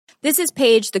This is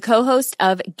Paige, the co-host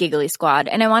of Giggly Squad,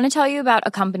 and I want to tell you about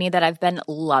a company that I've been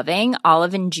loving,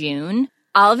 Olive and June.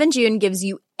 Olive and June gives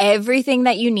you everything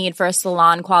that you need for a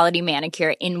salon-quality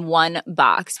manicure in one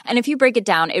box. And if you break it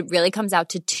down, it really comes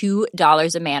out to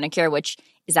 $2 a manicure, which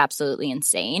is absolutely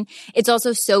insane. It's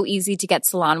also so easy to get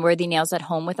salon-worthy nails at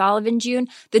home with Olive and June.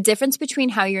 The difference between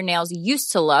how your nails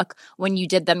used to look when you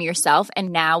did them yourself and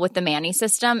now with the Mani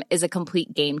system is a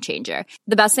complete game changer.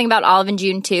 The best thing about Olive and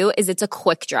June, too, is it's a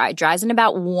quick dry. Dries in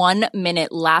about 1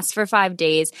 minute, lasts for 5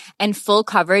 days, and full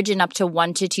coverage in up to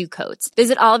 1 to 2 coats.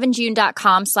 Visit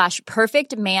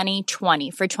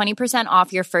oliveandjune.com/perfectmani20 for 20%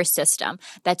 off your first system.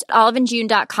 That's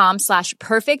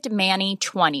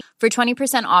oliveandjune.com/perfectmani20 for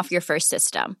 20% off your first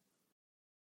system.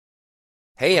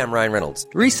 Hey, I'm Ryan Reynolds.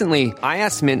 Recently, I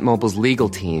asked Mint Mobile's legal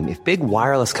team if big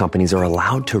wireless companies are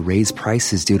allowed to raise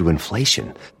prices due to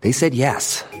inflation. They said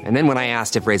yes. And then when I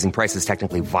asked if raising prices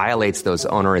technically violates those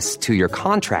onerous 2-year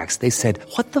contracts, they said,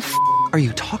 "What the f*** are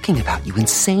you talking about, you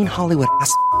insane Hollywood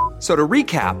ass?" So to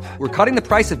recap, we're cutting the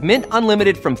price of Mint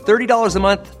Unlimited from $30 a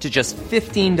month to just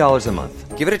 $15 a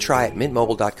month. Give it a try at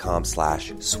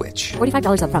mintmobile.com/switch.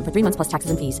 $45 up front for 3 months plus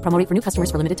taxes and fees. Promo rate for new customers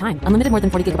for limited time. Unlimited more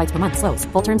than 40 gigabytes per month. Slows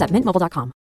full terms at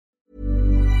mintmobile.com.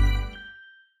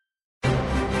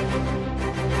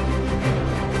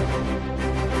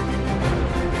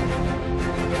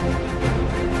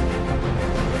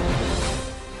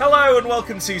 Hello and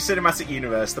welcome to Cinematic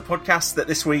Universe, the podcast that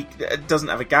this week doesn't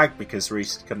have a gag because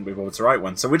Reese couldn't be bothered to write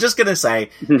one. So we're just going to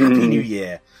say Happy New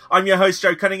Year. I'm your host,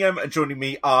 Joe Cunningham, and joining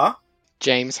me are...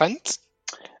 James Hunt.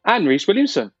 And Reese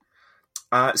Williamson.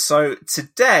 So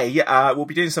today we'll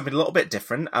be doing something a little bit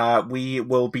different. We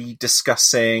will be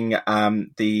discussing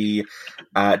the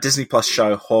Disney Plus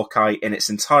show Hawkeye in its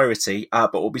entirety,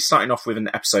 but we'll be starting off with an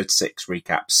episode 6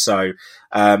 recap. So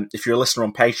if you're a listener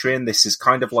on Patreon, this is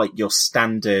kind of like your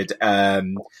standard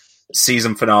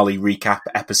season finale recap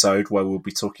episode where we'll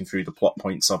be talking through the plot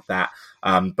points of that.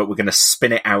 But we're going to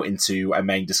spin it out into a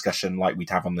main discussion like we'd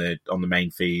have on the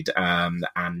main feed,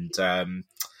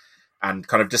 and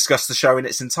kind of discuss the show in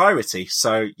its entirety.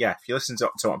 So, yeah, if you're listening to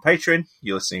it on Patreon,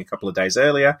 you're listening a couple of days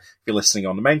earlier. If you're listening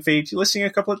on the main feed, you're listening a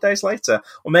couple of days later.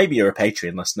 Or maybe you're a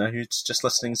Patreon listener who's just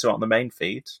listening to it on the main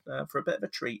feed for a bit of a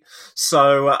treat.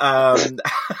 So,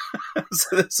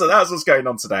 so that's what's going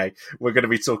on today. We're going to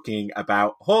be talking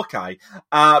about Hawkeye.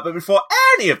 But before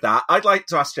any of that, I'd like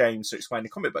to ask James to explain a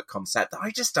comic book concept that I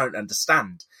just don't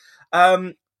understand.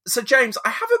 So, James, I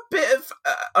have a bit of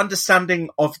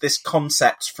understanding of this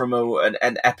concept from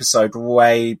an episode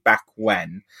way back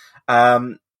when.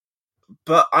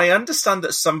 But I understand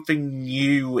that something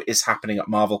new is happening at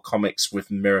Marvel Comics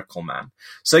with Miracle Man.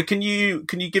 So can you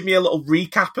give me a little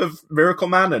recap of Miracle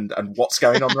Man and what's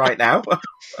going on right now?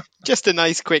 Just a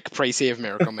nice quick précis of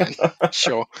Miracle Man.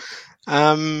 Sure.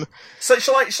 So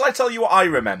shall I tell you what I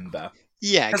remember?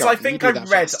 Yeah, because I think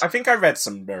I read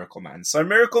some Miracle Man. So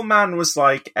Miracle Man was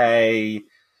like a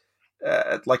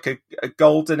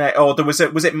golden age, or was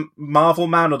it Marvel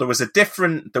Man, or there was a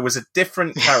different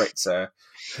character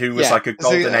who was like a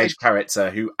golden age character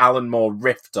who Alan Moore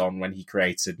riffed on when he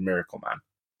created Miracle Man.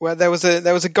 Well, there was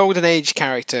a golden age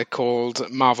character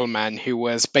called Marvel Man who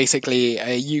was basically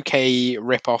a UK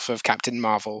rip-off of Captain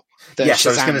Marvel. Yes, I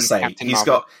was going to say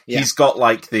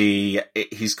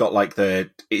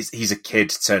he's a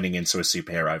kid turning into a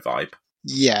superhero vibe.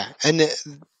 Yeah, and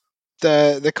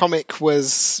the comic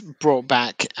was brought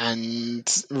back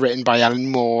and written by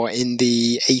Alan Moore in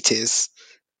the 80s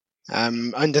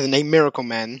under the name Miracle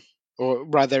Man, or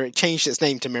rather, it changed its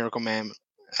name to Miracle Man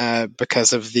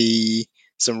because of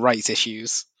some rights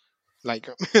issues, like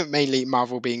mainly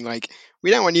Marvel being like,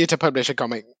 we don't want you to publish a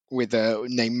comic with the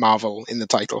name Marvel in the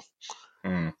title.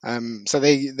 So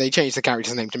they changed the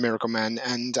character's name to Miracle Man,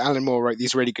 and Alan Moore wrote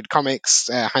these really good comics,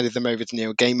 handed them over to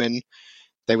Neil Gaiman.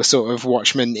 They were sort of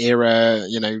Watchmen era,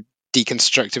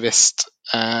 deconstructivist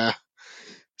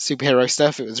superhero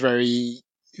stuff. It was very,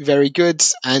 very good,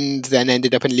 and then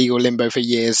ended up in legal limbo for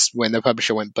years when the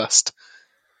publisher went bust.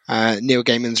 Neil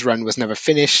Gaiman's run was never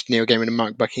finished. Neil Gaiman and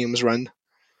Mark Buckingham's run.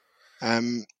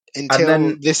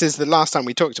 Until this is the last time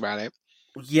we talked about it.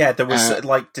 Yeah, there was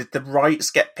did the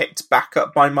rights get picked back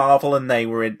up by Marvel, and they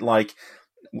were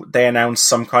they announced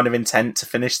some kind of intent to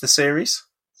finish the series?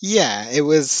 Yeah, it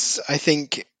was, I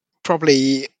think,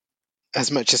 probably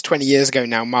as much as 20 years ago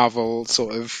now, Marvel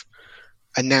sort of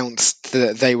announced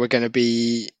that they were going to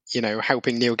be,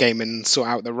 helping Neil Gaiman sort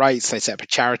out the rights. They set up a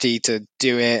charity to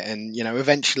do it, and,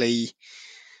 eventually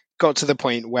got to the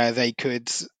point where they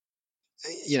could,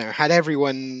 had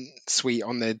everyone sweet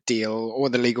on the deal. All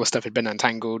the legal stuff had been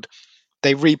untangled.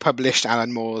 They republished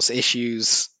Alan Moore's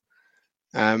issues,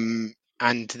 and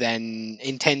and then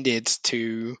intended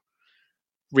to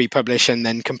republish and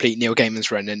then complete Neil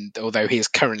Gaiman's run, and although he is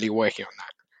currently working on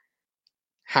that.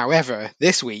 However,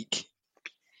 this week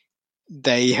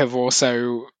they have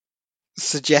also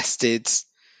suggested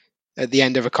at the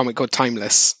end of a comic called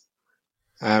Timeless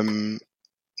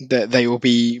that they will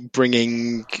be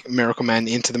bringing Miracle Man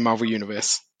into the Marvel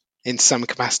Universe in some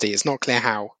capacity. It's not clear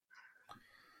how,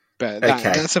 but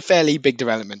that's a fairly big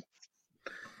development.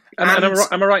 And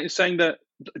am I right in saying that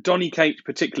Donny Cates,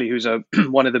 particularly, who's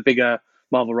one of the bigger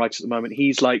Marvel writers at the moment,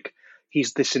 he's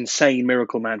this insane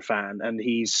Miracle Man fan, and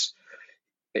he's,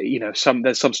 there's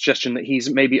some suggestion that he's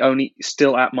maybe only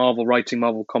still at Marvel writing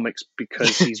Marvel comics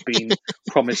because he's been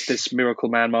promised this Miracle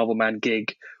Man, Marvel Man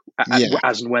gig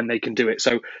as and when they can do it.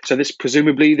 So this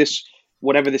presumably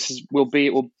whatever this will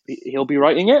be, he'll be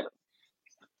writing it.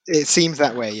 It seems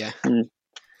that way, yeah.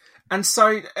 And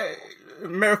so,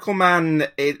 Miracle Man,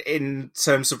 in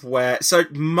terms of where... So,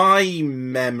 my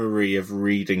memory of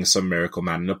reading some Miracle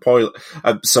Man,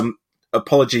 some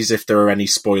apologies if there are any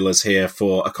spoilers here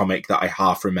for a comic that I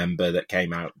half remember that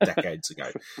came out decades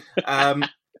ago.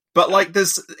 But, like,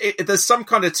 there's some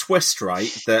kind of twist,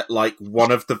 right? That, like,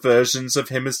 one of the versions of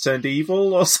him has turned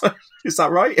evil or so. Is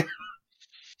that right?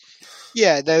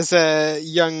 Yeah, there's a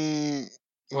young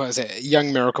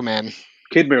Miracle Man.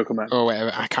 Kid Miracle Man. Or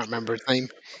whatever, I can't remember his name.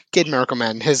 Kid Miracle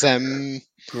Man has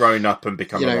grown up and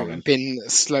become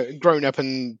grown up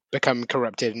and become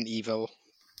corrupted and evil.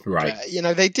 Right.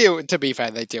 They deal with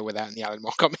that in the Alan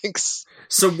Moore comics.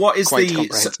 So what's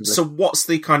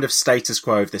the kind of status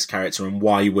quo of this character, and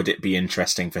why would it be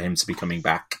interesting for him to be coming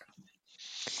back?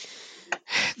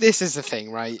 This is the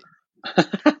thing, right?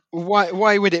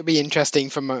 Why would it be interesting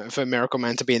for Miracle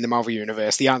Man to be in the Marvel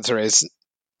Universe? The answer is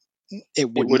it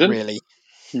wouldn't really.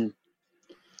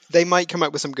 They might come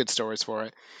up with some good stories for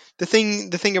it. The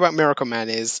thing about Miracle Man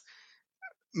is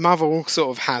Marvel sort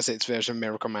of has its version of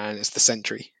Miracle Man. It's the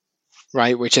Sentry,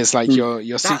 right? Which is like your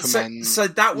Superman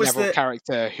level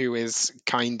character who is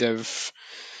kind of,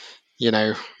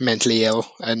 mentally ill.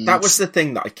 And that was the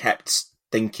thing that I kept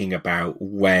thinking about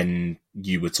when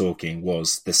you were talking,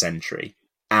 was the Sentry.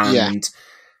 And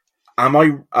am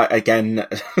I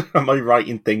right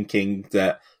in thinking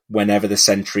that whenever the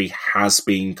Sentry has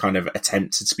been kind of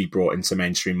attempted to be brought into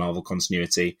mainstream Marvel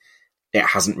continuity, it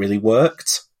hasn't really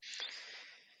worked?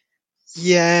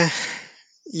 Yeah.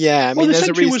 I mean, there's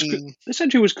a reason. The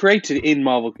Sentry was created in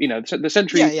Marvel. The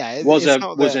Sentry was a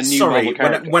new Marvel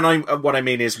character. What I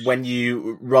mean is, when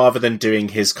you, rather than doing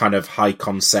his kind of high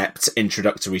concept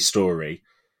introductory story,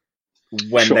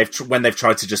 when they've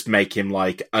tried to just make him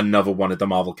like another one of the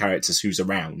Marvel characters who's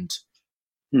around,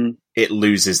 it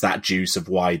loses that juice of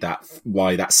why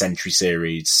that Sentry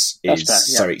series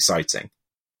is so exciting.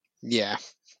 Yeah,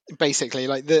 basically,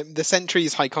 like the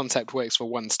Sentry's high concept works for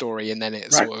one story, and then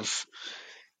it sort of,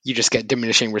 you just get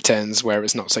diminishing returns where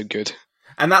it's not so good.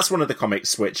 And that's one of the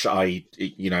comics which I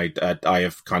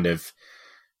have kind of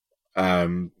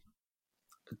that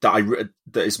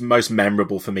is most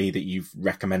memorable for me that you've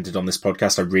recommended on this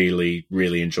podcast. I really,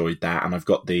 really enjoyed that, and I've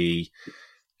got the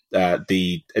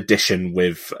edition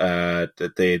with the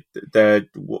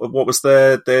what was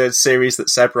the series that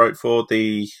Seb wrote for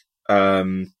the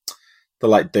Alter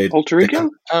Ego?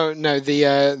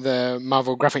 The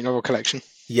Marvel graphic novel collection.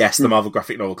 Yes, the Marvel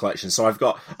graphic novel collection. So I've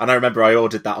got, and I remember I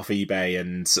ordered that off eBay,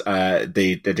 and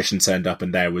the edition turned up,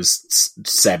 and there was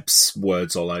Seb's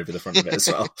words all over the front of it as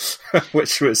well,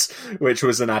 which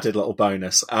was an added little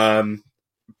bonus.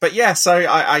 But yeah, so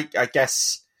I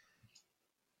guess.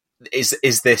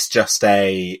 Is this just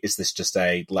a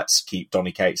let's keep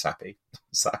Donny Cates happy?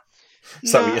 So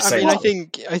what you're saying?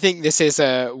 I think this is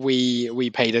we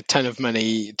paid a ton of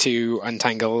money to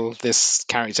untangle this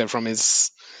character from his,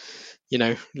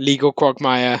 legal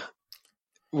quagmire.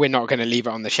 We're not going to leave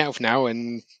it on the shelf now,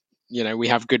 and we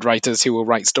have good writers who will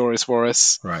write stories for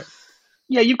us. Right.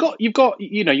 Yeah, you've got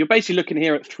you're basically looking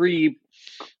here at three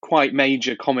quite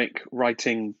major comic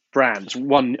writing brands.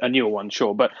 One a newer one,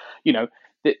 sure, but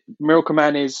the Miracle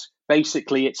Man is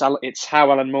basically it's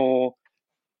how Alan Moore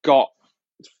got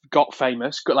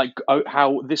famous,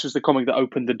 how this was the comic that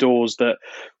opened the doors that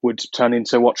would turn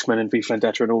into Watchmen and V for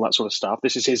Vendetta and all that sort of stuff.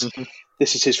 This is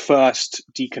his first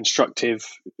deconstructive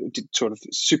sort of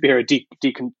superhero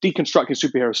deconstructing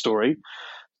superhero story.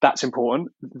 That's important.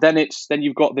 Then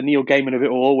you've got the Neil Gaiman of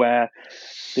it all, where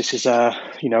this is a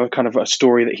kind of a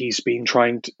story that he's been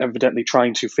evidently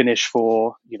trying to finish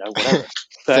for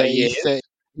 30 years.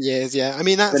 Yeah, I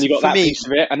mean, that's then you got for that me. piece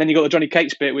of it, and then you got the Johnny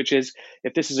Cates bit, which is,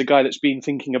 if this is a guy that's been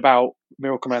thinking about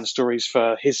Miracle Man stories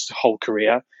for his whole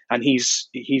career, and he's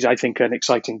I think an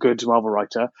exciting, good Marvel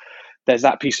writer, there's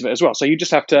that piece of it as well. So you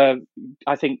just have to.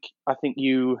 I think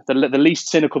the least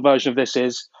cynical version of this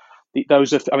is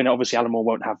those are. I mean, obviously Alan Moore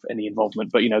won't have any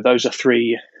involvement, but those are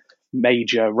three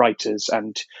major writers,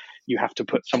 and you have to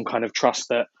put some kind of trust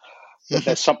that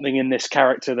there's something in this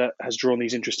character that has drawn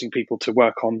these interesting people to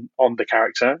work on the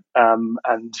character,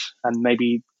 and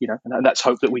maybe and let's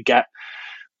hope that we get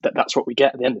that's what we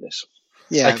get at the end of this.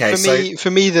 Yeah, okay, for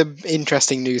me, the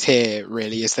interesting news here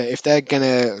really is that if they're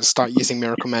gonna start using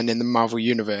Miracle Man in the Marvel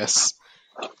Universe,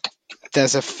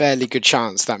 there's a fairly good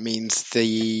chance that means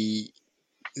the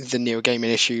Neil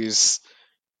Gaiman issues,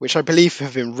 which I believe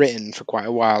have been written for quite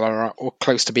a while, are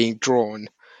close to being drawn.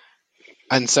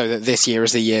 And so that this year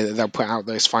is the year that they'll put out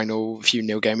those final few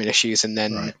Neil Gaiman issues and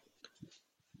then,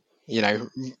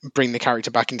 bring the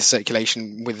character back into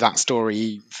circulation with that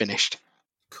story finished.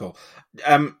 Cool.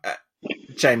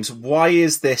 James, why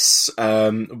is this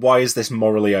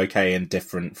morally okay and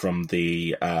different from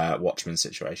the Watchmen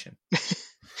situation?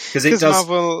 Because it does.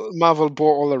 Marvel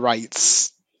bought all the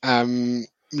rights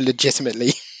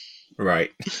legitimately.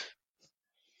 Right.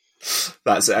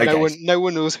 That's okay. No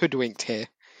one was hoodwinked here.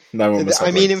 No one was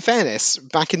hoodwinked. I mean, in fairness,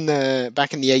 back in the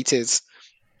 80s,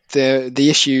 the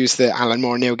issues that Alan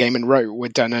Moore and Neil Gaiman wrote were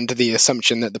done under the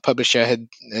assumption that the publisher had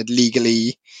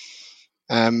legally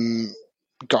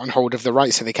gotten hold of the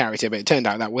rights to the character, but it turned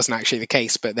out that wasn't actually the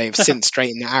case. But they've since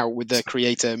straightened it out with the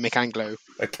creator Mick Anglo,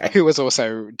 who has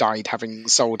also died having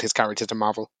sold his character to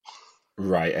Marvel.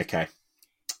 Right. Okay.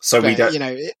 So but, we don't.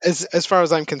 As far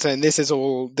as I'm concerned, this has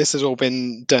all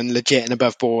been done legit and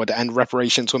above board, and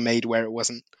reparations were made where it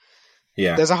wasn't.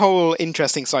 Yeah. There's a whole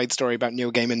interesting side story about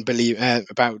Neil Gaiman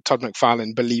about Todd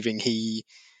McFarlane believing he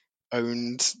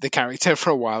owned the character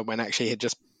for a while when actually he had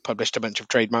just published a bunch of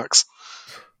trademarks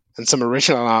and some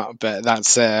original art, but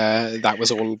that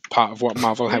was all part of what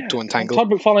Marvel helped to untangle. Todd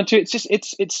McFarlane too.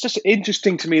 It's just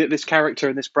interesting to me that this character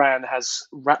and this brand has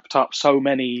wrapped up so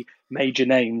many major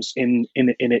names in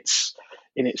its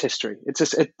history. It's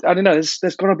just I don't know.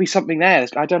 There's got to be something there.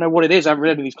 I don't know what it is. I haven't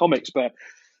read any of these comics, but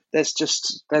there's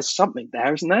something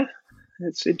there, isn't there?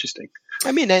 It's interesting.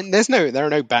 I mean, there are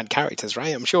no bad characters,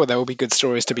 right? I'm sure there will be good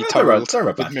stories to be told there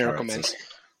are with Miracle Men.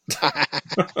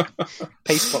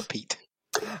 Pastebot Pete.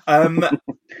 And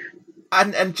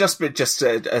just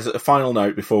as a final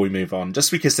note before we move on,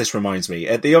 just because this reminds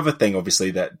me, the other thing,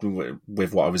 obviously, that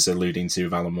with what I was alluding to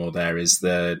with Alan Moore there is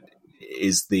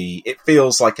it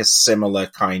feels like a similar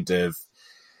kind of,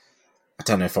 I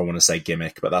don't know if I want to say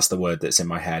gimmick, but that's the word that's in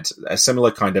my head. A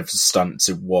similar kind of stunt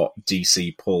to what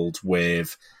DC pulled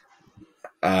with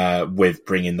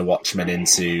bringing the Watchmen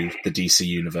into the DC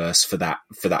universe for that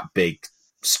big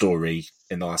story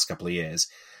in the last couple of years.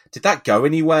 Did that go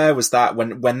anywhere? Was that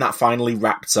when that finally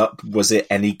wrapped up? Was it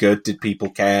any good? Did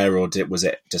people care, or was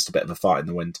it just a bit of a fart in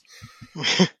the wind?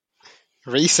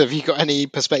 Reese, have you got any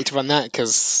perspective on that?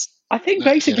 Because I think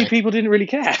basically people didn't really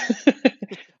care.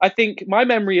 I think my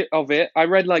memory of it, I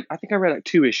read like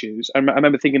 2 issues. I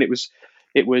remember thinking it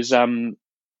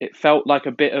felt like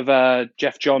a bit of a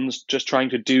Jeff Johns just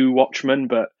trying to do Watchmen,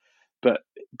 but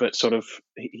sort of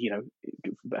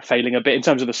failing a bit in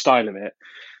terms of the style of it.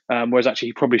 Whereas actually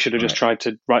he probably should have just tried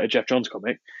to write a Jeff Johns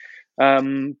comic.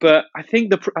 But I think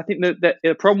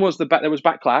the problem was there was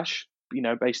backlash.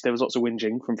 Basically there was lots of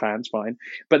whinging from fans. Fine,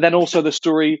 but then also the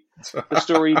story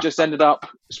just ended up.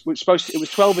 It was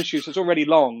 12 issues, so it's already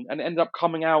long, and it ended up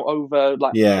coming out over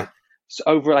like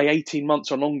 18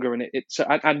 months or longer,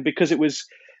 and because it was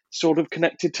sort of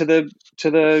connected to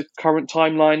the current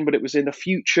timeline, but it was in the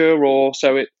future, or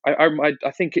so it.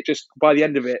 I think it just by the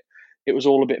end of it. It was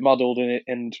all a bit muddled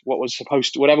and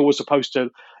whatever was supposed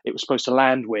to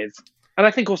land with. And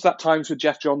I think also that times with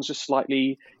Jeff Johns just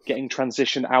slightly getting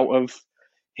transitioned out of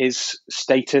his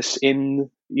status in,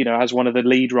 as one of the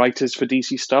lead writers for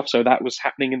DC stuff. So that was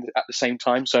happening at the same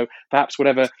time. So perhaps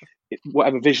whatever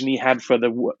vision he had for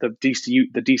the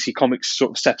DC Comics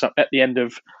sort of setup at the end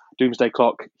of Doomsday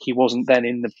Clock, he wasn't then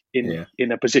in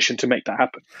a position to make that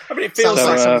happen. I mean, it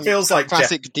feels like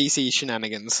classic DC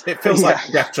shenanigans. It feels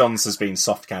like Jeff Johns has been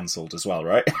soft cancelled as well,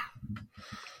 right?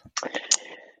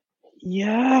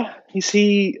 Yeah, he's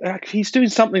doing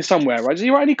something somewhere, right? Does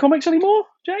he write any comics anymore,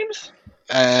 James?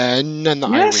 None that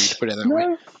I read, put it that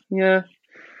way.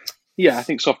 Yeah, I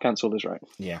think soft cancelled is right.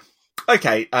 Yeah.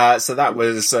 Okay, so that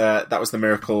was the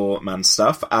Miracle Man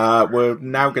stuff. We're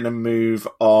now going to move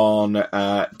on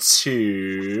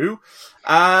to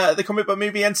the comic book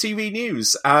movie and TV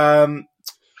news. We're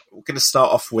going to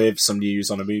start off with some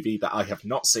news on a movie that I have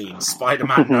not seen,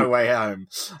 Spider-Man No Way Home.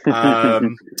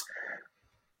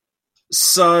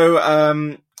 So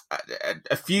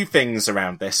a few things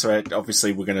around this. So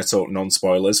obviously, we're going to talk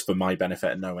non-spoilers for my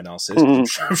benefit and no one else's.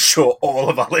 I'm sure all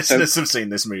of our listeners have seen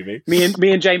this movie. Me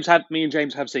and James have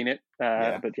seen it,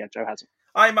 but yeah, Joe hasn't.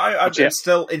 I'm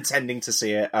still intending to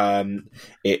see it. I've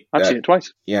seen it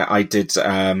twice. Yeah, I did.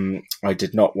 I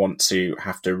did not want to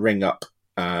have to ring up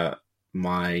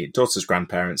my daughter's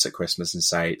grandparents at Christmas and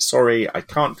say, sorry, I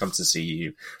can't come to see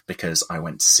you because I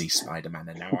went to see Spider-Man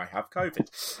and now I have COVID.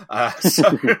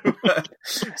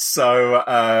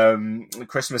 So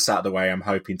Christmas out of the way, I'm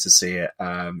hoping to see it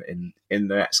in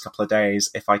the next couple of days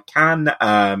if I can.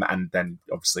 And then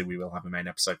obviously we will have a main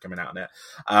episode coming out on it.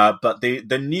 But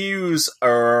the news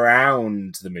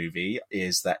around the movie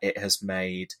is that it has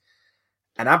made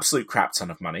an absolute crap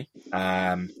ton of money.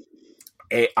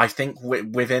 I think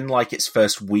within like its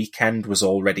first weekend was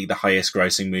already the highest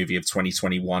grossing movie of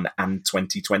 2021 and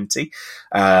 2020.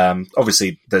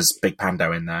 Obviously there's Big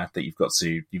Pando in there that you've got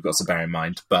to bear in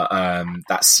mind, but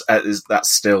that's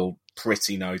still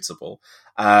pretty notable.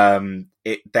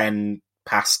 It then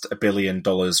passed $1 billion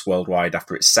worldwide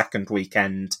after its second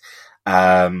weekend.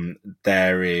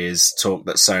 There is talk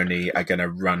that Sony are going to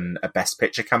run a Best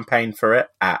Picture campaign for it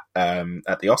at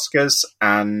the Oscars,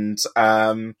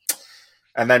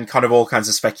 and then kind of all kinds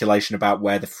of speculation about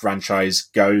where the franchise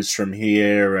goes from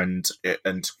here and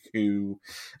who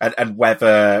and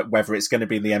whether it's going to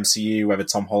be in the MCU, whether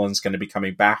Tom Holland's going to be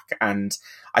coming back. And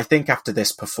I think after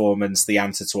this performance, the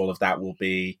answer to all of that will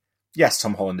be yes,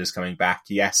 Tom Holland is coming back.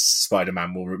 Yes,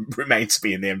 Spider-Man will remain to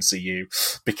be in the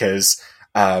MCU because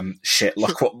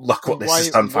look what this has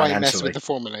done financially. Why mess with the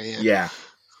formula? Yeah.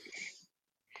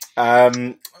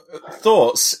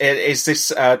 Thoughts? Is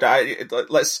this?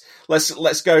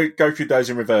 Let's go through those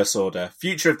in reverse order.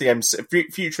 Future of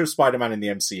Spider-Man in the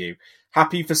MCU.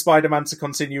 Happy for Spider-Man to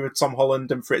continue with Tom Holland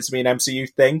and for it to be an MCU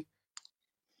thing?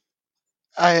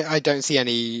 I don't see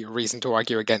any reason to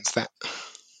argue against that.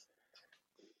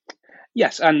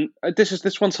 Yes, and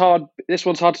this one's hard. This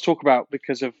one's hard to talk about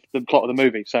because of the plot of the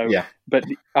movie. So, yeah. But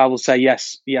I will say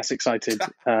yes, excited.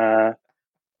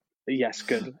 Yes,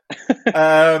 good.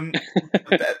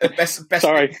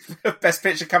 Sorry. Best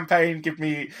Picture campaign. Give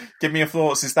me your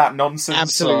thoughts. Is that nonsense?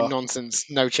 Absolute nonsense.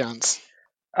 No chance.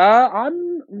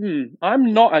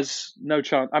 I'm not as no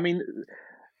chance. I mean,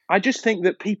 I just think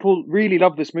that people really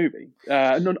love this movie.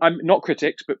 I'm not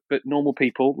critics, but normal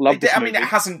people love this movie. I mean, it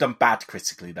hasn't done bad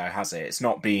critically, though, has it? It's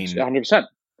not been 100%.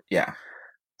 Yeah.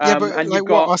 Yeah, but and like,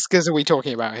 what Oscars are we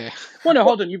talking about here? Well, no,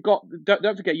 hold on. You've got.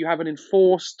 Don't forget, you have an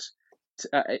enforced.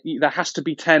 There has to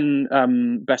be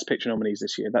 10 Best Picture nominees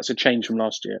this year. That's a change from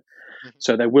last year. Mm-hmm.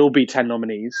 So there will be 10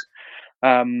 nominees.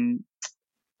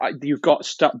 You've got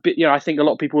stuff. I think a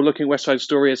lot of people are looking at West Side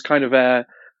Story as kind of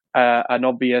an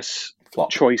obvious flop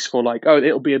choice for like, oh,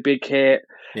 it'll be a big hit,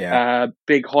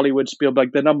 big Hollywood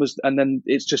Spielberg. The numbers, and then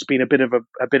it's just been a bit of a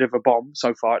bomb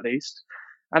so far, at least.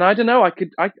 And I don't know. I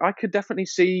could definitely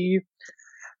see.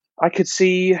 I could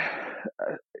see.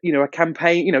 A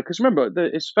campaign, because remember,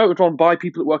 it's voted on by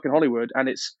people that work in Hollywood, and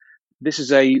this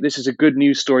is a good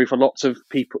news story for lots of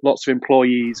people, lots of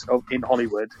employees in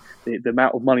Hollywood. The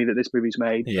amount of money that this movie's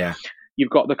made. Yeah, you've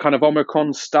got the kind of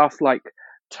Omicron stuff, like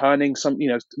turning some,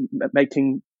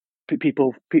 making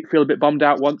people feel a bit bummed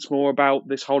out once more about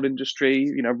this whole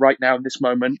industry, right now in this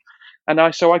moment.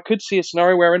 And so I could see a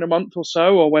scenario where in a month or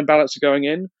so, or when ballots are going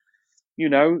in,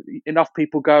 enough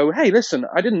people go, hey, listen,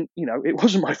 I didn't, it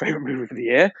wasn't my favorite movie of the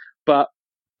year, but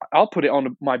I'll put it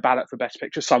on my ballot for Best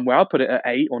Picture somewhere. I'll put it at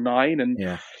 8 or 9.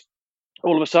 And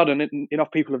all of a sudden,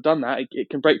 enough people have done that. It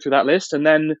can break through that list. And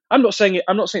then I'm not saying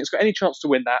it's got any chance to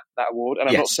win that award. And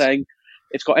I'm not saying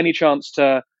it's got any chance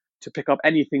to pick up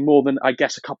anything more than, I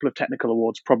guess, a couple of technical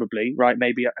awards, probably, right?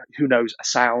 Maybe, who knows, a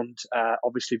sound,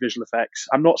 obviously visual effects.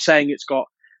 I'm not saying it's got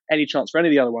any chance for any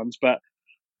of the other ones, but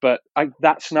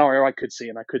that scenario I could see,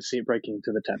 and I could see it breaking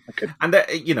into the 10. I could. And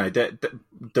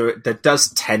there does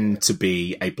tend to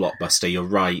be a blockbuster. You're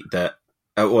right that,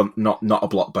 well, not a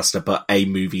blockbuster, but a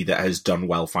movie that has done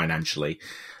well financially.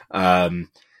 And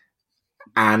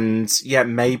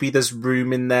maybe there's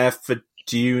room in there for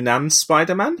Dune and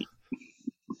Spider-Man.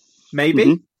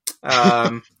 Maybe.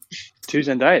 Mm-hmm. 2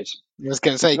 Zendayas. I was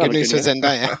going to say, good news for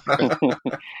Zendaya.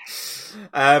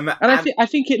 I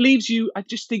think it leaves you. I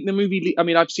just think the movie. I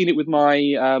mean, I've seen it with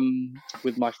my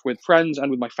with friends and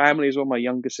with my family as well, my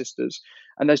younger sisters.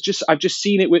 And I've just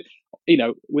seen it with,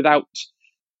 without.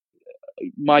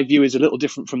 My view is a little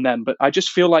different from them, but I just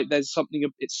feel like there's something.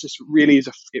 It's just really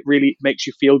it really makes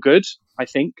you feel good. I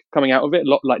think coming out of it, a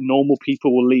lot like normal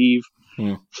people will leave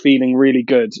feeling really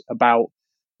good about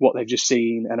what they've just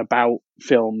seen and about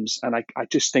films. And I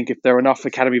just think if there are enough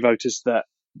Academy voters that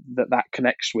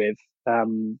connects with,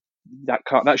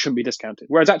 that shouldn't be discounted.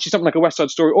 Whereas actually something like a West Side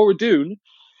Story or a Dune,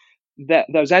 that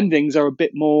those endings are a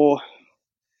bit more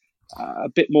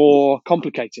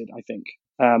complicated, I think.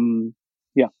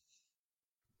 Yeah.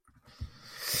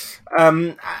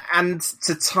 And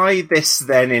to tie this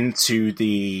then into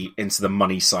the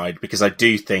money side, because I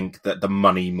do think that the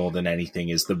money more than anything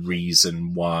is the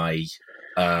reason why.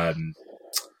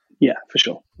 Yeah, for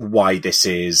sure. Why this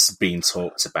is being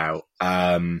talked about.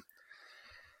 I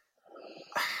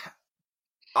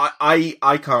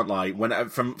can't lie. When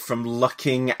from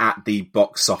looking at the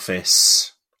box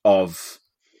office of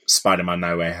Spider-Man: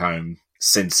 No Way Home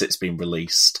since it's been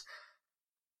released,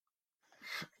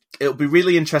 it'll be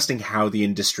really interesting how the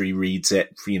industry reads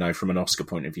it, from an Oscar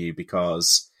point of view,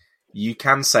 because you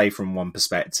can say from one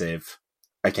perspective,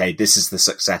 okay, this is the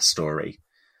success story.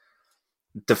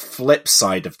 The flip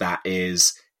side of that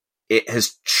is it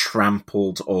has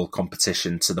trampled all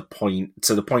competition to the point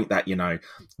that,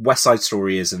 West Side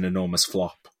Story is an enormous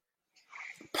flop,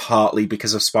 partly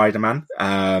because of Spider-Man.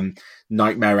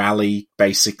 Nightmare Alley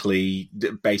basically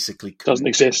doesn't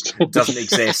exist,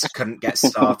 couldn't get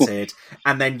started.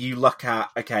 And then you look at,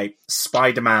 okay,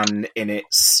 Spider-Man in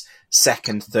its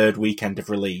second, third weekend of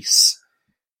release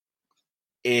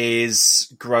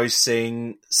is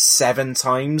grossing 7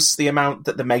 times the amount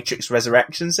that The Matrix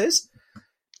Resurrections is.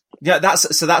 Yeah,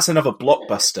 that's another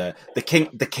blockbuster. The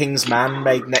King's Man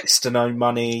made next to no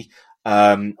money.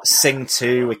 Sing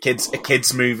 2, a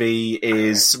kids movie,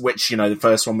 which the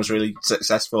first one was really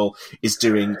successful, is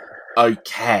doing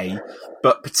okay.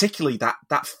 But particularly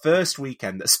that first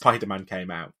weekend that Spider-Man came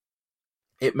out,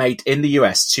 it made in the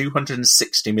US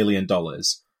 $260 million.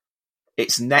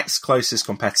 Its next closest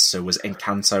competitor was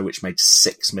Encanto, which made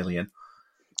 $6 million.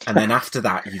 And then after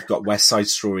that, you've got West Side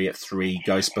Story at 3,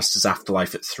 Ghostbusters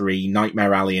Afterlife at 3,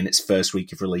 Nightmare Alley in its first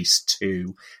week of release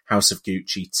 2, House of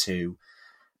Gucci 2.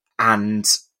 And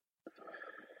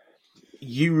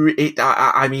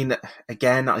I mean,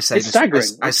 again, I say it's staggering.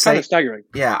 It's kind of staggering.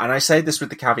 Yeah, and I say this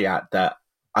with the caveat that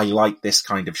I like this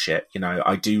kind of shit.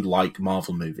 I do like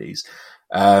Marvel movies.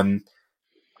 But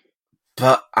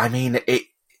I mean, it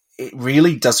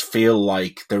really does feel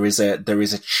like there is a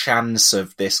chance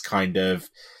of this kind of,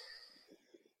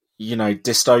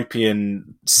 dystopian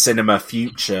cinema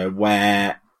future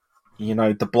where,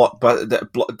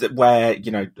 where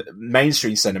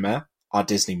mainstream cinema are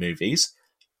Disney movies,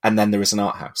 and then there is an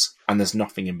art house, and there's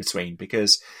nothing in between.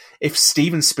 Because if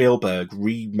Steven Spielberg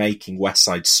remaking West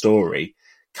Side Story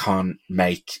can't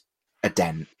make a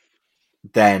dent,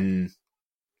 then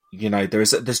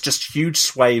there's just huge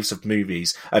swathes of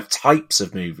movies, of types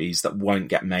of movies that won't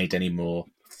get made anymore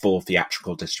for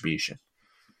theatrical distribution.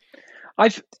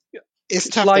 It's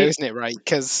tough though, isn't it? Right?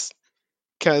 Because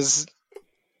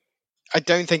I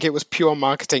don't think it was pure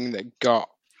marketing that got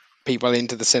people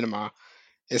into the cinema.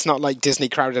 It's not like Disney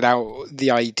crowded out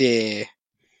the idea.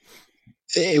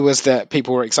 It was that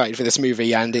people were excited for this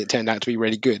movie, and it turned out to be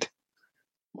really good.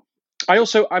 I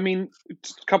mean,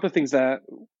 a couple of things there.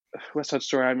 West Side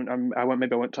Story, I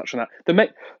won't touch on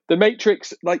that. The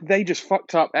Matrix, they just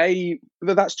fucked up.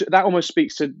 That almost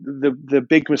speaks to the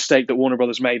big mistake that Warner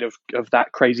Brothers made of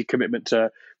that crazy commitment to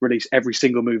release every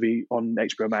single movie on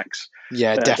HBO Max.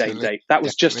 Yeah, definitely. Day and date. That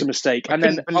was just a mistake. I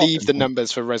couldn't believe the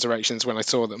numbers for Resurrections when I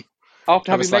saw them.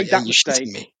 After having made that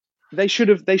mistake, they should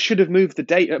have moved the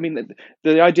date. I mean,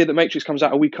 the idea that Matrix comes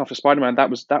out a week after Spider-Man,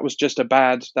 that's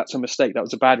a mistake. That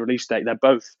was a bad release date. They're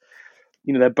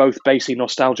both basically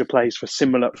nostalgia plays for a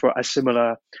similar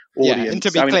audience. Yeah, and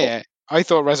to be clear, I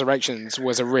thought Resurrections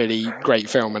was a really great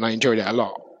film, and I enjoyed it a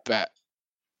lot. But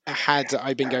had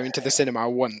I been going to the cinema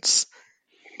once,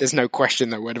 there's no question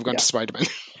that I would have gone to Spider-Man.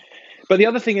 But the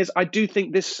other thing is, I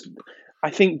think this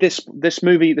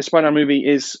movie, the Spider-Man movie,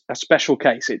 is a special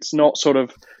case. It's not sort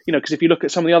of, because if you look at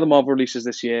some of the other Marvel releases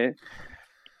this year,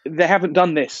 they haven't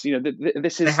done this.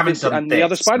 The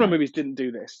other Spider-Man movies didn't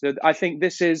do this. I think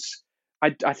this is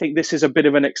a bit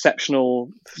of an exceptional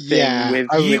thing with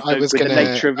the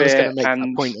nature of it. Make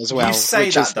that point as well. You say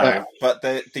that though, but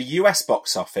the US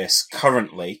box office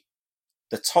currently,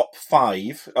 the top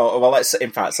 5, let's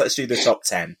do the top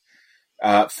 10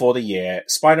 for the year.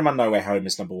 Spider-Man: No Way Home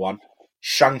is number 1.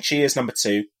 Shang-Chi is number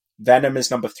 2. Venom is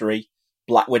number 3.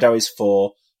 Black Widow is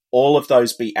 4. All of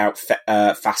those beat out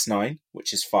Fast 9,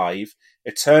 which is 5.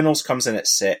 Eternals comes in at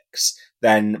 6.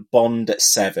 Then Bond at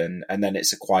 7, and then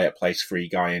it's A Quiet Place, Free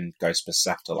Guy, and Ghostbusters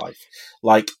Afterlife.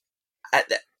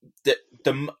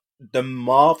 The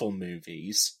Marvel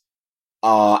movies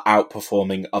are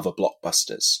outperforming other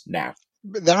blockbusters now.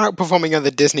 But they're outperforming other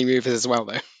Disney movies as well,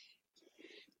 though.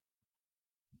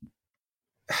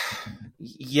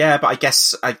 Yeah, but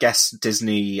I guess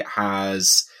Disney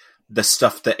has the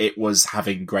stuff that it was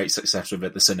having great success with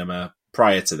at the cinema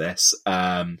prior to this,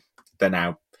 they're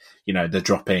now, they're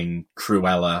dropping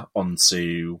Cruella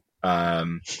onto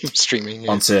streaming.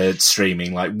 Yeah. Onto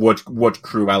streaming. Like, would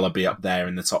Cruella be up there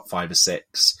in the top 5 or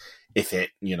 6 if it,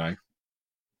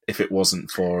 if it wasn't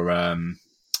for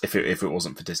if it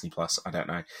wasn't for Disney Plus? I don't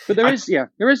know. But there is.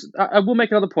 I will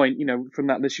make another point. From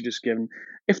that list you just given,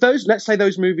 if let's say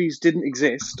those movies didn't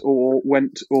exist or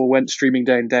went streaming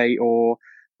day and day or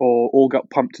all got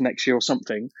pumped next year or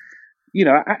something,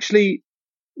 actually,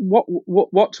 what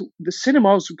the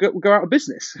cinemas go out of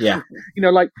business. Yeah.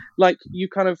 like you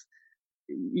kind of.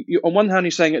 On one hand,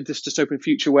 you're saying at this dystopian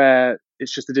future where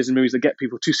it's just the Disney movies that get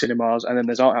people to cinemas, and then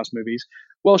there's art house movies.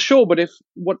 Well, sure, but if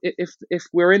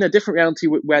we're in a different reality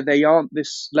where they aren't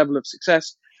this level of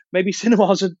success, maybe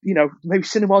cinemas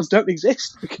don't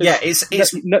exist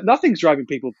because nothing's driving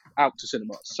people out to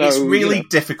cinemas. So it's really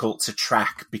difficult to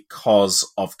track because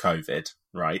of COVID,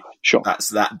 right? Sure,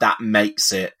 that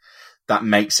makes it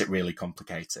really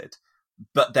complicated.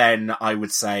 But then I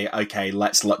would say, okay,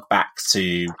 let's look back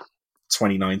to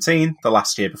 2019, the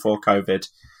last year before COVID.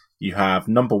 You have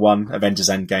number 1, Avengers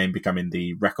Endgame, becoming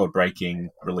the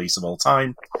record-breaking release of all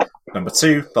time. Number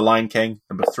 2, The Lion King.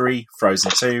 Number 3,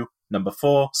 Frozen 2. Number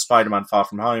 4, Spider-Man Far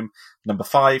From Home. Number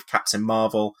 5, Captain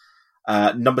Marvel.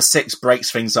 Number 6 breaks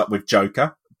things up with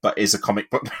Joker, but is a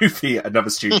comic book movie at another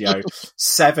studio.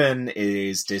 7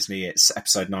 is Disney. It's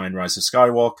Episode 9, Rise of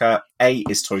Skywalker. 8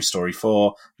 is Toy Story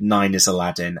 4. 9 is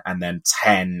Aladdin. And then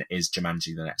 10 is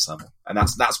Jumanji: The Next Level. And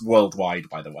that's worldwide,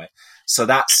 by the way. So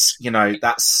that's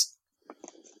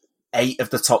 8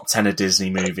 of the top 10 of Disney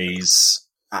movies.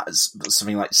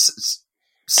 Something like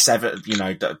 7,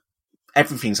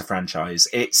 everything's a franchise.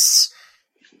 It's...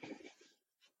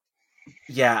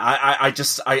 Yeah, I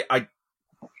just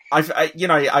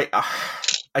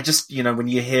when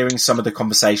you're hearing some of the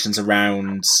conversations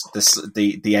around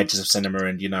the edges of cinema,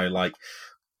 and like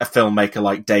a filmmaker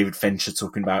like David Fincher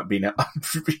talking about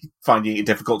finding it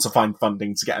difficult to find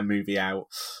funding to get a movie out.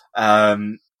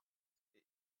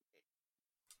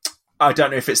 I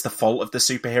don't know if it's the fault of the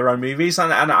superhero movies,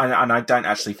 and I don't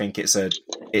actually think it's a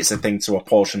thing to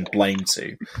apportion blame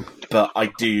to, but I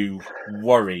do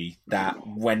worry that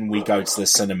when we go to the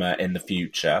cinema in the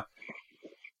future,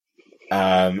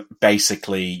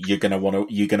 basically you're gonna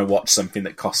watch something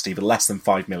that cost either less than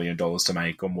 $5 million to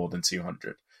make or more than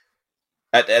 200,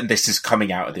 and this is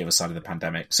coming out of the other side of the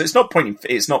pandemic. So it's not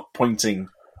pointing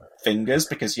fingers,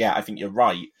 because I think you're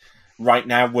right. Right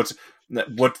now, would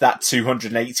that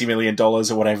 $280 million or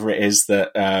whatever it is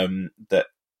that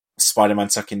Spider-Man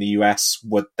took in the US,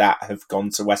 would that have gone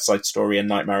to West Side Story and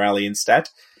Nightmare Alley instead?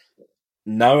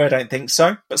 No, I don't think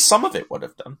so. But some of it would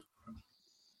have done.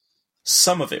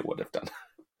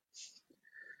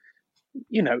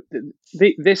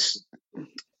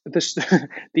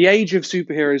 The age of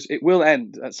superheroes, it will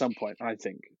end at some point, I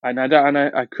think. And I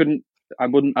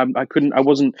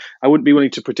wouldn't be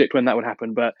willing to predict when that would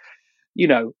happen, but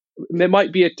it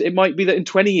might be that in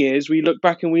 20 years we look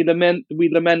back and we lament,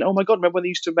 oh my god, remember when they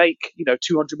used to make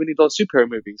 $200 million superhero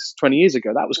movies 20 years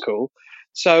ago? That was cool.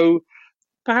 So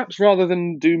perhaps rather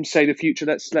than doomsay the future,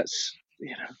 let's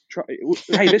try.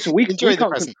 Hey, listen,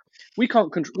 the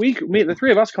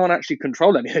three of us can't actually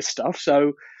control any of this stuff.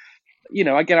 So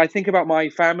again, I think about my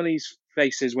family's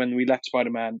faces when we left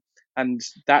Spider-Man, and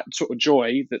that sort of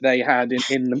joy that they had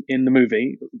in the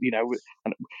movie,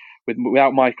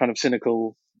 without my kind of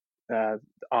cynical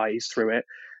eyes through it.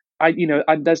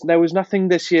 There was nothing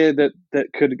this year that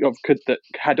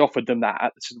had offered them that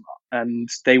at the cinema, and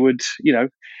they would,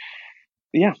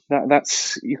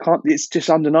 that's you can't. It's just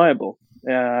undeniable,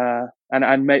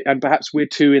 and perhaps we're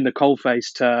too in the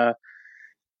coalface to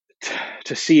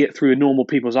see it through normal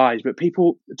people's eyes. But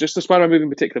people, just the Spider-Man movie in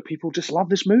particular, people just love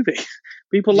this movie.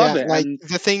 People love it. Like, and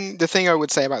the thing I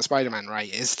would say about Spider-Man,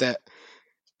 right, is that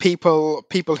people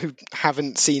who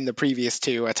haven't seen the previous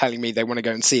two are telling me they want to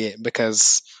go and see it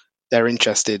because they're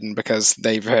interested and because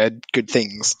they've heard good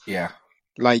things. Yeah.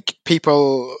 Like,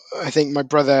 people, I think my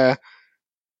brother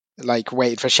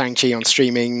waited for Shang-Chi on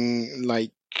streaming.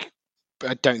 Like,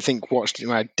 I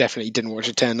definitely didn't watch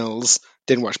Eternals,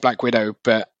 didn't watch Black Widow,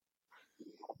 but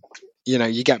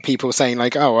you get people saying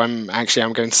like, oh, I'm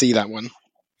going to see that one.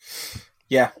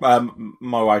 Yeah,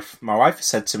 my wife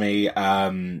said to me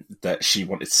that she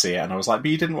wanted to see it, and I was like, but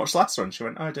you didn't watch the last one. She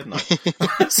went, oh, didn't I?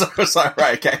 So I was like,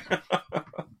 right, okay.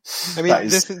 I mean,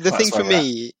 the thing for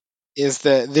me is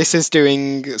that this is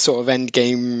doing sort of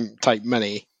Endgame type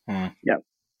money. Yeah.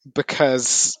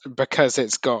 Because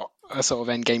it's got a sort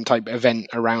of Endgame type event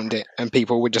around it, and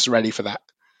people were just ready for that.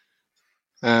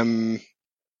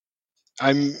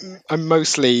 I'm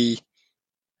mostly,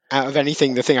 out of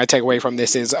anything, the thing I take away from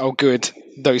this is, oh, good,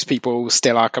 those people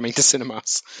still are coming to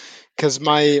cinemas. Because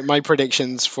my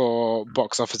predictions for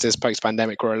box offices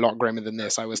post-pandemic were a lot grimmer than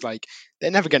this. I was like,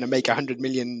 they're never going to make $100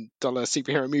 million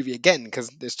superhero movie again,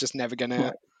 because it's just never going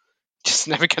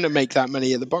to make that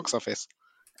money at the box office.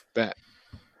 But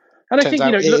And I turns think,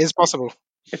 out you know, it is possible.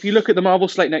 if you look at the Marvel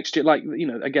slate next year, like, you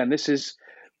know, again, this is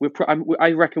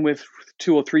I reckon we're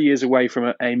 2 or 3 years away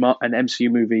from an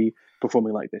MCU movie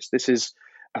performing like this. This is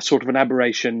a sort of an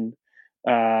aberration,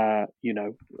 you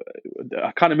know,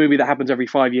 a kind of movie that happens every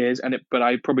 5 years. But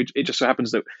it just so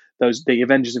happens that the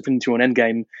Avengers: Infinity War and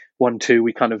Endgame 1, 2,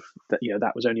 we kind of, you know,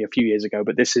 that was only a few years ago.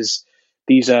 But these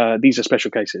are special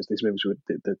cases. These movies were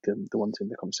the ones in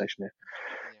the conversation here.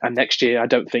 And next year, I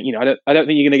don't think you're going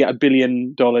to get $1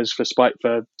 billion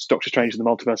for Doctor Strange and the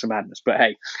Multiverse of Madness. But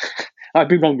hey, I've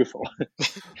been wrong before.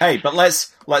 Hey, but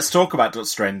let's talk about Doctor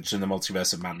Strange and the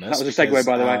Multiverse of Madness. That was a segue,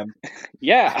 by the way.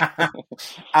 Yeah.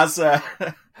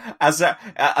 I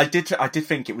did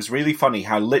think it was really funny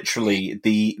how literally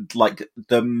the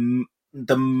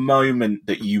moment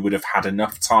that you would have had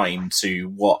enough time to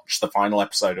watch the final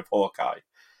episode of Hawkeye,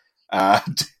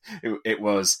 it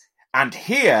was. And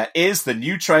here is the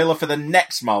new trailer for the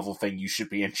next Marvel thing you should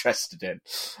be interested in.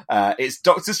 It's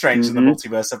Doctor Strange and the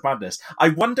Multiverse of Madness. I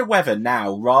wonder whether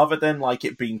now, rather than like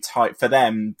it being tied for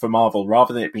Marvel,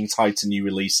 rather than it being tied to new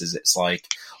releases, it's like,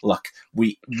 look,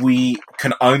 we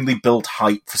can only build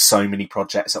hype for so many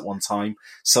projects at one time.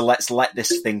 So let's let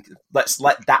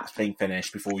that thing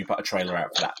finish before we put a trailer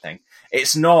out for that thing.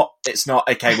 It's not,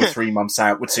 okay, we're 3 months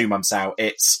out, we're 2 months out.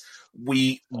 It's,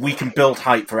 we can build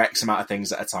hype for X amount of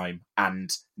things at a time, and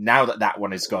now that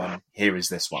one is gone, here is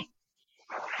this one.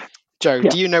 Joe,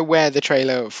 do you know where the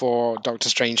trailer for Doctor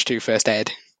Strange 2 first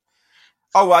aired?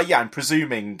 Oh, yeah, I'm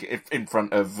presuming in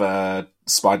front of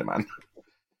Spider-Man.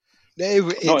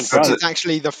 It's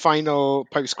actually the final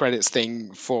post-credits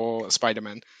thing for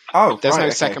Spider-Man. Oh, there's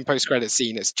no second post-credits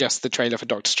scene. It's just the trailer for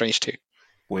Doctor Strange 2.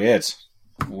 Weird.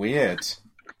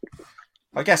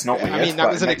 I guess not weird. I mean, that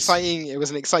was it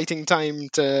was an exciting time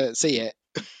to see it.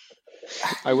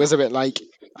 I was a bit like,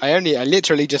 I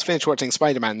literally just finished watching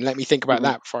Spider-Man. Let me think about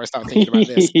that before I start thinking about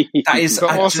this. That is, do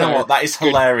you know what? That is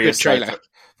hilarious. Good trailer.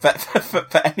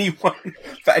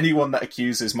 For anyone that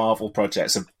accuses Marvel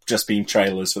projects of just being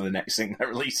trailers for the next thing they're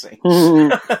releasing,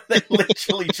 they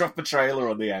literally drop a trailer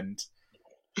on the end.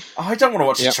 I don't want to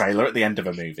watch a trailer at the end of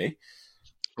a movie.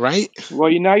 Right?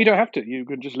 Well, now you don't have to. You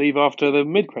can just leave after the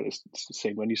mid-credits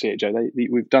scene when you see it, Joe.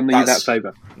 We've done you that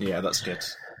favour. Yeah, that's good.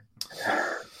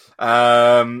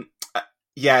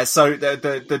 Yeah, so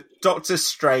the Doctor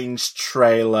Strange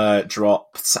trailer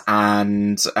dropped,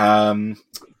 and I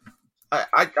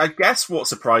guess what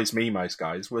surprised me most,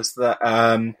 guys, was that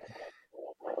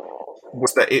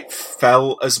it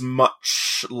felt as much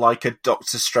like a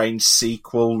Doctor Strange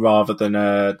sequel rather than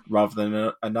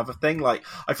another thing. Like,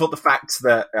 I thought the fact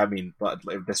that, I mean,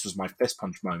 this was my fist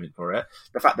punch moment for it.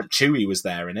 The fact that Chewie was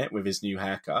there in it with his new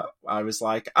haircut, I was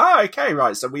like, oh, okay,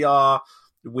 right. So we are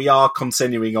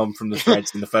continuing on from the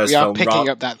threads in the first film. We are picking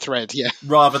up that thread, yeah.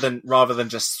 Rather than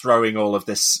just throwing all of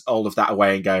that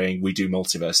away and going, we do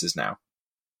multiverses now.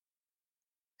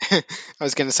 I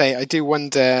was going to say, I do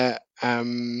wonder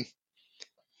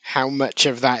how much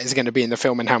of that is going to be in the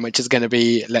film and how much is going to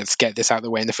be, let's get this out of the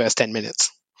way in the first 10 minutes.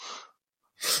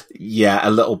 Yeah,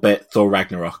 a little bit Thor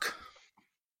Ragnarok.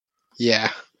 Yeah.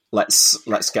 Let's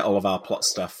get all of our plot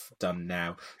stuff done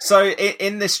now. So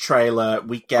in this trailer,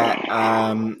 we get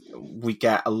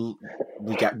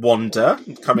Wanda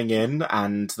coming in,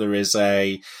 and there is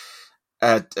a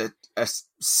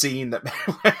scene that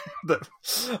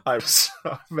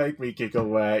made me giggle,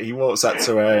 where he walks up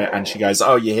to her and she goes,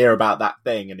 "Oh, you hear about that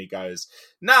thing?" And he goes,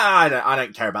 "No, I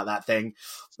don't care about that thing."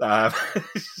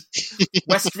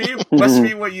 Westview,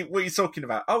 what are you talking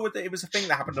about? Oh, it was a thing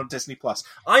that happened on Disney Plus.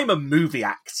 I'm a movie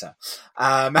actor.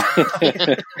 I'm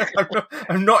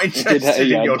not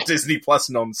interested in your Disney Plus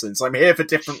nonsense. I'm here for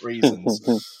different reasons.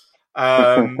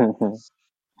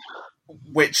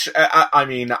 Which I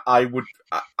mean, I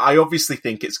obviously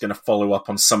think it's going to follow up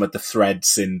on some of the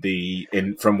threads from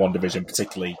WandaVision,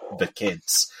 particularly the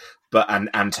kids,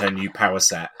 and her new power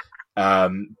set.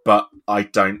 But I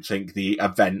don't think the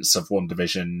events of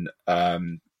WandaVision are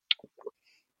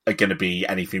going to be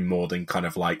anything more than kind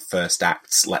of like first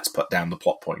acts. Let's put down the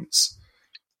plot points.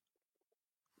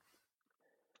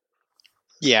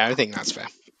 Yeah, I think that's fair.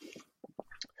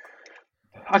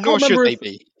 I can't remember. Should they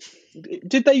be?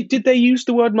 Did they use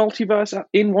the word multiverse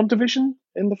in WandaVision?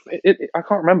 I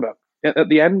can't remember. At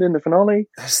the end, in the finale?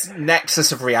 There's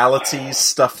nexus of realities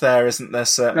stuff there, isn't there,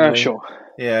 certainly? Sure.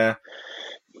 Yeah.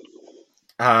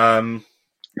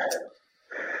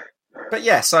 But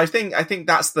yes, I think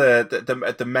that's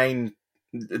the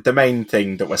main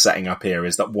thing that we're setting up here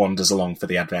is that Wanda's along for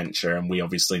the adventure, and we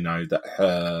obviously know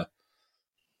that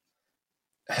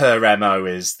her MO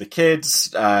is the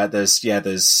kids.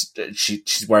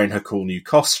 She's wearing her cool new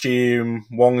costume.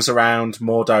 Wong's around,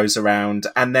 Mordo's around,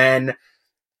 and then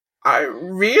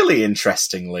really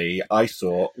interestingly, I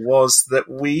thought was that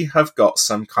we have got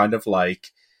some kind of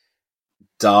like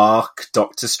dark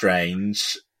Doctor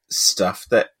Strange stuff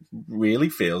that really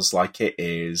feels like it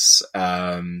is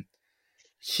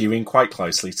hewing quite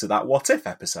closely to that What If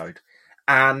episode.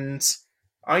 And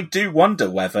I do wonder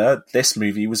whether this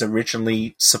movie was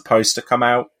originally supposed to come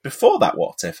out before that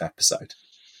What If episode.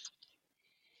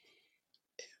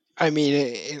 I mean,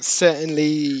 it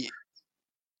certainly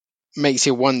makes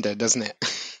you wonder, doesn't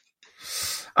it?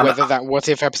 Whether that What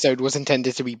If episode was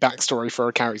intended to be backstory for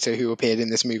a character who appeared in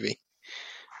this movie.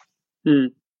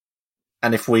 And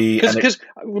if we... Because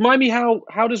remind me, how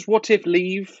does What If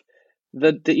leave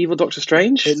the evil Doctor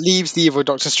Strange? It leaves the evil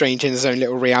Doctor Strange in his own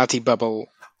little reality bubble.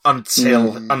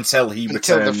 Until he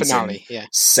returns the finale, in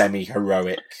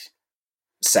semi-heroic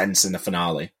sense in the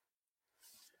finale.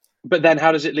 But then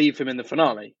how does it leave him in the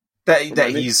finale?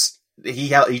 He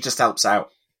just helps out.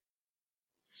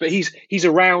 But he's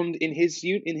around in his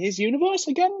universe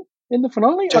again in the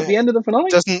finale, at the end of the finale?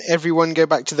 Doesn't everyone go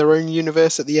back to their own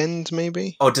universe at the end,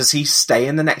 maybe? Or does he stay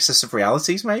in the Nexus of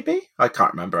Realities, maybe? I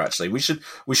can't remember, actually. We should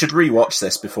rewatch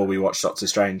this before we watch Doctor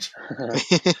Strange.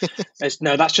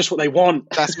 No, that's just what they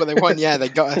want. That's what they want, yeah, they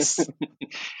got us.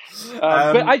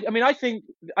 But I think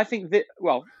that,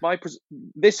 well,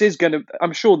 this is going to,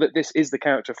 I'm sure that this is the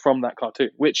character from that cartoon,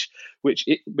 which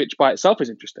by itself is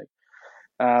interesting.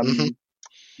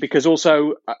 Because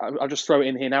also, I'll just throw it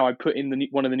in here now. I put in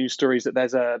one of the news stories that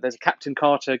there's a Captain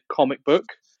Carter comic book,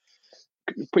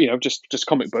 just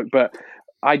comic book. But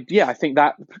I think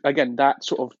that again, that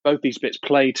sort of both these bits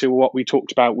play to what we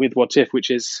talked about with What If, which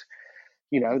is,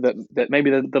 that maybe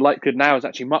the likelihood now is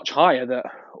actually much higher that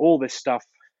all this stuff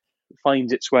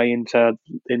finds its way into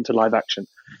live action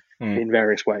in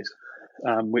various ways,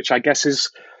 which I guess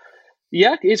is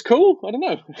cool. I don't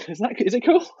know. Is it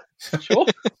cool? Sure.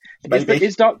 Maybe.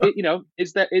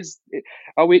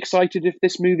 Are we excited if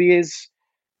this movie is?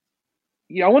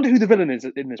 I wonder who the villain is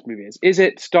in this movie. Is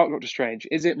it Dark Doctor Strange?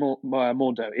 Is it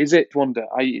Mordo? Is it Wanda?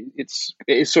 It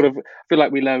is sort of. I feel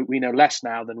like we know less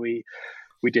now than we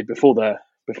did before the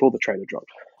trailer dropped.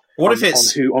 What if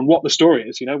it's on what the story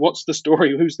is? What's the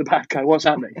story? Who's the bad guy? What's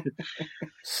happening?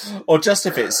 Or just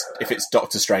if it's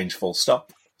Doctor Strange, full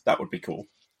stop. That would be cool.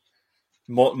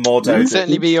 Mordo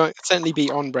certainly be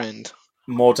on brand.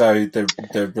 Mordo,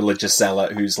 the religious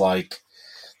zealot, who's like,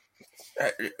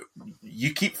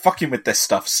 you keep fucking with this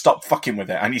stuff. Stop fucking with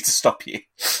it. I need to stop you.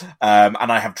 And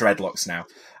I have dreadlocks now.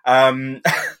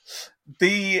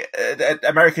 The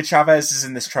America Chavez is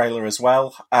in this trailer as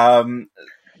well.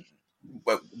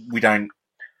 We don't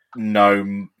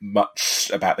know much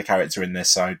about the character in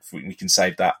this, so we can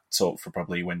save that talk for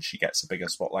probably when she gets a bigger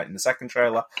spotlight in the second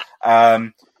trailer.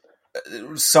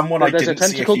 Someone I didn't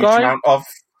see a huge amount of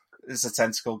is a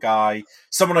tentacle guy.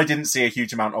 Someone I didn't see a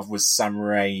huge amount of was Sam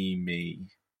Raimi.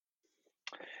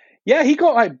 Yeah, he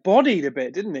got bodied a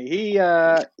bit, didn't he? He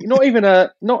not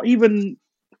even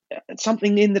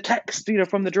something in the text,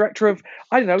 from the director of,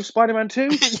 I don't know, Spider-Man 2.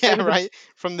 Yeah, right.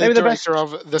 From the director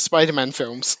of the Spider-Man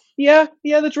films. Yeah,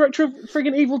 the director of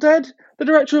friggin' Evil Dead, the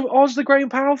director of Oz the Great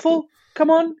and Powerful. Come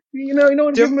on,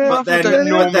 what don't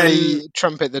normally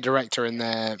trumpet the director in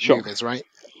their movies, right?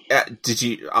 Did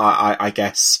you? I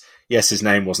guess yes. His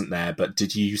name wasn't there, but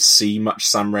did you see much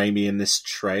Sam Raimi in this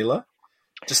trailer?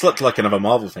 Just looked like another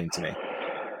Marvel thing to me.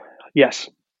 Yes,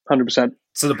 100%.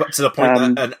 To the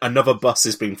point that another bus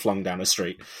is being flung down a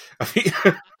street. I mean,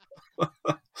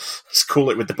 let's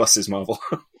call it with the buses, Marvel.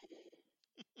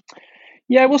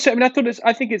 Yeah, we'll see. I mean,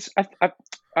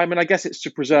 I guess it's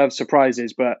to preserve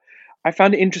surprises, but I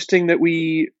found it interesting that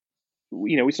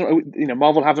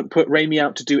Marvel haven't put Raimi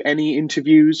out to do any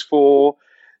interviews for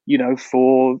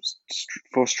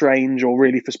Strange or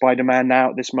really for Spider-Man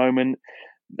now at this moment.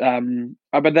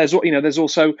 But there's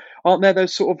also, aren't there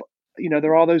those sort of,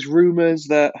 there are those rumors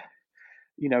that,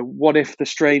 what if the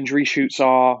Strange reshoots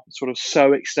are sort of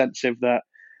so extensive that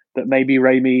maybe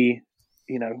Raimi,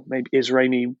 maybe is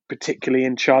Raimi particularly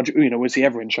in charge? Was he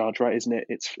ever in charge? Right? Isn't it?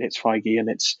 It's Feige and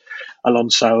it's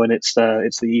Alonso and it's the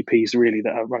EPs really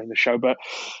that are running the show. But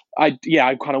I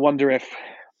kind of wonder if,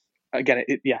 again,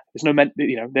 there's no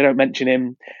they don't mention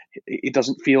him. It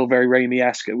doesn't feel very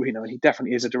Raimi-esque. He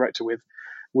definitely is a director with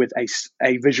with a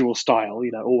visual style.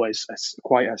 Always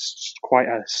quite a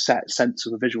set sense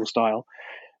of a visual style.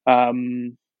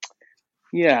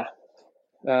 Yeah.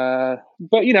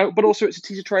 But also it's a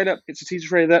teaser trailer. It's a teaser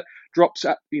trailer that drops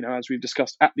at, as we've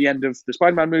discussed, at the end of the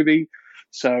Spider-Man movie.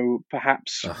 So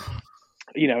perhaps,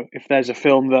 if there's a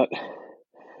film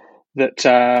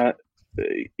that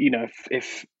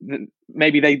if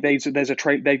maybe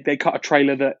they cut a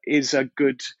trailer that is a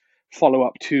good follow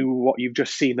up to what you've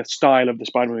just seen, the style of the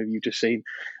Spider-Man movie you've just seen,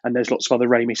 and there's lots of other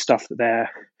Raimi stuff that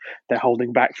they're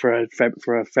holding back for a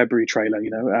February trailer.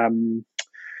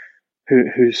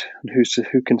 Who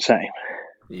can say?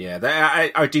 Yeah,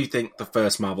 I do think the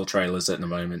first Marvel trailers at the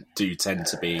moment do tend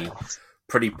to be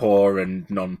pretty poor and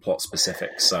non-plot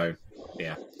specific. So,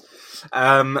 yeah.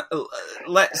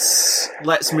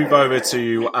 Let's move over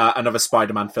to another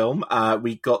Spider-Man film.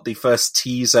 We got the first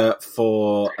teaser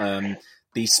for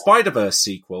the Spider-Verse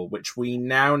sequel, which we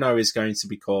now know is going to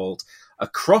be called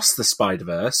Across the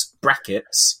Spider-Verse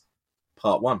 (brackets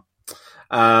Part 1).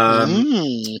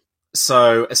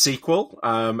 So a sequel,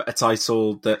 a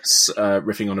title that's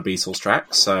riffing on a Beatles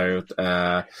track. So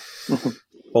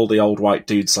all the old white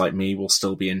dudes like me will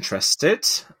still be interested.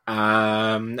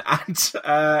 I'm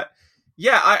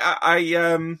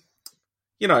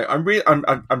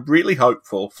really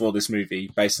hopeful for this movie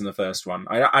based on the first one.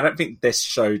 I don't think this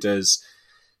showed us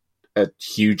a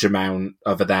huge amount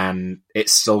other than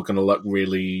it's still going to look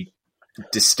really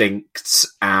distinct,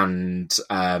 and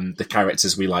the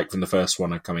characters we like from the first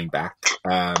one are coming back.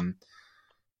 But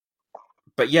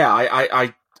yeah,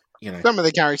 I some of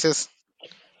the characters.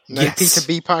 No, yes. Peter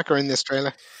B. Parker in this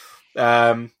trailer.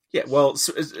 Yeah, well,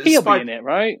 he'll be in it,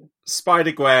 right?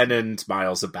 Spider-Gwen and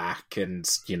Miles are back, and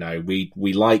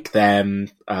we like them.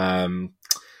 And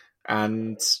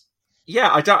yeah,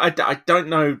 I don't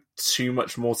know too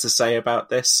much more to say about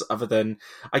this other than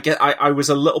I was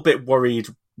a little bit worried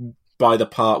by the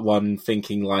Part 1,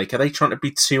 thinking like, are they trying to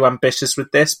be too ambitious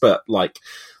with this? But like,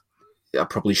 I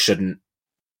probably shouldn't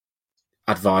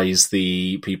advise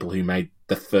the people who made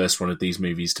the first one of these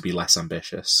movies to be less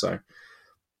ambitious. So,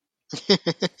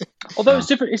 although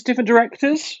it's different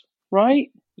directors,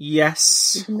 right?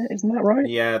 Yes, isn't that right?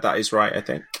 Yeah, that is right. I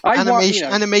think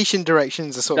animation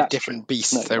directions are sort of different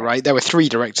beasts, though, right? There were 3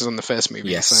 directors on the first movie.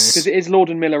 Yes, because it is Lord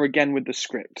and Miller again with the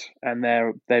script, and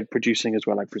they're producing as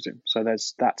well, I presume. So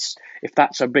if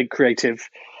that's a big creative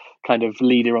kind of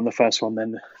leader on the first one,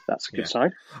 then that's a good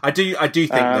sign. I do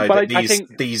think though that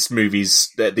these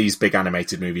movies, these big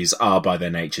animated movies, are by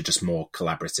their nature just more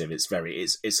collaborative. It's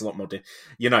a lot more.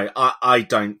 I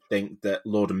don't think that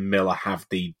Lord and Miller have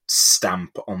the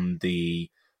stamp on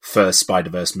the first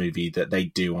Spider-Verse movie that they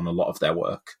do on a lot of their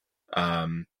work.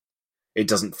 It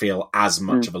doesn't feel as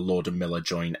much of a Lord and Miller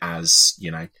joint as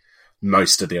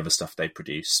most of the other stuff they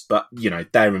produce. But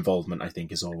their involvement, I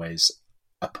think, is always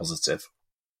a positive.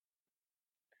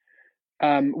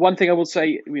 One thing I will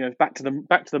say, back to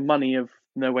the money of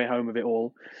No Way Home of it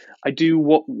all, I do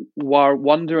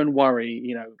wonder and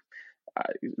worry.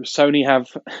 Sony have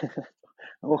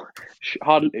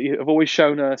always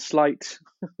shown a slight,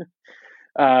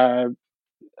 a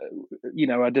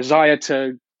desire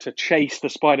to chase the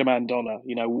Spider-Man dollar.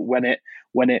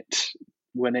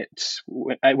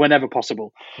 Whenever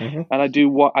possible, and I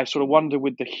sort of wonder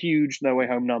with the huge No Way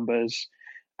Home numbers.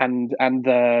 And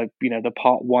the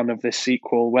Part 1 of this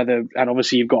sequel, and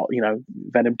obviously you've got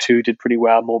Venom 2 did pretty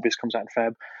well, Morbius comes out in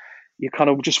Feb. You kind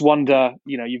of just wonder,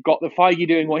 you've got the Feige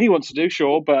doing what he wants to do,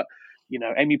 sure, but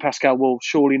Amy Pascal will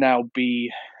surely now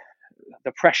be,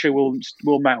 the pressure will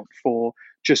mount for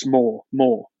just more,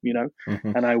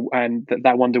 and I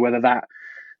wonder whether that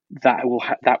will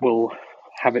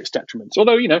have its detriments.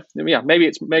 Although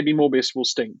maybe Morbius will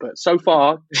stink, but so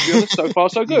far so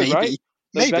good, right?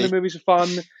 The Venom movies are fun.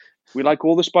 We like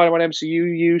all the Spider-Man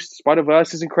MCU use.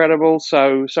 Spider-Verse is incredible.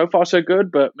 So far so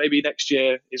good, but maybe next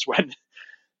year is when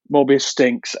Morbius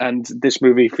stinks and this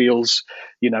movie feels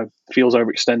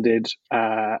overextended.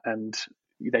 And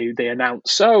they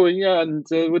announce, we're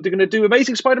going to do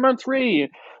Amazing Spider-Man 3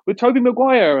 with Tobey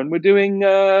Maguire, and we're doing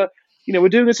a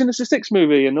Sinister Six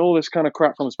movie, and all this kind of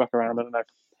crap comes back around. I don't know.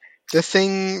 The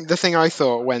thing I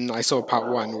thought when I saw Part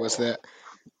 1 was that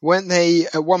when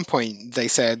at one point they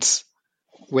said,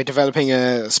 we're developing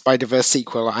a Spider-Verse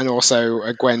sequel and also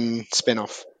a Gwen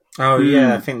spin-off. Oh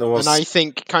yeah, I think there was. And I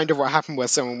think kind of what happened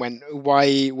was someone went,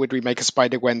 why would we make a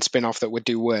Spider-Gwen spin-off that would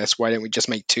do worse? Why don't we just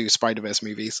make 2 Spider-Verse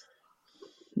movies?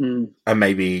 And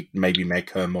maybe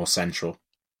make her more central.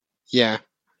 Yeah.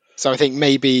 So I think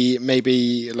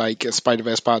maybe like a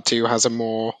Spider-Verse Part 2 has a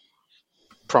more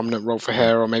prominent role for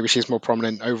her, or maybe she's more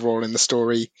prominent overall in the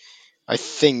story. I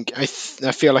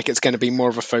feel like it's going to be more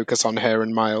of a focus on her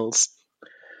and Miles.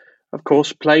 Of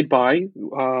course, played by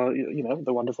the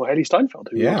wonderful Hailee Steinfeld,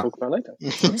 who we'll talk about later.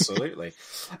 Absolutely.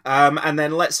 And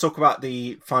then let's talk about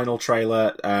the final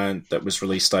trailer that was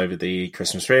released over the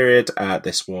Christmas period.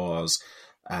 This was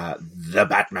The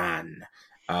Batman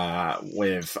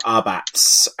with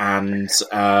Arbats, and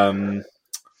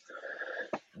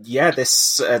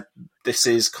this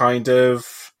is kind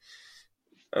of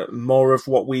more of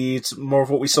what we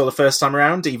saw the first time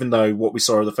around, even though what we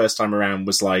saw the first time around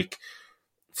was like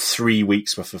 3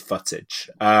 weeks worth of footage.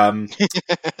 I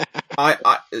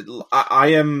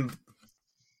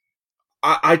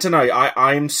don't know.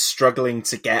 I'm struggling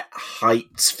to get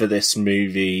hyped for this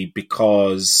movie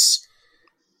because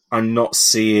I'm not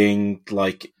seeing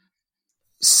like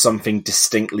something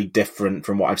distinctly different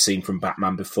from what I've seen from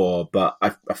Batman before. But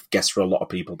I guess for a lot of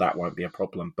people that won't be a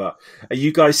problem. But are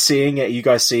you guys seeing it? Are you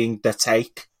guys seeing the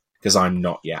take? Because I'm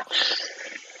not yet.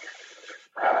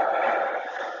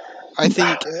 I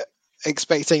think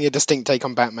expecting a distinct take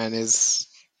on Batman is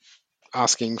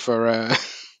asking for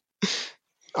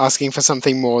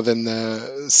something more than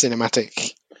the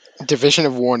cinematic division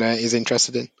of Warner is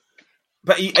interested in.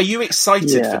 But are you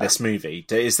excited for this movie?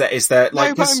 Is there like?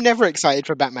 No, but I'm never excited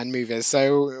for Batman movies,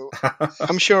 so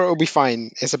I'm sure it'll be fine.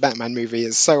 It's a Batman movie.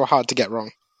 It's so hard to get wrong.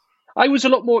 I was a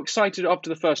lot more excited after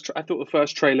the first. I thought the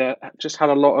first trailer just had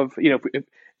a lot of,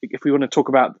 if we want to talk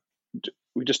about,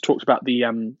 we just talked about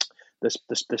the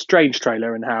Strange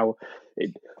trailer and how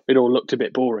it all looked a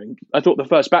bit boring. I thought the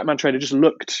first Batman trailer just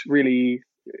looked really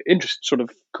sort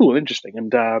of cool and interesting,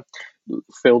 and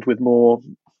filled with more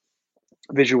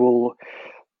visual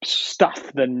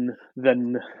stuff than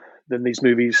these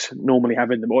movies normally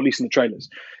have in them, or at least in the trailers.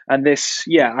 And this,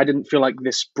 I didn't feel like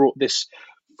this brought this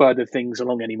further things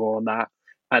along anymore on that.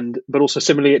 But also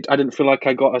similarly, I didn't feel like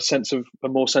I got a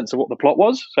more sense of what the plot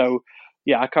was. So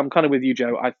I'm kind of with you,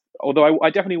 Joe. Although I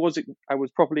definitely was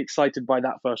properly excited by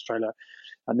that first trailer,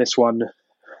 and this one,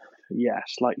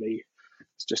 slightly,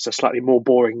 it's just a slightly more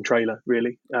boring trailer,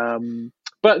 really.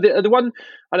 But the one,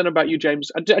 I don't know about you,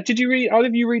 James. Did you read? Either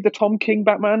of you read the Tom King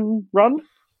Batman run?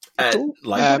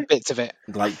 Bits of it,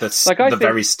 like the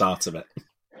very start of it.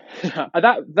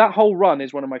 That whole run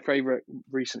is one of my favorite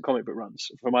recent comic book runs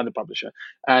from either publisher,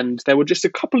 and there were just a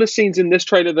couple of scenes in this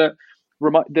trailer that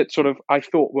sort of I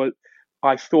thought was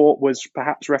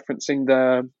perhaps referencing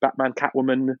the Batman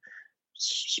Catwoman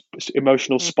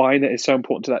emotional spine that is so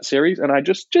important to that series. And I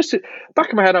just back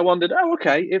of my head, I wondered,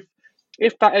 okay,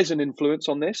 if that is an influence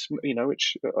on this,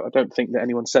 which I don't think that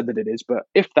anyone said that it is, but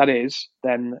if that is,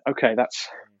 then okay, that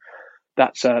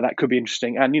could be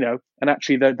interesting. And and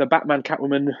actually the Batman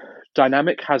Catwoman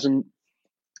dynamic hasn't,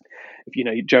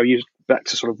 Joe, you back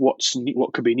to sort of what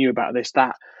could be new about this,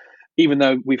 that even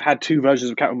though we've had two versions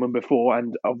of Catwoman before,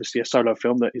 and obviously a solo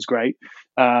film that is great,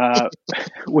 that's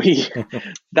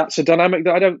a dynamic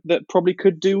that probably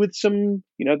could do with some,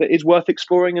 that is worth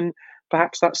exploring, and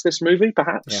perhaps that's this movie,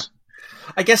 perhaps. Yeah.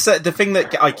 I guess the thing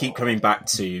that I keep coming back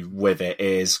to with it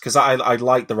is because I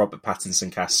like the Robert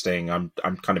Pattinson casting. I'm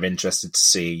kind of interested to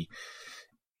see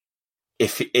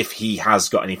if he has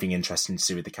got anything interesting to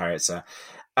do with the character.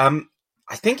 I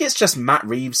think it's just Matt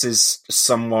Reeves is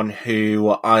someone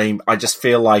who I just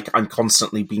feel like I'm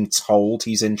constantly being told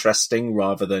he's interesting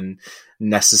rather than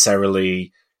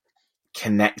necessarily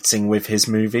connecting with his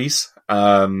movies.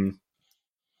 And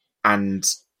I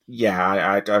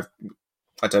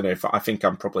don't know I think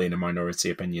I'm probably in a minority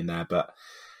opinion there, but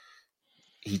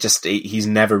he's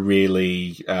never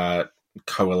really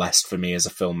coalesced for me as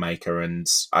a filmmaker, and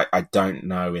I don't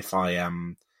know if I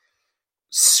am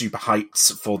super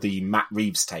hyped for the Matt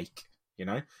Reeves take,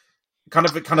 kind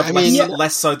of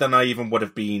less so than I even would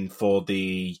have been for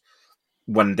the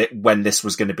when this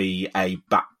was going to be a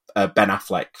Ben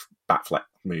Affleck Batfleck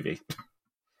movie.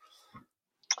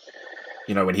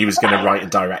 When he was going to write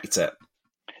and direct it.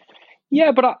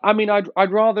 Yeah, but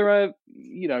I'd rather,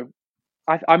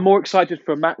 I'm more excited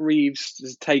for Matt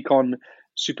Reeves' take on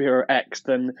Superhero X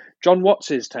than John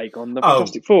Watts' take on the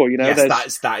Fantastic Four.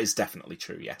 Yes, that is definitely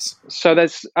true. Yes. So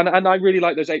and I really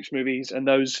like those Apes movies, and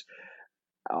those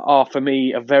are for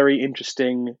me a very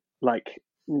interesting, like,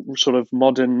 sort of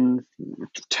modern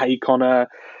take on a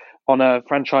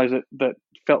franchise that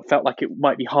felt like it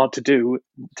might be hard to do,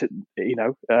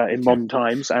 in modern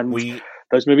times, and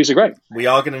those movies are great. We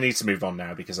are going to need to move on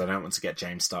now because I don't want to get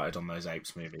James started on those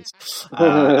Apes movies.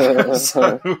 I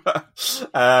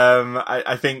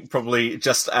think probably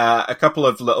just a couple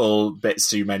of little bits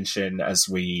to mention as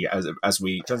we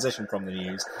transition from the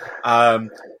news.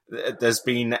 there's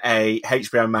been a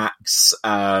HBO Max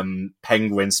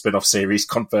Penguin spin-off series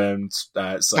confirmed.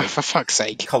 So for fuck's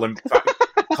sake. Colin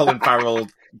Farrell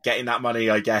getting that money,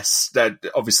 I guess.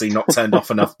 Obviously not turned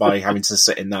off enough by having to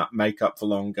sit in that makeup for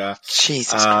longer.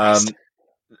 Jesus Christ.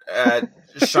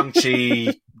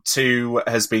 Shang-Chi 2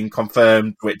 has been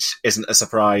confirmed, which isn't a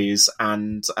surprise.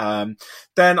 And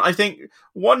then I think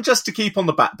one just to keep on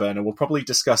the back burner, we'll probably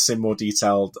discuss in more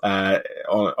detail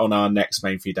on our next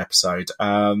main feed episode.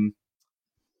 There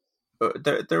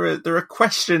are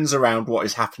questions around what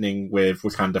is happening with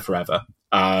Wakanda Forever.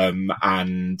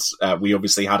 And we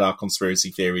obviously had our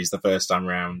conspiracy theories the first time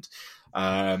round.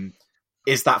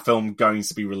 Is that film going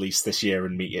to be released this year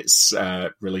and meet its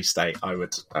release date? I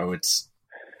would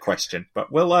question,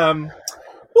 but we'll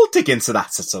dig into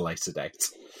that at a later date.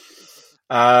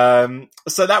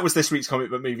 So that was this week's comic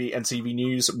book movie and TV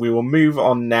news. We will move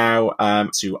on now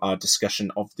to our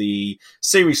discussion of the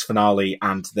series finale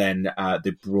and then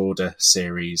the broader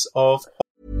series of.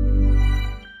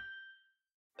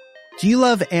 Do you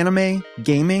love anime,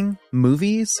 gaming,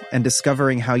 movies, and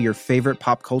discovering how your favorite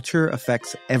pop culture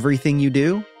affects everything you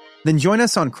do? Then join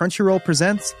us on Crunchyroll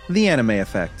Presents The Anime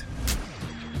Effect.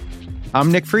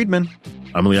 I'm Nick Friedman.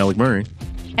 I'm Lee Alec Murray.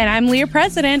 And I'm Leah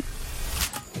President.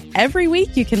 Every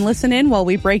week you can listen in while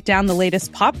we break down the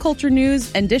latest pop culture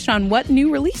news and dish on what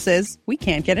new releases we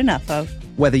can't get enough of.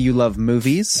 Whether you love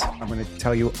movies, I'm going to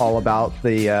tell you all about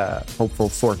the hopeful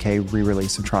 4K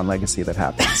re-release of Tron Legacy that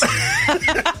happens.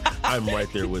 I'm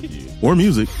right there with you. Or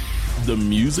music. The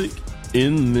music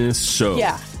in this show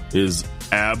is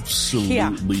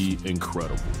absolutely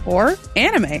incredible. Or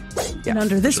anime. And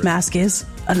under this mask is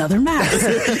another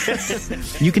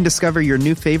mask. You can discover your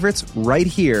new favorites right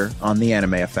here on The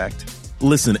Anime Effect.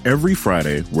 Listen every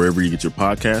Friday wherever you get your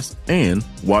podcast and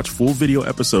watch full video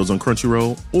episodes on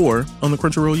Crunchyroll or on the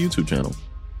Crunchyroll YouTube channel.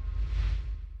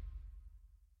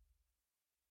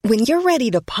 When you're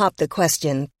ready to pop the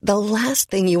question, the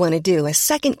last thing you want to do is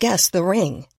second-guess the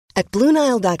ring. At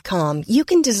BlueNile.com, you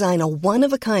can design a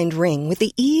one-of-a-kind ring with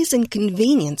the ease and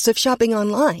convenience of shopping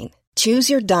online. Choose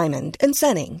your diamond and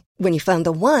setting. When you find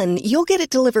the one, you'll get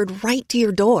it delivered right to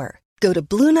your door. Go to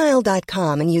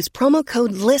BlueNile.com and use promo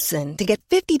code LISTEN to get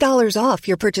 $50 off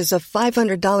your purchase of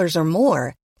 $500 or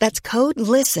more. That's code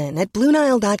LISTEN at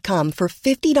BlueNile.com for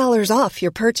 $50 off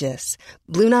your purchase.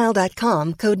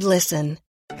 BlueNile.com, code LISTEN.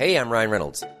 Hey, I'm Ryan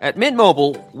Reynolds. At Mint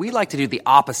Mobile, we like to do the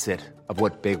opposite of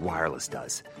what Big Wireless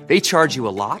does. They charge you a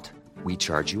lot, we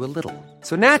charge you a little.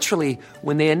 So naturally,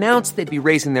 when they announced they'd be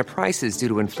raising their prices due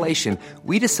to inflation,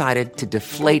 we decided to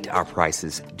deflate our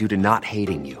prices due to not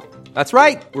hating you. That's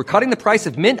right. We're cutting the price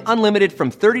of Mint Unlimited from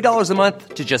 $30 a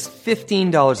month to just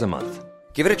 $15 a month.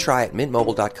 Give it a try at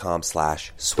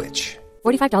mintmobile.com/switch.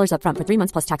 $45 up front for 3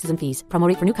 months plus taxes and fees. Promo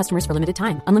rate for new customers for limited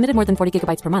time. Unlimited more than 40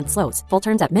 gigabytes per month. Slows full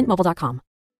terms at mintmobile.com.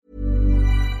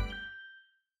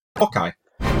 Hawkeye.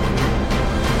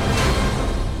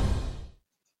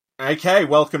 Okay,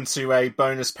 welcome to a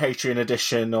bonus Patreon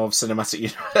edition of Cinematic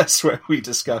Universe where we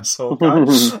discuss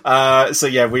Hawkeye. So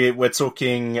yeah, we're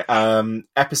talking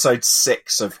episode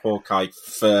 6 of Hawkeye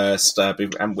first,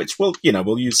 and which we'll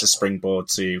use as springboard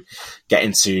to get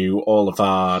into all of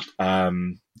our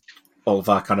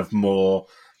kind of more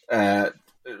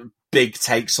big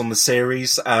takes on the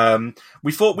series.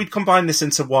 We thought we'd combine this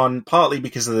into one, partly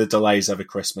because of the delays over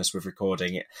Christmas with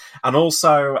recording it, and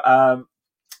also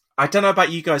I don't know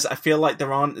about you guys. I feel like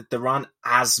there aren't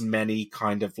as many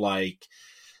kind of like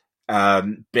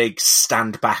big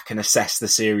stand back and assess the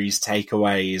series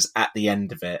takeaways at the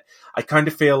end of it. I kind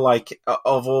of feel like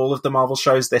of all of the Marvel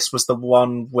shows, this was the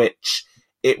one which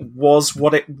it was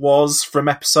what it was from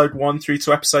episode 1 through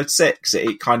to episode 6.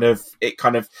 It kind of.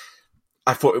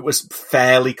 I thought it was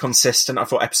fairly consistent. I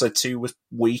thought episode 2 was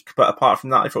weak, but apart from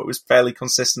that, I thought it was fairly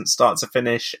consistent start to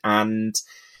finish. And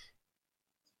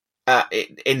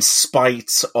in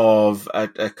spite of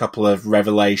a couple of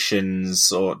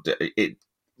revelations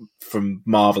from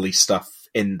Marvel-y stuff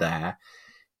in there,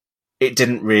 it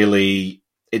didn't really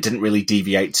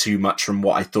deviate too much from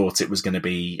what I thought it was going to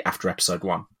be after episode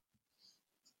 1.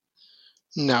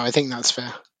 No, I think that's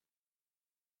fair.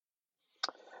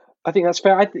 I think that's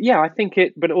fair. I think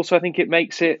it, but also I think it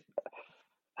makes it,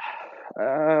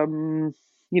 a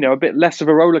bit less of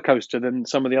a roller coaster than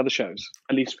some of the other shows.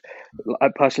 At least,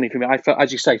 personally for me, I felt,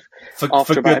 as you say,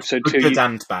 after about episode 2, good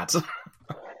and bad.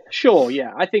 Sure,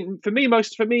 yeah. I think for me,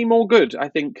 more good. I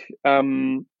think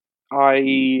I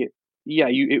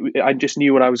just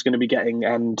knew what I was going to be getting,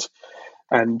 and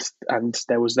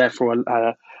there was therefore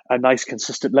a nice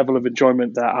consistent level of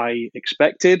enjoyment that I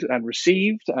expected and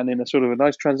received, and in a sort of a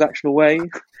nice transactional way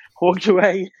walked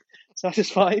away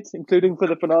satisfied, including for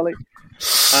the finale.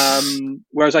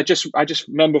 Whereas I just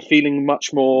remember feeling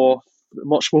much more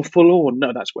forlorn.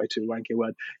 No, that's way too wanky a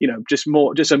word. Just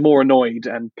more annoyed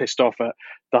and pissed off at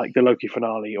like the Loki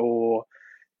finale, or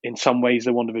in some ways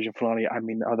the WandaVision finale. I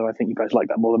mean, although I think you guys like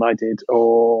that more than I did.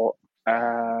 Or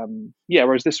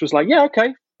whereas this was like, yeah,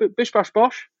 okay, bish bash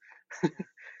bosh.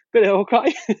 Bit of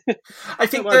Hawkeye. I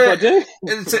think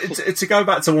to go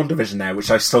back to WandaVision now, which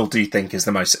I still do think is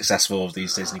the most successful of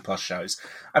these Disney Plus shows,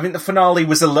 I think the finale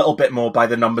was a little bit more by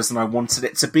the numbers than I wanted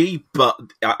it to be, but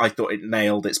I thought it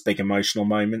nailed its big emotional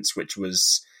moments, which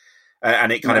was,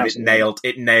 and it nailed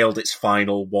its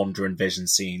final Wanda and Vision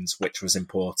scenes, which was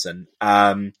important.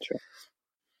 Sure.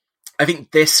 I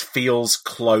think this feels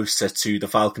closer to the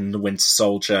Falcon and the Winter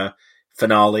Soldier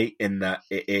finale in that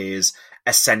it is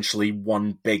essentially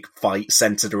one big fight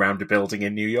centered around a building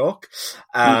in New York.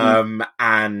 And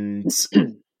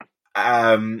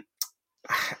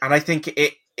I think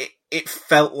it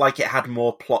felt like it had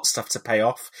more plot stuff to pay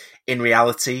off. In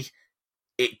reality,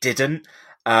 it didn't.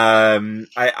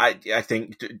 I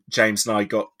think James and I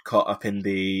got caught up in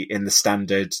the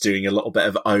standard doing a little bit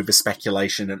of over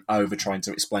speculation and over trying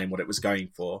to explain what it was going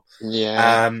for.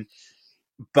 Yeah.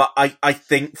 But I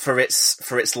think for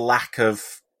its lack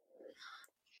of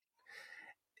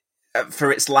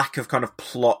kind of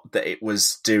plot that it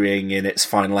was doing in its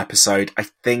final episode, I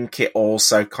think it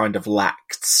also kind of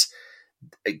lacked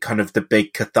kind of the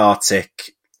big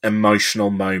cathartic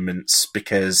emotional moments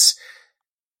because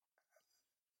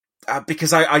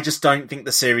I just don't think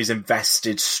the series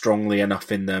invested strongly enough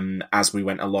in them as we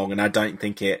went along, and I don't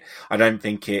think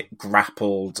it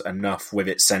grappled enough with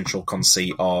its central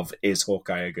conceit of, is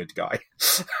Hawkeye a good guy?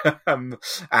 And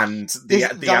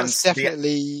the answer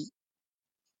definitely.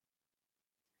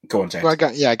 Go on, James. Well, go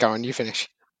on. You finish.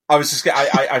 I was just.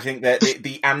 I think that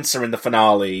the answer in the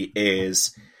finale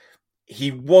is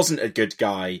he wasn't a good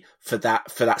guy for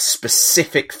that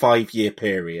specific 5-year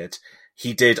period.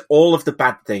 He did all of the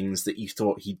bad things that you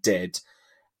thought he did,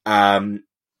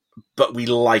 but we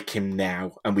like him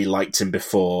now, and we liked him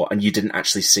before, and you didn't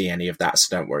actually see any of that,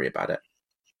 so don't worry about it.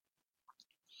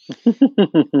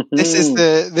 This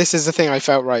is the thing I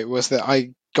felt right, was that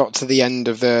I got to the end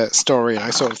of the story and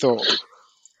I sort of thought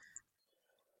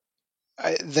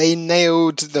they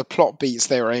nailed the plot beats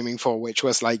they were aiming for, which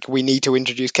was like, we need to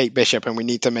introduce Kate Bishop and we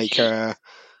need to make her,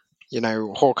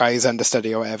 Hawkeye's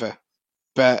understudy or whatever.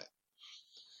 But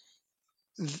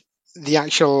the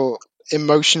actual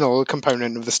emotional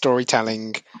component of the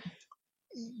storytelling,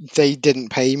 they didn't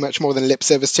pay much more than lip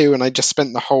service to, and I just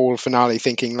spent the whole finale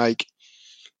thinking, like,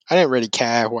 I don't really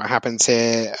care what happens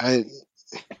here.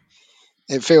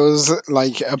 It feels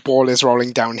like a ball is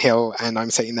rolling downhill, and I'm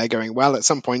sitting there going, well, at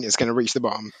some point it's going to reach the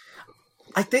bottom.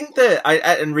 I think that,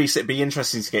 and Reese, it'd be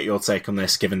interesting to get your take on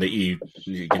this, given that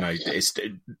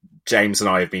James and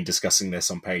I have been discussing this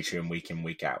on Patreon week in,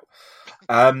 week out.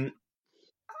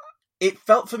 It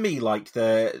felt for me like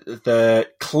the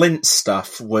Clint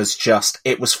stuff was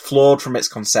it was flawed from its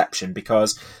conception,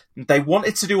 because they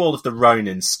wanted to do all of the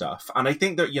Ronin stuff, and I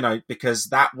think that because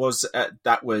that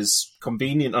was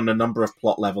convenient on a number of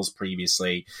plot levels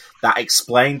previously. That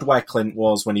explained where Clint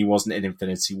was when he wasn't in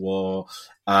Infinity War.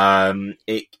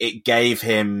 It gave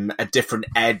him a different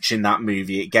edge in that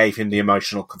movie. It gave him the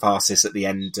emotional catharsis at the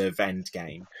end of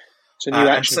Endgame. It's a new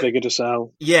action figure to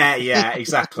sell. Yeah,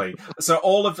 exactly. So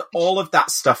all of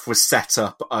that stuff was set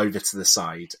up over to the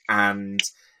side, and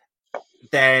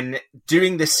then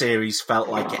doing this series felt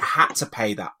like it had to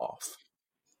pay that off.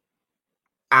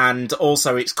 And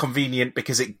also it's convenient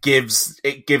because it gives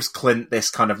Clint this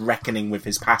kind of reckoning with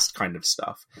his past kind of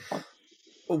stuff.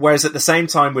 Whereas at the same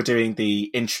time, we're doing the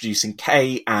introducing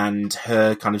Kate and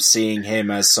her kind of seeing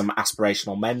him as some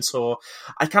aspirational mentor.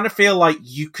 I kind of feel like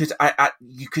you could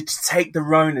take the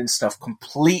Ronin stuff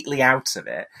completely out of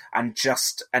it and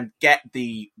get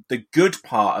the good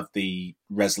part of the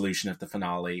resolution of the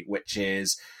finale, which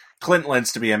is Clint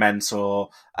learns to be a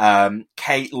mentor.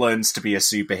 Kate learns to be a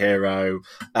superhero.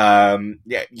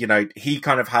 He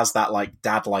kind of has that like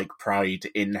dad-like pride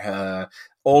in her.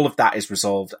 All of that is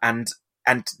resolved, and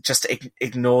just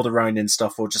ignore the Ronin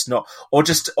stuff, or just not, or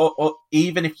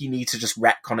even if you need to just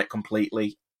retcon it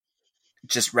completely,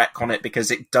 just retcon it, because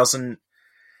it doesn't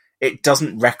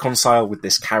reconcile with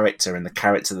this character and the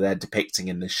character they're depicting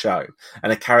in this show,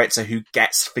 and a character who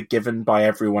gets forgiven by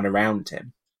everyone around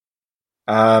him.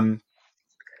 I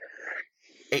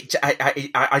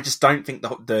just don't think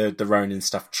the Ronin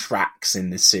stuff tracks in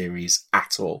this series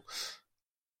at all.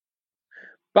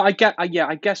 But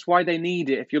I guess why they need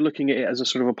it, if you're looking at it as a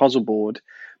sort of a puzzle board,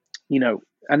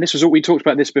 and this was what we talked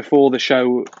about this before the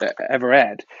show ever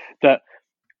aired, that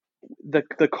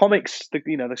the comics,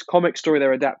 this comic story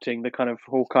they're adapting, the kind of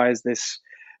Hawkeye is this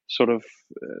sort of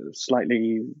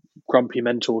slightly grumpy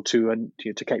mentor to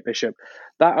Kate Bishop.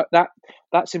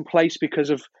 That's in place because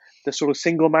of the sort of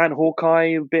single man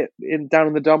Hawkeye a bit down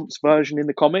in the dumps version in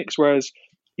the comics, whereas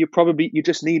you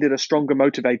just needed a stronger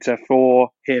motivator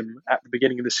for him at the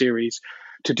beginning of the series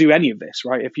to do any of this,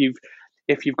 right?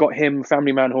 If you've got him,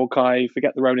 Family Man Hawkeye,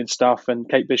 forget the Ronin stuff, and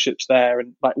Kate Bishop's there,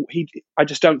 and I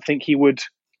just don't think he would.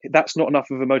 That's not enough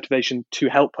of a motivation to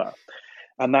help her,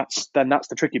 and that's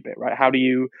the tricky bit, right? How do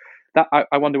you?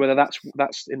 I wonder whether that's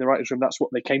in the writers' room. That's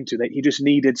what they came to. He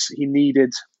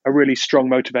needed a really strong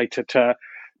motivator to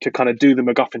kind of do the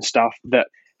MacGuffin stuff that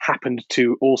happened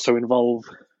to also involve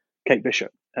Kate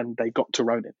Bishop, and they got to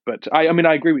Ronin. But I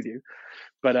agree with you,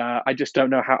 but I just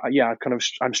don't know how. Yeah,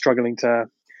 I'm struggling to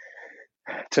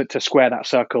square that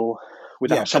circle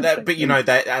without something. But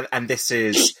and this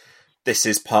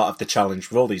is part of the challenge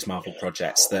for all these Marvel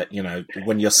projects, that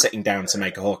when you're sitting down to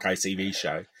make a Hawkeye TV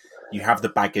show, you have the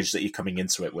baggage that you're coming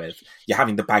into it with. You're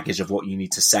having the baggage of what you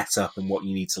need to set up and what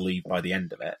you need to leave by the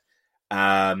end of it.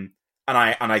 And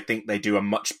I think they do a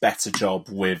much better job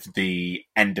with the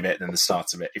end of it than the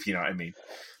start of it, if you know what I mean.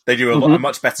 They do a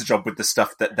much better job with the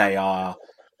stuff that they are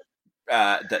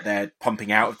that they're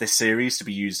pumping out of this series to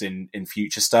be used in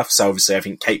future stuff. So obviously, I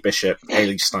think Kate Bishop,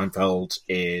 Haley Steinfeld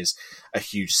is a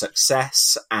huge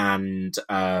success, and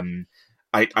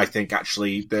I think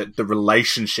actually the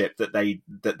relationship that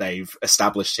they've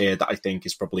established here, that I think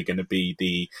is probably going to be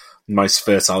the most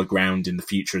fertile ground in the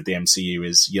future of the MCU,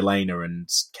 is Yelena and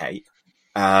Kate.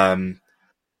 And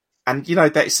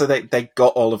they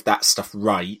got all of that stuff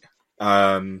right,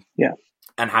 and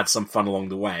had some fun along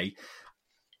the way.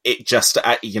 It just,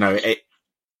 I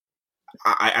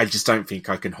just don't think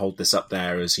I can hold this up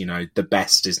there as, the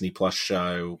best Disney Plus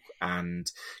show.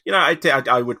 And,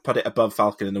 I would put it above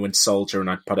Falcon and the Winter Soldier,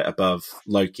 and I'd put it above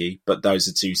Loki. But those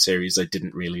are two series I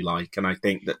didn't really like. And I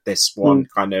think that this one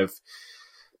kind of,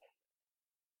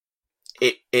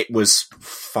 it was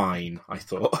fine, I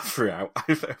thought, throughout.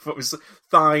 I thought it was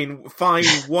fine.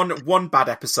 One bad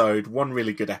episode, one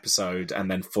really good episode,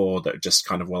 and then 4 that just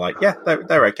kind of were like, yeah,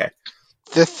 they're okay.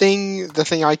 The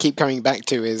thing I keep coming back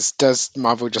to is, does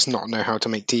Marvel just not know how to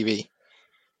make TV?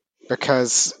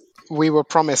 Because we were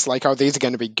promised, like, oh, these are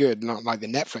going to be good, not like the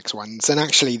Netflix ones, and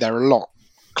actually they're a lot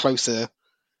closer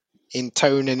in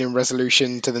tone and in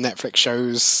resolution to the Netflix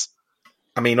shows.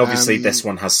 I mean, obviously this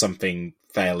one has something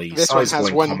fairly This one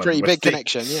has one pretty big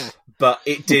connection, yeah. But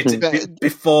it did,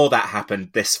 before that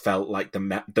happened, this felt like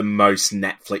the most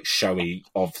Netflix showy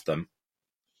of them.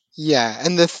 Yeah,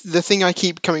 and the thing I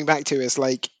keep coming back to is,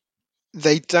 like,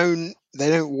 they don't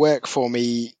work for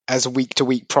me as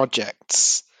week-to-week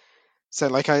projects. So,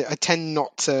 like, I tend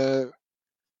not to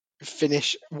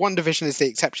finish. WandaVision is the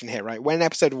exception here, right? When an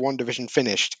episode of WandaVision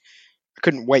finished, I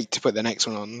couldn't wait to put the next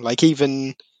one on. Like,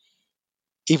 even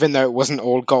though it wasn't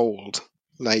all gold,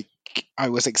 like, I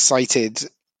was excited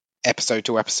episode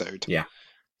to episode. Yeah.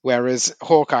 Whereas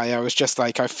Hawkeye, I was just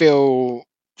like, I feel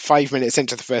 5 minutes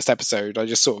into the first episode, I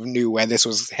just sort of knew where this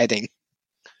was heading.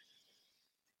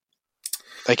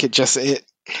 Like, I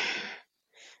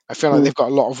feel like they've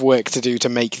got a lot of work to do to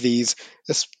make these,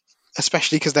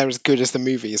 especially because they're as good as the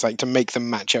movies, like, to make them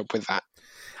match up with that.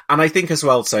 And I think as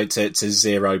well, so to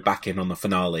zero back in on the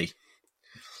finale,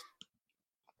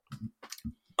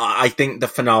 I think the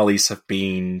finales have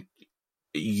been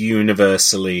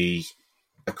universally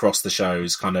across the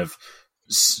shows kind of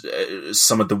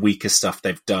some of the weaker stuff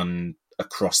they've done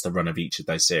across the run of each of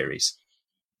those series.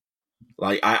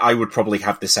 Like, I would probably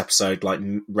have this episode like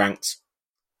ranked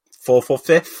 4th or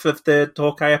 5th of the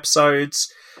Hawkeye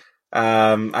episodes.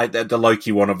 The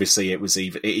Loki one, obviously,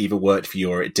 it either worked for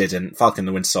you or it didn't. Falcon and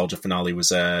the Winter Soldier finale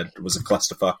was a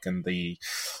clusterfuck, and the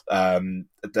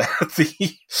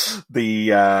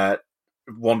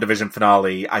WandaVision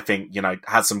finale, I think,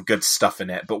 had some good stuff in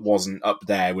it, but wasn't up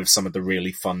there with some of the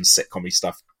really fun sitcom-y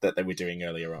stuff that they were doing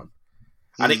earlier on.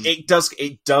 And it does,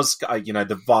 the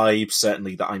vibe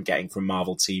certainly that I'm getting from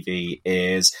Marvel TV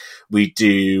is we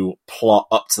do plot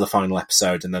up to the final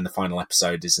episode, and then the final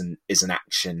episode is an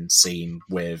action scene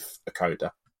with a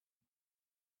coda.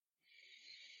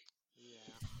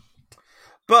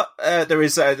 But I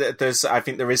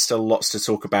think there is still lots to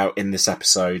talk about in this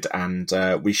episode, and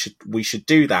we should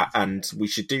do that, and we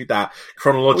should do that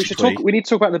chronologically. We need to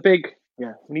talk about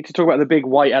the big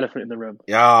white elephant in the room.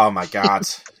 Oh my god,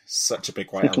 such a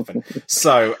big white elephant!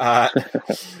 So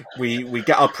we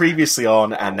get our previously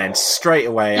on, and then straight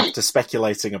away, after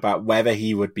speculating about whether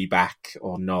he would be back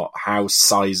or not, how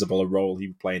sizable a role he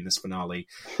would play in this finale,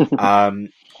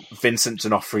 Vincent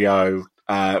D'Onofrio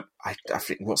I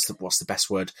think what's the best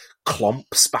word?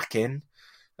 Clomps back in.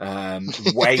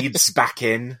 Wades back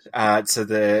in to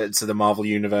the Marvel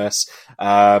universe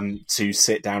to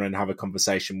sit down and have a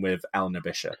conversation with Eleanor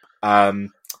Bishop.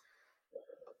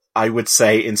 I would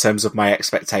say, in terms of my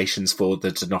expectations for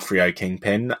the D'Onofrio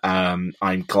Kingpin,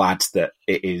 I'm glad that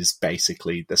it is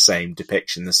basically the same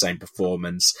depiction, the same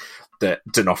performance, that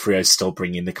D'Onofrio is still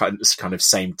bringing the kind of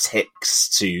same ticks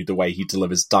to the way he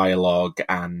delivers dialogue,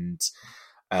 and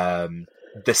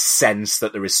the sense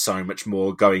that there is so much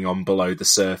more going on below the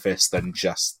surface than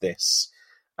just this.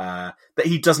 That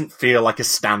he doesn't feel like a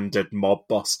standard mob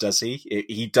boss, does he?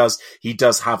 He does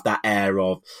have that air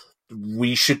of,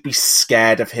 we should be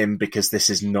scared of him because this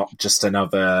is not just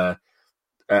another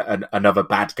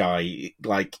bad guy.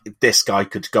 Like, this guy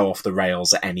could go off the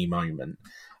rails at any moment.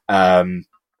 But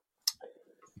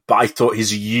I thought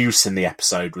his use in the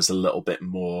episode was a little bit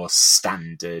more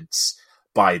standard,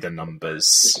 by the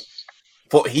numbers.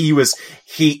 But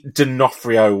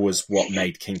D'Onofrio was what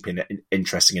made Kingpin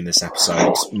interesting in this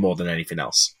episode more than anything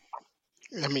else.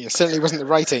 I mean, it certainly wasn't the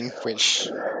writing, which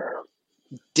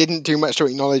didn't do much to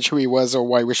acknowledge who he was or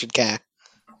why we should care.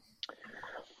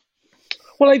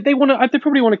 Well, they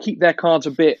probably want to keep their cards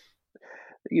a bit,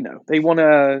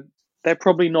 they're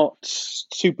probably not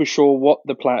super sure what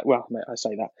the plan, well, I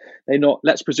say that.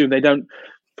 Let's presume they don't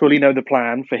fully know the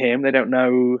plan for him. They don't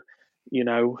know,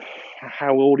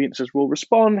 how audiences will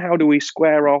respond. How do we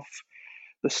square off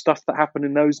the stuff that happened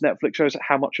in those Netflix shows?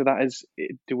 How much of that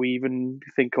do we even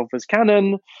think of as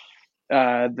canon?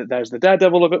 There's the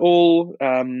Daredevil of it all,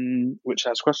 which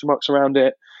has question marks around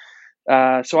it.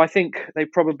 So I think they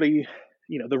probably,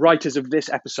 the writers of this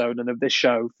episode and of this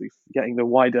show, getting the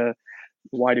wider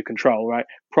control, right,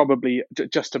 probably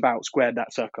just about squared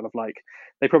that circle of, like,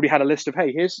 they probably had a list of,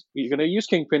 hey, you're going to use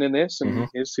Kingpin in this, and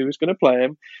here's who's going to play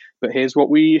him, but here's what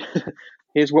we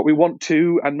want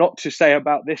to and not to say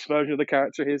about this version of the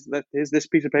character. Here's this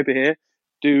piece of paper here.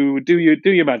 Do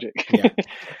your magic. Yeah.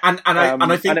 And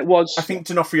I think it was, I think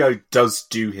D'Onofrio does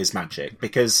do his magic,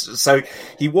 because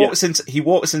he walks into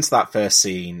that first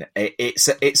scene.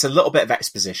 It's a little bit of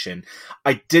exposition.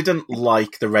 I didn't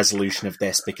like the resolution of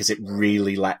this because it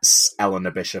really lets Eleanor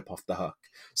Bishop off the hook.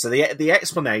 So the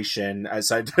explanation,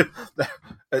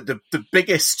 the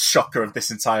biggest shocker of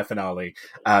this entire finale,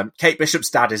 Kate Bishop's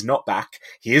dad is not back.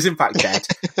 He is in fact dead.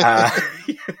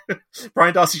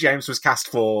 Brian Darcy James was cast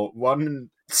for one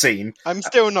scene. I'm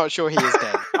still not sure he is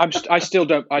dead. I still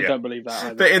don't. I don't believe that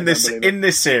either. But in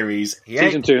this series,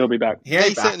 season 2, he'll be back.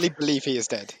 They certainly believe he is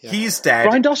dead. Yeah. He's dead.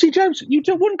 Brian Darcy James, you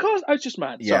wouldn't cast. I was just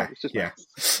mad. Yeah, sorry, it's just mad.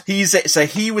 So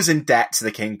he was in debt to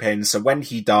the Kingpin. So when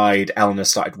he died, Eleanor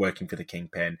started working for the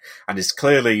Kingpin, and is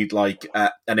clearly like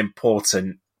an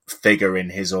important figure in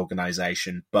his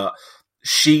organization. But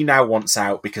she now wants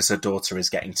out because her daughter is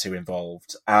getting too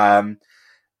involved.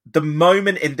 The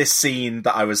moment in this scene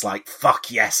that I was like,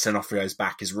 fuck yes, D'Onofrio's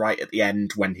back, is right at the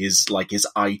end when his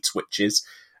eye twitches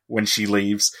when she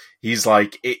leaves. He's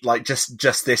like,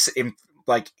 just this,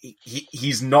 like,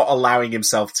 he's not allowing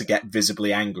himself to get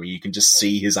visibly angry. You can just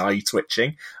see his eye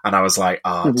twitching. And I was like,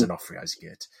 D'Onofrio's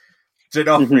good.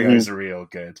 D'Onofrio's real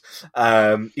good.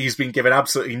 He's been given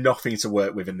absolutely nothing to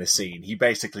work with in this scene. He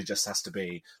basically just has to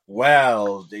be,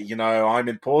 well, I'm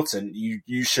important.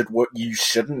 You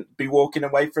shouldn't be walking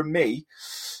away from me.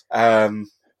 But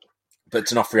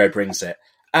D'Onofrio brings it.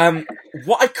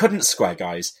 What I couldn't square,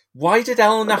 guys, why did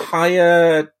Eleanor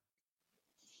hire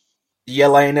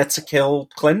Yelena to kill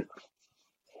Clint?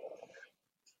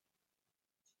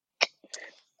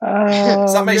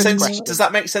 Does that make sense? Does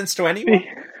that make sense to anyone?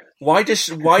 Why does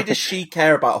she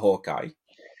care about Hawkeye?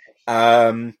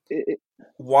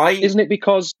 Why isn't it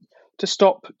because to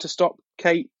stop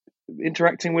Kate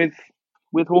interacting with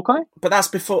Hawkeye? But that's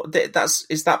before.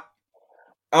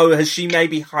 Oh, has she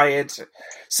maybe hired?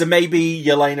 So maybe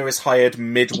Yelena is hired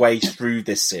midway through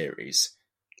this series.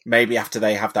 Maybe after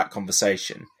they have that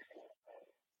conversation.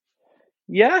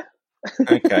 Yeah.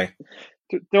 Okay.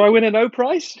 Do I win a no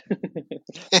price?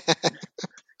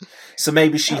 So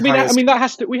maybe she. That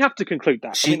has to. We have to conclude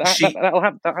that.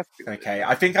 That has to. Okay,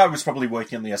 I think I was probably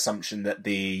working on the assumption that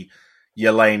the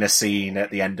Yelena scene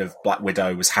at the end of Black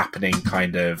Widow was happening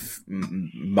kind of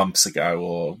months ago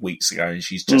or weeks ago, and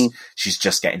she's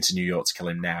just getting to New York to kill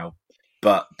him now.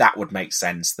 But that would make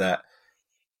sense that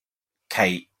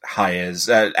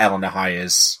Eleanor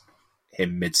hires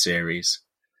him mid-series.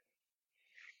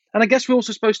 And I guess we're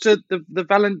also supposed to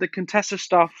the Contessa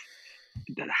stuff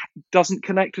doesn't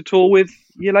connect at all with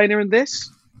Yelena in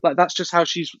this. Like, that's just how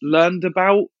she's learned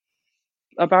about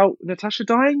Natasha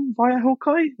dying via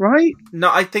Hawkeye, right?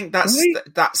 No, I think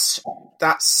that's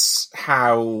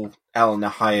how Eleanor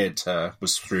hired her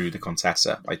was through the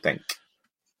Contessa, I think.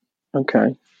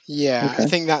 Okay. Yeah, I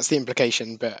think that's the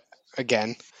implication, but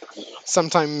again,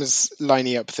 sometimes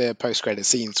lining up the post-credit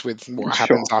scenes with what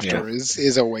happens after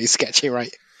is always sketchy,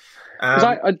 right?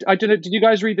 I don't know. Did you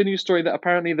guys read the news story that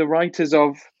apparently the writers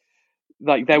of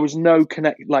there was no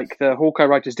connect, like the Hawkeye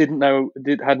writers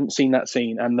hadn't seen that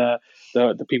scene, and the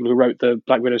people who wrote the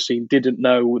Black Widow scene didn't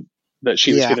know that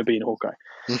she was going to be in Hawkeye.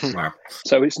 Wow.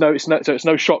 So it's no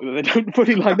shock that they don't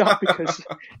fully line up because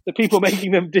the people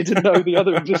making them didn't know the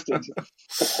other existed.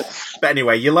 But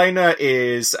anyway, Yelena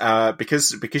is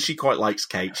because she quite likes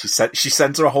Kate. She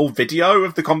sent her a whole video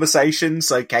of the conversation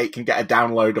so Kate can get a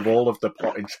download of all of the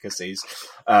plot intricacies,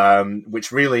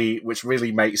 which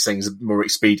really makes things more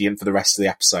expedient for the rest of the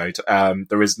episode.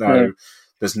 There's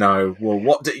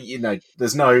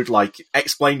no like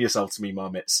explain yourself to me,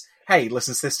 Mum. It's hey,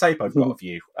 listen to this tape I've got of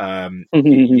you.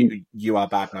 You are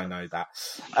bad, and I know that.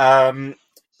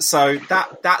 So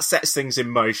that sets things in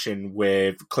motion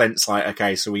with Clint's like,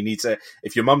 okay, so we need to,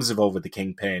 if your mum's involved with the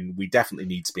Kingpin, we definitely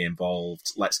need to be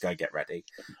involved. Let's go get ready.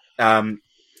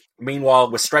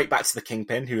 Meanwhile, we're straight back to the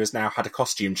Kingpin, who has now had a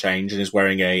costume change and is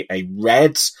wearing a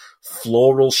red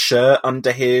floral shirt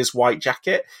under his white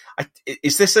jacket.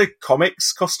 Is this a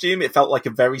comics costume? It felt like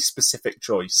a very specific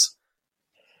choice.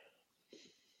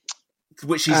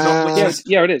 Which he's not.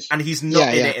 Yeah, it is. And he's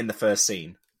not in it in the first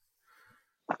scene.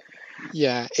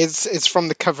 Yeah, it's from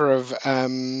the cover of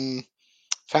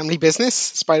Family Business,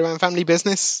 Spider-Man Family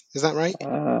Business. Is that right?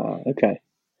 Okay.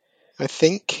 I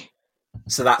think.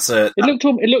 So that's a.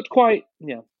 It looked quite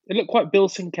Bill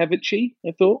Sienkiewicz-y,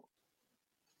 I thought.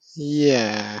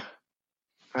 Yeah.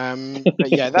 But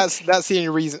yeah, that's the only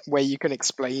reason where you can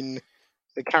explain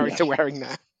the character wearing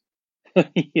that.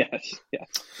 Yes.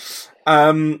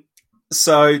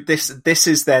 So this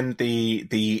is then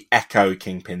the Echo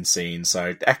Kingpin scene.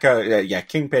 So Echo,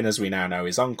 Kingpin, as we now know,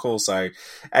 is uncle. So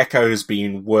Echo has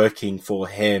been working for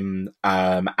him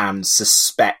and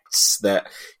suspects that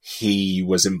he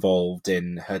was involved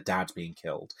in her dad being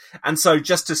killed. And so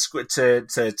just to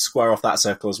square off that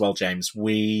circle as well, James,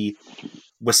 we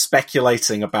were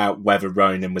speculating about whether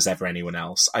Ronan was ever anyone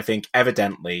else. I think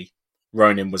evidently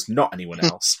Ronan was not anyone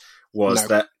else.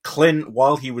 That Clint,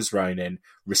 while he was Ronin,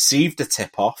 received a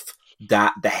tip-off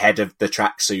that the head of the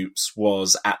tracksuits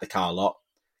was at the car lot,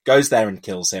 goes there and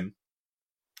kills him,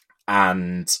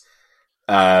 and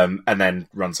then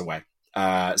runs away.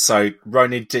 So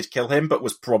Ronin did kill him, but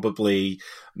was probably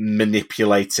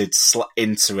manipulated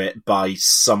into it by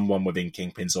someone within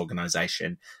Kingpin's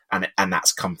organization, and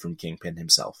that's come from Kingpin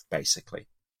himself, basically.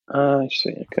 I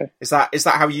see. Okay. Is that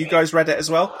how you guys read it as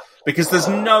well? Because there's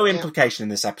no implication in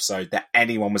this episode that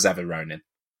anyone was ever Ronin.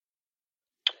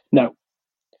 No.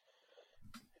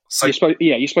 So you're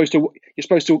supposed to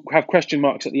have question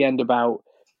marks at the end about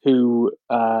who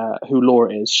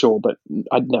Laura is. Sure, but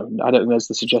I don't think there's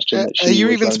the suggestion that she. Are you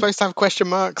even Ronin. supposed to have question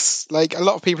marks? Like a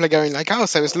lot of people are going like, "Oh,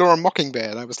 so it's Laura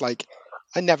Mockingbird." I was like,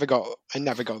 I never got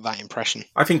that impression.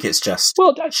 I think it's just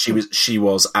she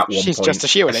was at one point. She's just a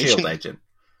SHIELD agent.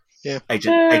 Yeah,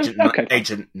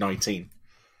 Agent 19.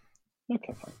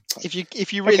 Okay, fine. If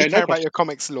you really care about your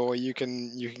comics lore, you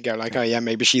can go like, oh yeah,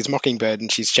 maybe she's Mockingbird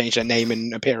and she's changed her name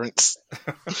and appearance.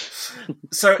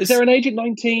 So is there an Agent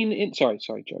 19 in? Sorry,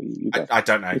 Joe. You go. I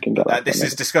don't know. This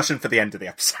is discussion for the end of the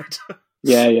episode.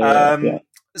 Yeah.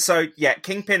 So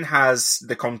Kingpin has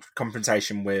the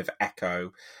confrontation with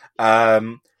Echo.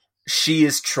 She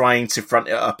is trying to front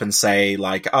it up and say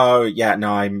like, "Oh yeah,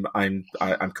 no, I'm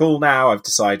cool now. I've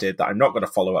decided that I'm not going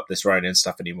to follow up this Ronin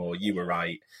stuff anymore. You were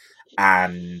right."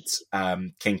 And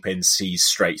Kingpin sees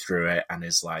straight through it and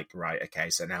is like, "Right,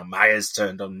 okay, so now Maya's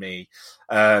turned on me."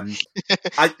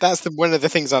 That's one of the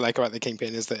things I like about the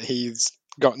Kingpin is that he's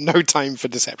got no time for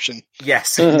deception.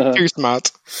 Yes, too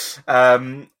smart.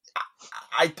 I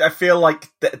feel like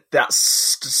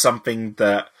that's something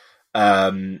that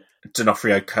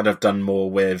D'Onofrio could have done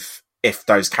more with if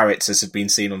those characters had been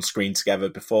seen on screen together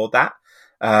before that.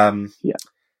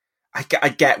 I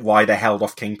get why they held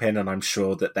off Kingpin, and I'm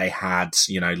sure that they had,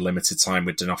 limited time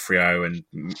with D'Onofrio, and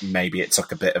maybe it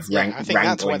took a bit of wrangling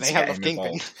that's why they to held get off him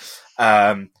Kingpin.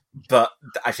 involved. But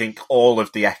I think all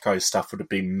of the Echo stuff would have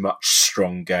been much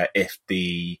stronger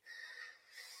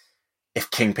if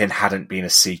Kingpin hadn't been a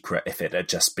secret, if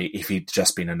he'd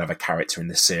just been another character in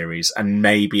this series, and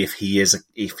maybe if he is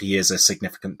a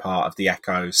significant part of the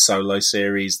Echo solo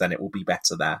series, then it will be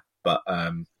better there. But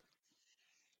do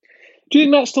you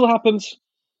think that still happens?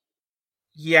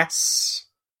 Yes.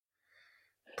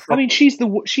 I mean, she is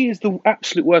the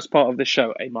absolute worst part of this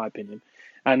show, in my opinion.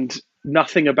 And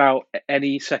nothing about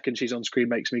any second she's on screen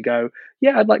makes me go,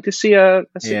 yeah, I'd like to see a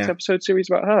 6-episode series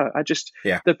about her. I just,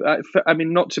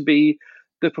 not to be,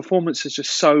 the performance is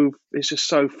just so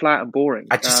flat and boring.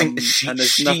 I just think and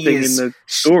there's nothing in the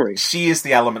story. She is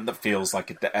the element that feels like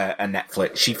a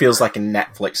Netflix. She feels like a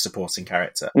Netflix supporting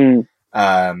character.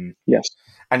 Yes,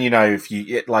 and if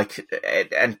you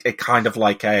it kind of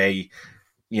like a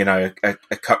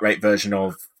cut rate version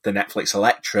of the Netflix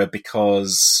Elektra,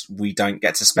 because we don't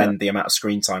get to spend the amount of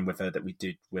screen time with her that we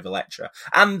did with Elektra,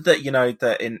 and that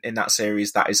that in that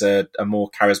series that is a more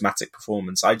charismatic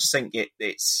performance. I just think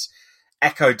it's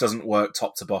Echo doesn't work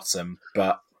top to bottom,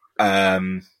 but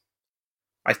I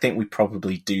think we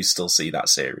probably do still see that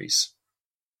series,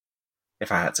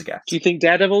 if I had to guess. Do you think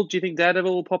Daredevil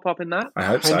will pop up in that? I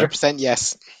hope so. 100%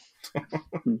 yes.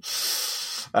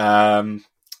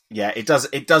 Yeah,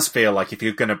 it does feel like if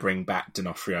you're going to bring back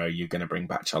D'Onofrio, you're going to bring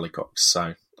back Charlie Cox.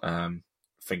 So,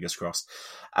 fingers crossed.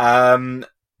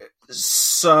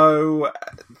 So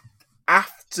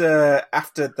after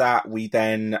that, we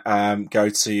then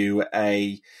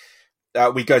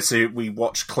we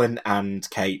watch Clint and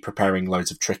Kate preparing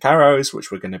loads of trick arrows,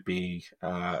 which we're going to be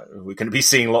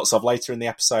seeing lots of later in the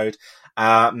episode.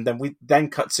 And then we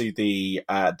cut to the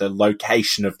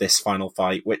location of this final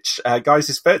fight, which guys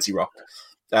is 30 Rock.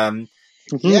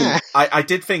 Yeah, I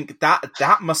did think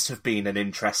that must have been an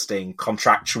interesting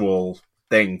contractual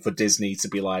thing for Disney to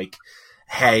be like,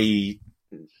 hey,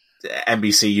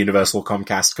 NBC, Universal,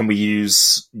 Comcast, can we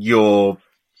use your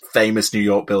famous New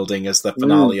York building as the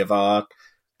finale of our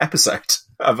episode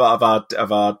of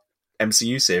our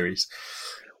MCU series?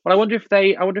 Well, I wonder if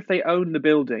they own the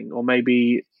building, or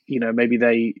maybe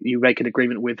you make an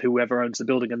agreement with whoever owns the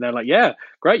building, and they're like, yeah,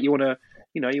 great, you want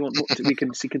we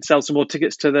can sell some more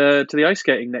tickets to the ice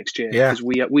skating next year, because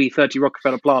we 30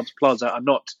 Rockefeller Plaza are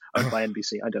not owned by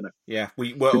NBC. I don't know. Yeah,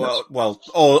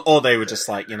 or they were just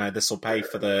like, this will pay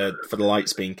for the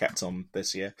lights being kept on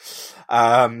this year.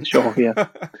 Sure, yeah.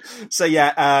 So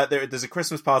there's a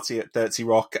Christmas party at 30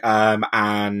 Rock,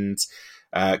 and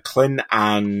Clint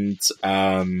and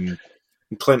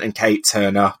Kate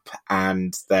turn up,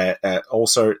 and they're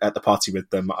also at the party with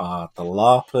them are the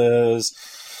LARPers.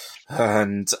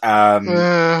 And the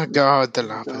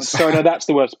LARPers. Sorry, no, that's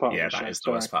the worst part. Yeah, that is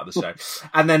the worst part of the show.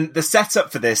 And then the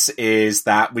setup for this is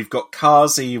that we've got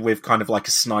Kazi with kind of like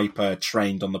a sniper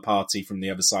trained on the party from the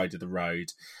other side of the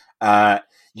road.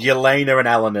 Yelena and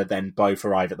Eleanor then both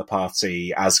arrive at the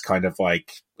party as kind of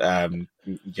like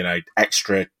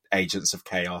extra agents of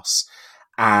chaos.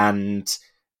 And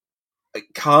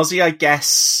Kazi, I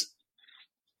guess,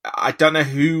 I don't know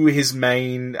who his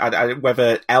main,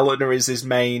 whether Eleanor is his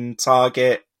main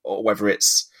target or whether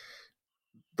it's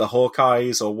the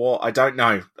Hawkeyes or what, I don't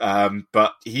know.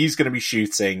 But he's going to be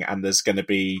shooting, and there's going to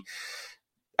be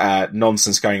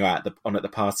nonsense going on at the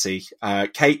party.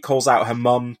 Kate calls out her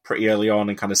mum pretty early on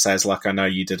and kind of says, like, I know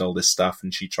you did all this stuff,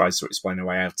 and she tries to explain her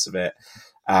way out of it.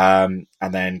 And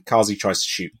then Kazi tries to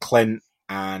shoot Clint,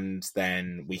 and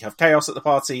then we have chaos at the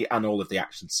party, and all of the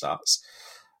action starts.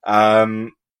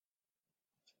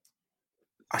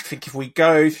 I think if we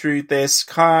go through this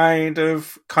kind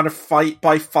of fight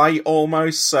by fight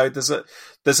almost, so there's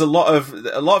a lot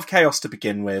of chaos to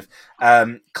begin with.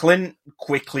 Clint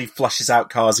quickly flushes out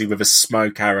Kazi with a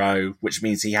smoke arrow, which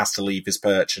means he has to leave his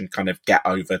perch and kind of get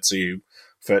over to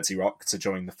 30 Rock to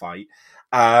join the fight.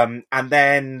 And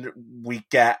then we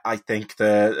get, I think,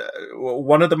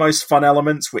 one of the most fun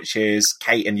elements, which is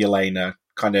Kate and Yelena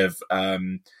kind of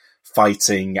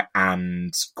fighting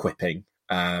and quipping.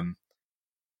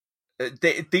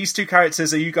 These two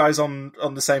characters, are you guys on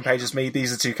the same page as me?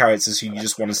 These are two characters who you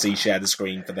just want to see share the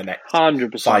screen for the next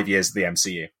 100%. 5 years of the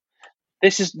MCU.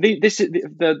 This is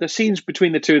the scenes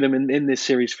between the two of them in this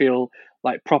series feel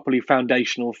like properly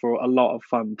foundational for a lot of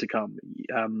fun to come.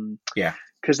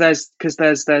 Because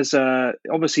there's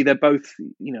obviously they're both,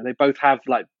 they both have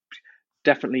like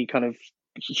definitely kind of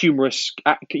humorous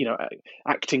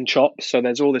acting chops. So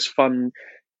there's all this fun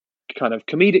kind of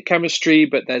comedic chemistry,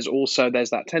 but there's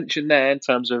that tension there in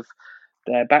terms of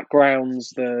their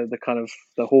backgrounds, the kind of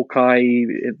the Hawkeye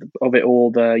of it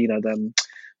all,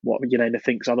 what Yelena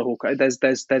thinks are the Hawkeye. There's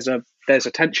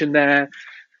a tension there.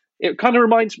 It kind of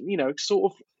reminds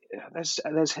sort of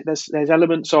there's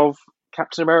elements of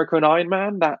Captain America and Iron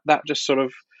Man, that just sort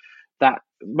of that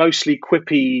mostly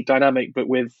quippy dynamic, but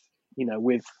with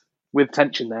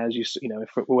tension there, as if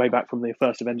we're way back from the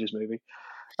first Avengers movie.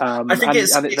 I think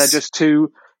they're just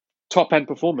two top-end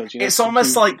performers. It's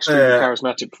almost like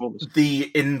charismatic performers. The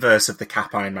inverse of the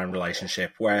Cap Iron Man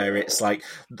relationship, where it's like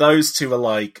those two are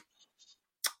like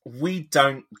we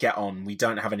don't get on. We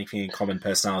don't have anything in common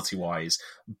personality-wise,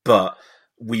 but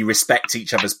we respect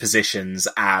each other's positions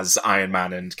as Iron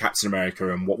Man and Captain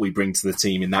America and what we bring to the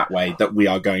team in that way, that we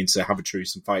are going to have a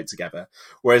truce and fight together.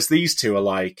 Whereas these two are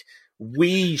like,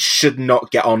 we should not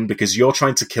get on because you're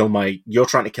trying to kill my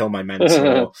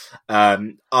mentor.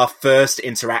 Our first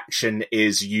interaction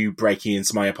is you breaking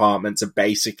into my apartment to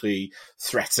basically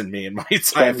threaten me and my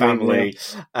entire family.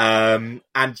 And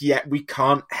yet we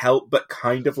can't help but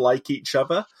kind of like each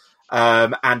other.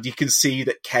 And you can see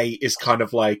that Kate is kind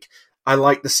of like, I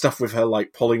like the stuff with her,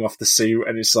 like pulling off the suit,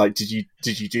 and it's like, did you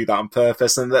do that on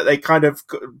purpose? And that they kind of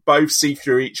both see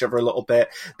through each other a little bit.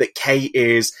 That Kate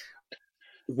is,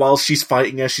 while she's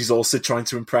fighting her, she's also trying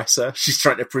to impress her. She's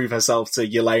trying to prove herself to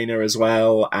Yelena as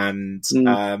well. And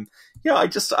and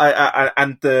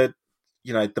the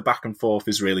back and forth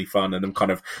is really fun, and them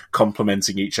kind of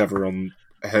complimenting each other on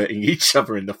hurting each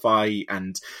other in the fight,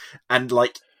 and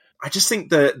like, I just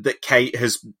think that Kate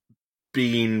has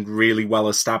been really well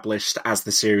established as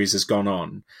the series has gone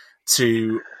on,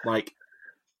 to like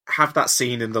have that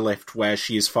scene in the lift where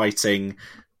she is fighting,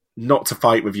 not to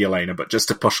fight with Yelena, but just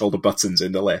to push all the buttons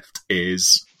in the lift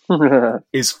is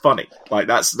funny. Like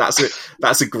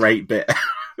that's a great bit.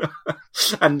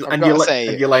 and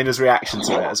Yelena's reaction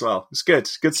to it as well. It's good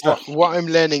stuff. What I'm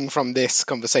learning from this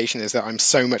conversation is that I'm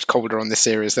so much colder on this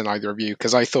series than either of you,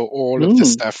 because I thought all of the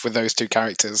stuff with those two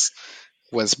characters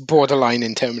was borderline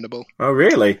interminable. Oh,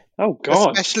 really? Oh,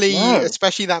 God. Especially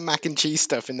that mac and cheese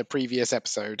stuff in the previous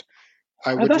episode.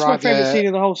 That's my favourite scene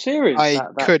in the whole series. I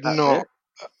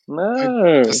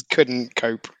just couldn't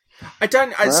cope. I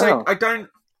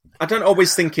don't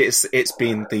always think it's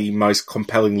been the most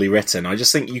compellingly written. I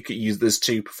just think you could use, there's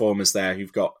two performers there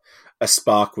who've got a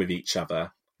spark with each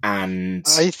other, and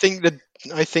I think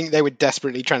they were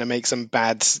desperately trying to make some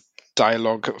bad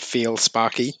dialogue feel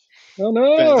sparky. Oh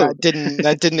no! But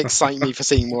that didn't excite me for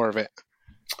seeing more of it.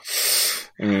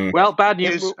 Well, bad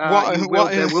news.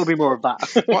 There will be more of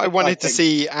that. What I wanted to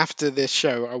see after this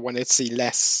show, I wanted to see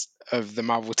less of the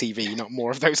Marvel TV, not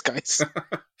more of those guys.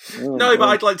 No, but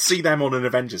I'd like to see them on an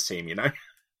Avengers team, you know?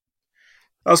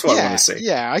 That's what I want to see.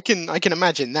 Yeah, I can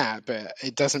imagine that, but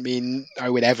it doesn't mean I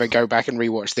would ever go back and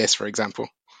rewatch this, for example.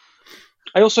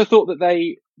 I also thought that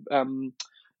they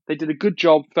did a good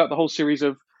job throughout the whole series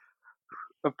of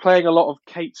playing a lot of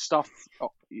Kate stuff,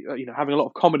 having a lot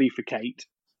of comedy for Kate,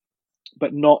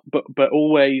 but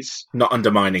always not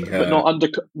undermining her, but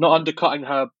not undercutting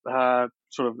her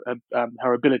sort of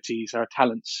her abilities, her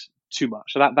talents too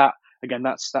much. So that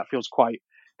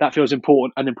feels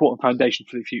important, an important foundation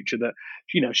for the future. That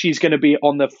she's going to be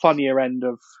on the funnier end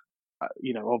of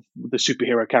of the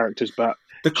superhero characters, but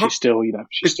she's still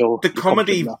the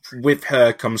comedy with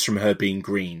her comes from her being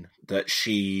green. That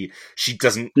she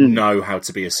doesn't know how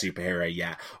to be a superhero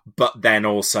yet, but then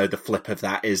also the flip of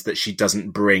that is that she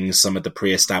doesn't bring some of the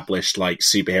pre-established like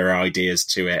superhero ideas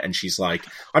to it, and she's like,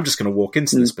 I'm just going to walk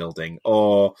into this building,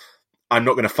 or I'm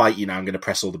not going to fight you now, I'm going to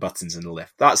press all the buttons in the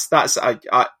lift.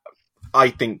 I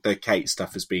think the Kate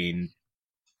stuff has been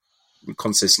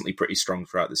consistently pretty strong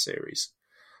throughout the series.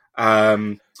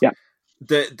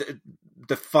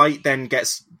 The fight then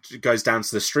goes down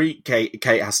to the street. Kate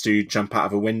has to jump out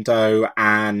of a window,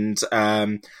 and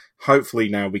hopefully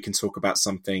now we can talk about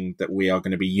something that we are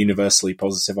going to be universally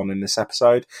positive on in this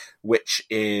episode, which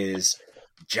is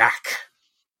Jack.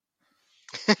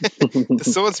 The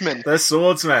swordsman. The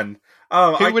swordsman.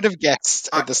 Oh, Who would have guessed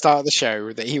at the start of the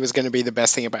show that he was going to be the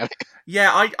best thing about it?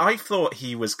 Yeah, I thought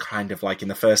he was kind of like, in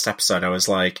the first episode, I was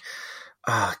like,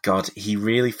 oh God, he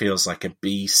really feels like a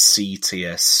B-C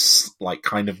tier, like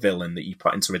kind of villain that you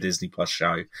put into a Disney Plus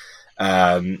show,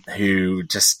 who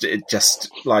just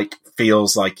like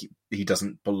feels like he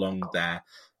doesn't belong there.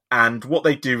 And what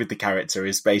they do with the character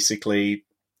is basically,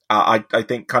 I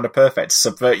think, kind of perfect.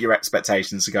 Subvert your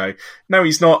expectations to go, no,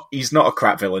 he's not a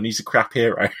crap villain, he's a crap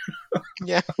hero.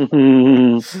 Yeah.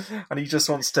 And he just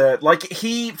wants to, like,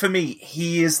 for me,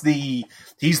 he's the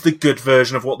good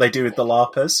version of what they do with the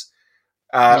LARPers.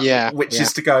 Which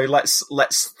is to go,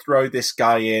 let's throw this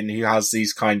guy in who has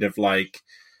these kind of like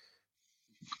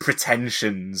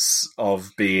pretensions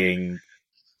of being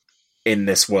in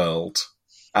this world,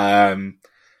 and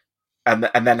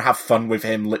then have fun with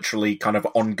him, literally kind of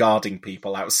on guarding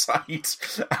people outside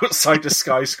a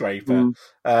skyscraper.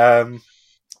 And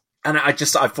I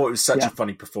thought it was such a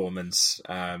funny performance.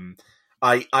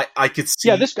 I could see.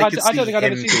 Yeah, this guy. I don't think I've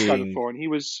ever seen this guy before, and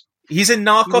he's in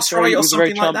Narcos, right, or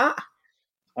something like that.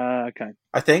 Okay.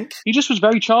 I think he just was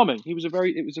very charming. It was a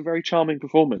very charming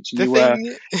performance.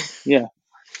 The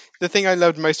thing I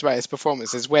loved most about his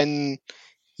performance is when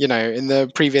You know, in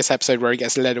the previous episode where he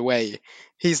gets led away,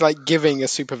 he's like giving a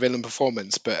supervillain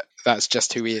performance, but that's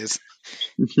just who he is.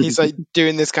 He's like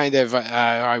doing this kind of,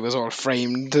 I was all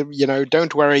framed, you know,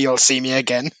 don't worry, you'll see me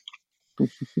again.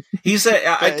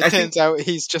 It turns out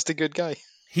he's just a good guy.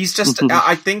 He's just,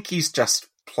 I think he's just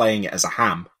playing it as a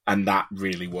ham, and that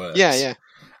really works. Yeah.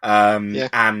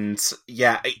 And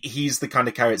he's the kind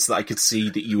of character that I could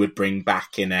see that you would bring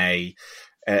back in a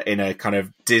kind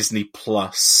of Disney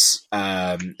Plus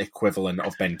equivalent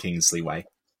of Ben Kingsley way.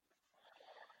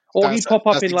 Or he'd pop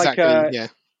up in exactly,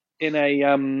 in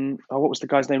a what was the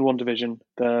guy's name in WandaVision?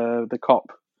 The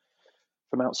cop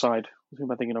from outside. Who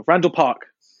am I thinking of? Randall Park.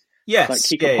 Yes, like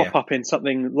he could pop up in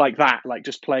something like that, like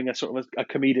just playing a sort of a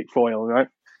comedic foil, right?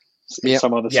 In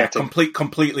some other setting.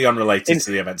 Completely unrelated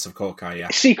to the events of Hawkeye. Yeah,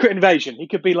 Secret Invasion. He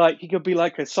could be like a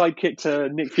sidekick to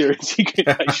Nick Fury in Secret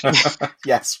Invasion.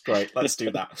 Yes, great. Let's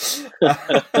do that.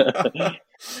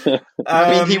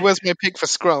 I mean, he was my pick for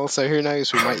Skrull, so who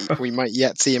knows? We might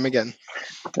yet see him again.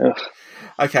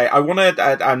 Okay, I'm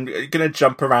gonna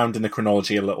jump around in the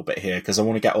chronology a little bit here because I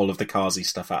want to get all of the Kazi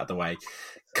stuff out of the way.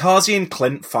 Kazi and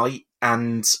Clint fight,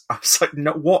 and I was like,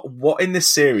 no, what in this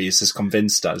series has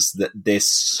convinced us that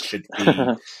this should be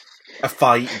a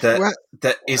fight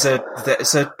that is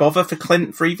a bother for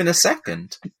Clint for even a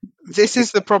second? This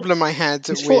is the problem I had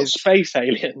with space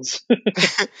aliens.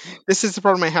 This is the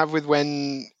problem I have with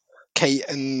when Kate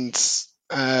and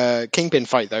Kingpin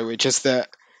fight, though, which is that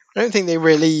I don't think they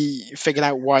really figured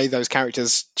out why those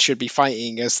characters should be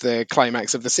fighting as the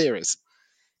climax of the series.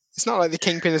 It's not like the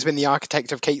Kingpin has been the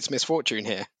architect of Kate's misfortune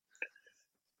here.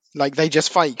 Like, they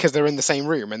just fight because they're in the same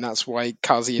room, and that's why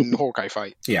Kazi and Hawkeye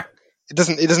fight. Yeah. It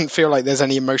doesn't feel like there's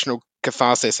any emotional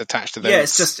catharsis attached to those. Yeah,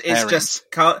 it's just.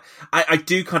 I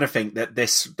do kind of think that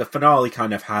the finale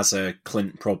kind of has a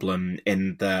Clint problem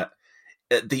in that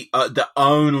the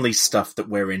only stuff that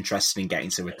we're interested in getting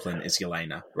to with Clint is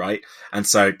Yelena, right? And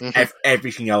so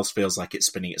everything else feels like it's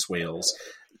spinning its wheels.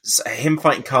 So him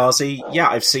fighting Kazi,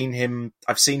 I've seen him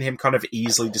kind of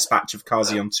easily dispatch of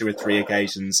Kazi on 2 or 3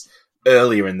 occasions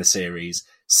earlier in the series.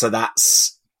 So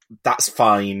that's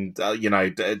fine.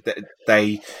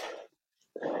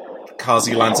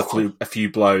 Kazi lands a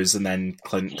few blows, and then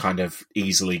Clint kind of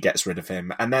easily gets rid of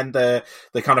him. And then the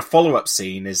kind of follow up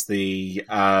scene is is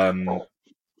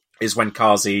when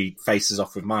Kazi faces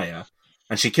off with Maya,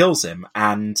 and she kills him.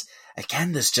 And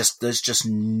again, there's just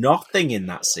nothing in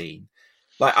that scene.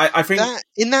 Like I think that,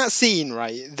 in that scene,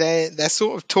 right? They're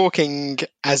sort of talking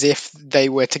as if they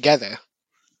were together.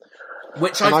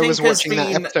 Which and I was think watching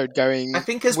that episode going,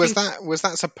 was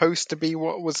that supposed to be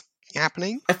what was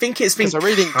happening? I think it's been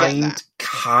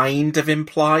kind of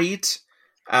implied.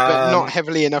 But not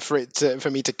heavily enough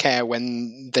for me to care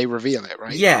when they reveal it,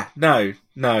 right? Yeah, no.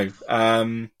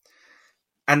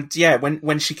 And yeah,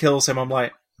 when she kills him, I'm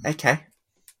like, okay.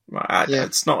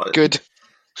 It's not... Good.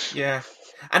 Yeah.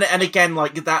 And again,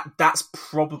 like, that's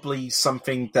probably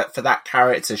something that for that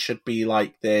character should be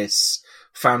like this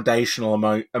foundational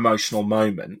emotional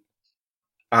moment.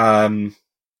 And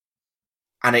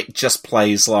it just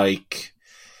plays like,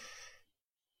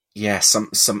 it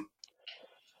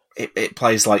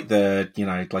plays like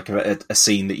the, like a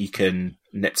scene that you can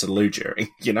nip to the loo during,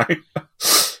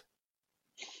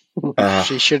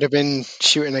 She should have been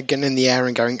shooting a gun in the air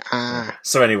and going, ah.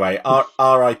 So anyway,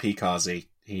 R.I.P. Kazi.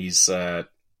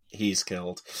 He's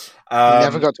killed. He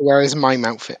never got to wear his mime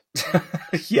outfit.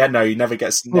 Yeah, no, he never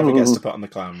gets to put on the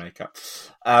clown makeup.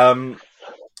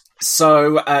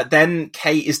 So then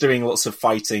Kate is doing lots of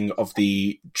fighting of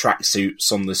the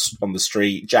tracksuits on the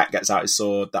street. Jack gets out his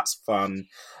sword. That's fun.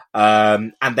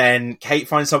 And then Kate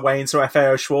finds her way into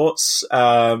FAO Schwartz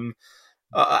and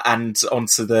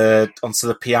onto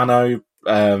the piano.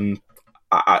 I'm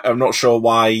not sure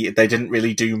why they didn't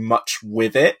really do much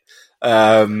with it.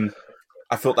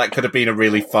 I thought that could have been a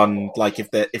really fun, like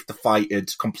if the fight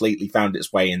had completely found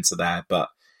its way into there, but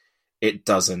it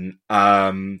doesn't.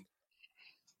 And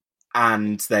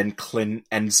then Clint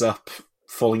ends up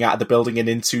falling out of the building and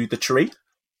into the tree.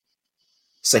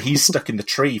 So he's stuck in the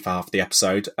tree for half the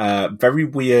episode. Very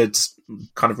weird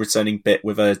kind of returning bit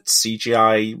with a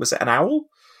CGI, was it an owl?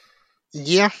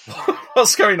 Yeah.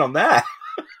 What's going on there?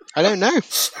 I don't know.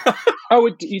 Oh,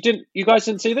 you guys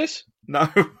didn't see this? No.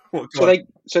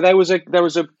 So there was a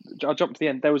I'll jump to the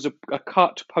end. There was a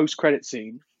cut post-credit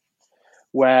scene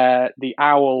where the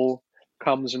owl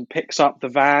comes and picks up the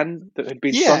van that had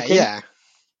been sunken.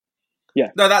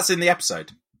 Yeah. No, that's in the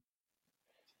episode.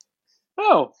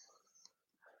 Oh,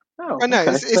 no,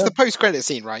 okay. It's the post-credit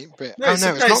scene, right? But it's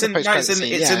not the post-credit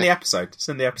scene. It's in the episode. It's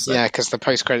in the episode. Yeah, because the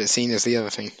post-credit scene is the other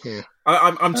thing. Yeah.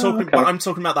 I'm talking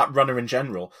about that runner in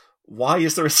general. why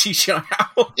is there a CGI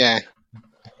owl? Yeah.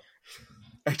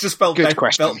 It just felt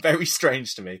very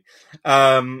strange to me.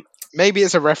 Maybe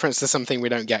it's a reference to something we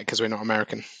don't get because we're not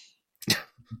American.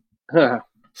 Yeah,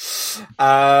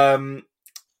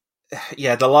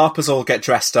 the LARPers all get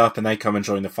dressed up and they come and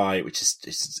join the fight, which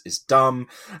is dumb.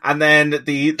 And then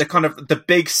the kind of the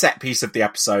big set piece of the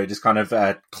episode is kind of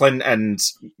Clint and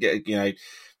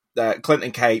Clint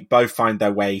and Kate both find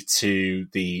their way to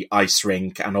the ice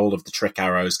rink, and all of the trick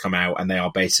arrows come out, and they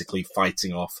are basically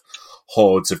fighting off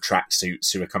hordes of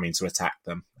tracksuits who are coming to attack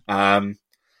them.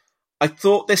 I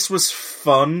thought this was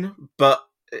fun, but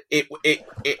it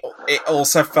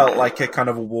also felt like a kind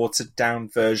of a watered down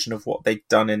version of what they'd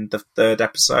done in the third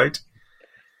episode.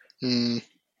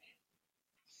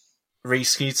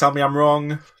 Reese, can you tell me I'm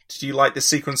wrong? Did you like this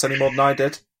sequence any more than I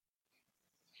did?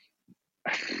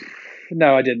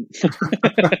 No, I didn't.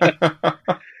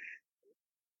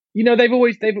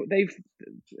 They've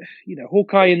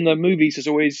Hawkeye in the movies has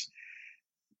always,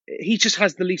 he just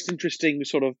has the least interesting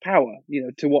sort of power,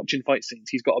 to watch in fight scenes.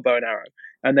 He's got a bow and arrow,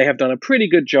 and they have done a pretty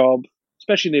good job,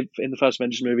 especially in the first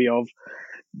Avengers movie, of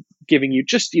giving you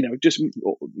just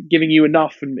giving you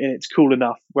enough, and it's cool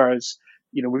enough. Whereas,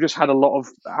 we've just had a lot of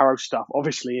arrow stuff,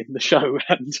 obviously, in the show,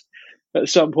 and at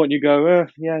some point you go,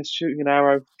 yeah, it's shooting an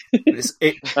arrow.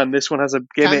 And this one has a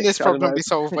gimmick. Can this problem be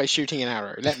solved by shooting an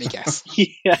arrow? Let me guess.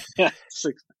 Yeah,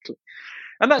 exactly.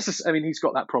 And that's just, he's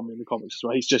got that problem in the comics as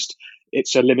well.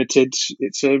 It's a limited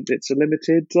sort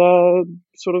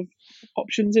of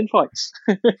options in fights.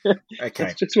 Okay.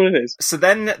 That's just what it is. So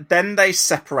then they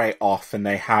separate off, and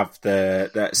they have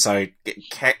so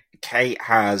Kate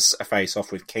has a face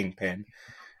off with Kingpin,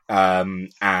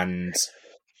 and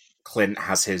Clint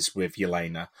has his with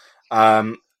Yelena.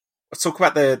 Let's talk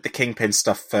about the Kingpin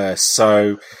stuff first.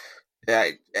 So,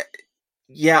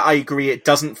 yeah, I agree. It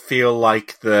doesn't feel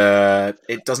like the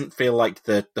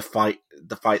fight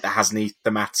that has any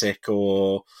thematic,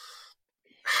 or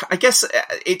I guess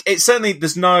it certainly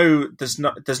there's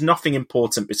nothing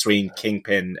important between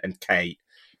Kingpin and Kate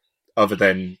other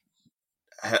than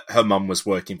her mum was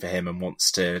working for him and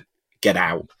wants to get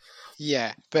out.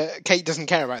 Yeah, but Kate doesn't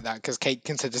care about that because Kate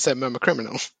considers her mum a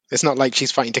criminal. It's not like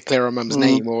she's fighting to clear her mum's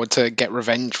name or to get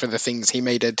revenge for the things he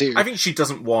made her do. I think she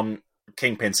doesn't want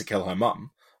Kingpin to kill her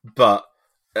mum, but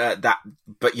I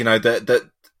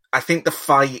think the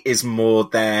fight is more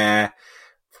there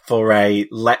for a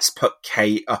let's put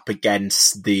Kate up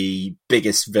against the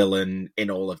biggest villain in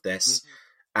all of this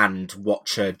and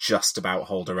watch her just about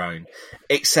hold her own.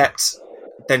 Except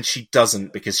then she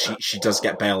doesn't, because she does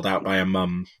get bailed out by her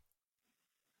mum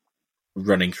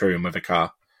running through him with a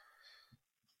car.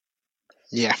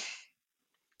 Yeah.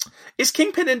 Is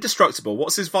Kingpin indestructible?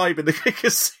 What's his vibe in the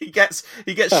because he gets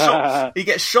shot he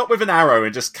gets shot with an arrow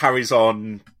and just carries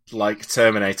on like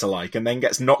Terminator like, and then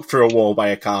gets knocked through a wall by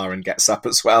a car and gets up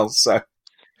as well. So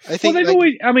I think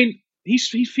always, he's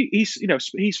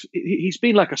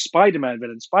been like a Spider-Man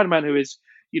villain. Spider-Man who is,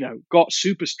 got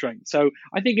super strength. So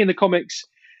I think in the comics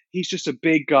he's just a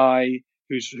big guy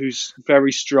who's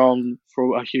very strong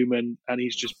for a human, and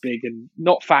he's just big and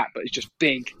not fat, but he's just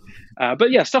big.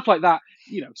 But yeah, stuff like that,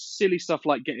 silly stuff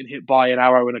like getting hit by an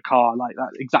arrow in a car, like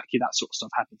that. Exactly that sort of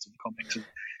stuff happens in the comics, and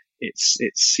it's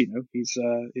he's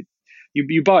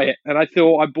you buy it, and I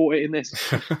thought I bought it in this.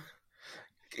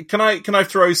 Can I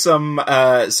throw some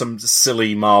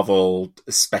silly Marvel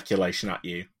speculation at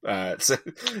you? So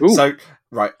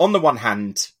right, on the one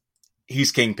hand,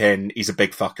 he's Kingpin, he's a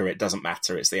big fucker, it doesn't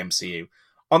matter, it's the MCU.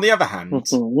 On the other hand,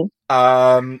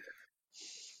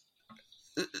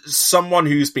 someone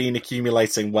who's been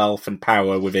accumulating wealth and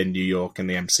power within New York and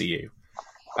the MCU,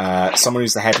 someone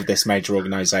who's the head of this major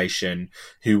organization,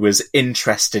 who was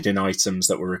interested in items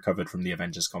that were recovered from the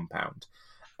Avengers compound.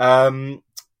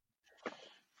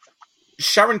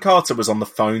 Sharon Carter was on the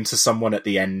phone to someone at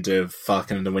the end of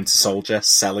Falcon and the Winter Soldier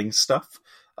selling stuff.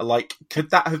 Like, could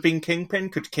that have been Kingpin?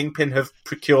 Could Kingpin have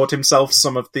procured himself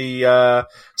some of that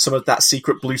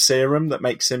secret blue serum that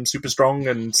makes him super strong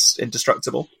and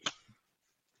indestructible?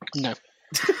 No.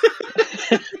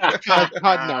 Hard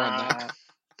no on that.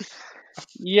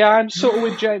 Yeah, I'm sort of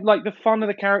with James. Like, the fun of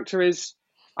the character is,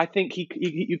 I think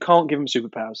you can't give him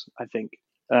superpowers. I think.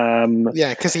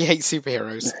 Yeah, because he hates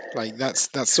superheroes. Like that's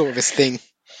sort of his thing.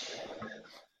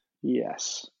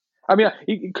 Yes. I mean,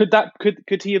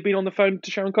 could he have been on the phone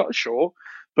to Sharon Carter? Sure,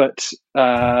 but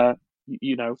it's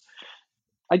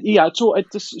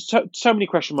so many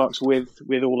question marks with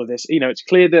all of this. It's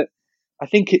clear that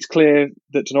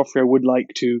D'Onofrio would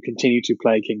like to continue to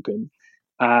play Kingpin,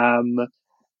 and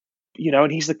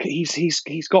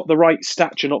he's got the right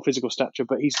stature, not physical stature,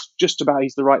 but he's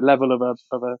the right level of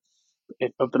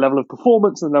of the level of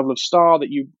performance and the level of star that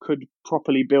you could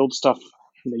properly build stuff.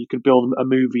 You could build a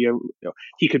movie.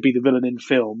 He could be the villain in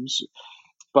films,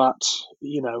 but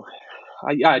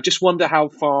I just wonder how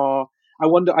far. I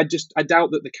doubt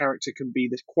that the character can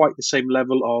be quite the same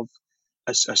level of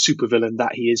a supervillain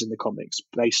that he is in the comics,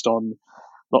 based on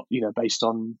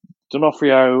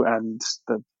D'Onofrio and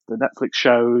the Netflix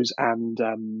shows and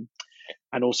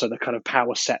also the kind of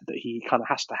power set that he kind of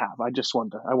has to have. I just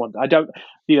wonder. I don't.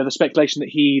 The speculation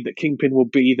that Kingpin will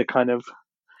be the kind of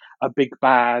a big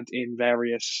bad in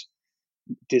various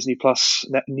Disney Plus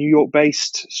New York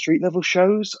based street level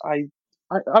shows. I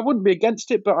wouldn't be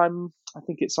against it, but I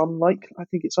think it's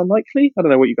unlikely. I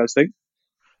don't know what you guys think.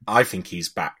 I think he's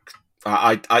back.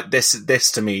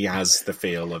 This to me has the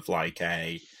feel of like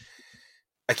okay,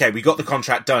 we got the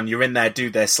contract done. You're in there,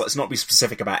 do this. Let's not be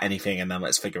specific about anything, and then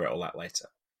let's figure it all out later.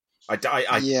 I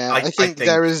think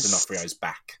D'Onofrio's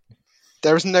back.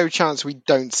 There is no chance we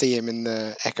don't see him in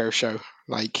the Echo show.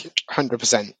 Like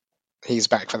 100%, he's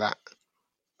back for that.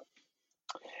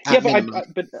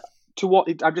 But to what?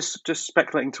 I'm just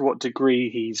speculating to what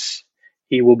degree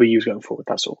he will be used going forward.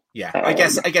 That's all. Yeah, I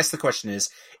guess the question is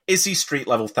he street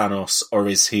level Thanos, or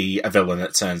is he a villain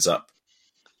that turns up?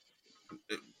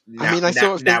 Now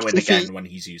and again when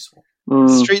he's useful.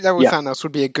 Street level Thanos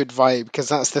would be a good vibe, because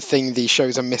that's the thing these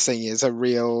shows are missing, is a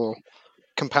real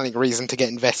compelling reason to get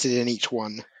invested in each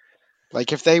one.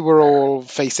 Like if they were all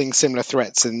facing similar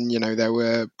threats and there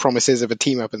were promises of a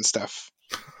team up and stuff,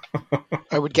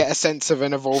 I would get a sense of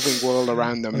an evolving world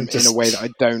around them in a way that I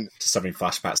don't. Just having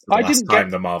flashbacks to the last time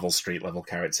the Marvel street level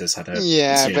characters had a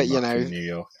team up in New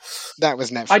York. That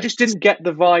was Netflix. I just didn't get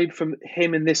the vibe from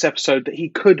him in this episode that he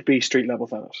could be street level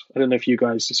Thanos. I don't know if you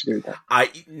guys disagree with that.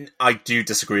 I do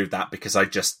disagree with that, because I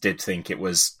just did think it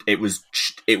was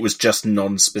just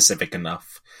non-specific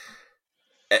enough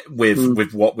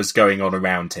with what was going on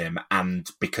around him, and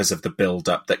because of the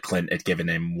build-up that Clint had given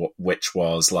him, which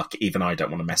was like, even I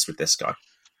don't want to mess with this guy.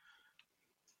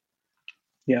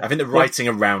 Yeah, I think the writing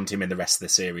around him in the rest of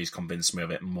the series convinced me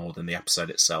of it more than the episode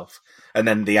itself. And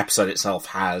then the episode itself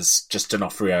has just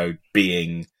D'Onofrio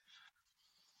being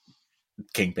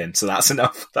Kingpin, so that's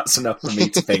enough. That's enough for me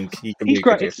to think he can be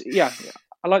great.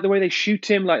 I like the way they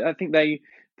shoot him. Like I think the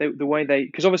way they,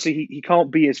 because obviously he can't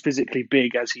be as physically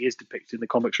big as he is depicted in the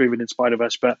comics or even in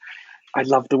Spider-Verse, but I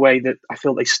love the way that I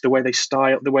feel the way they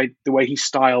style, the way he's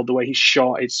styled, the way he's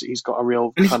shot. He's got a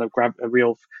real kind of a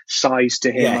real size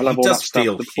to him. Yeah, I love all that stuff.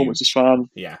 The performance is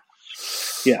fun. Yeah.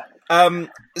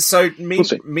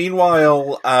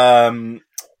 Meanwhile,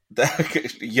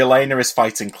 Yelena is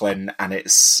fighting Clint, and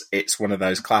it's one of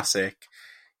those classic.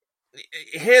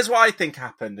 Here's what I think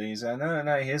happened. And he's like,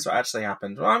 no, here's what actually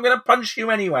happened. Well, I'm going to punch you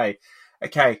anyway.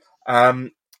 Okay.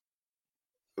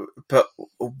 But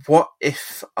what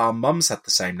if our mums had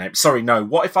the same name? Sorry, no.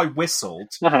 What if I whistled?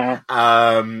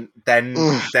 Then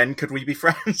could we be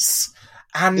friends?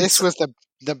 And this was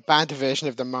the bad version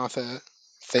of the Martha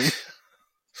thing.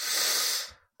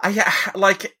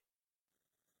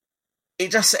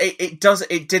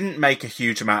 It didn't make a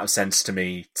huge amount of sense to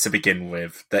me to begin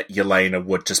with that Yelena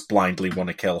would just blindly want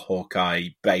to kill Hawkeye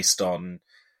based on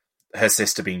her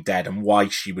sister being dead, and why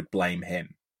she would blame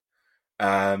him.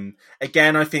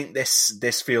 Again, I think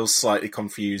this feels slightly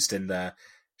confused in that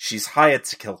she's hired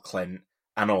to kill Clint,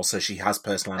 and also she has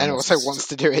personal animals. And also wants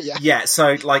to do it, yeah. Yeah,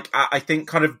 so, I think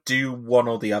kind of do one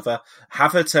or the other.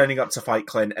 Have her turning up to fight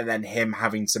Clint, and then him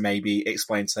having to maybe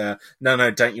explain to her, no,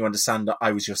 don't you understand that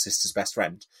I was your sister's best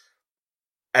friend?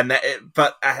 And it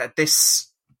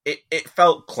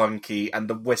felt clunky, and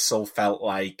the whistle felt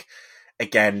like,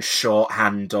 again,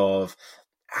 shorthand of,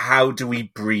 how do we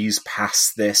breeze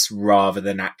past this rather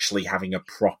than actually having a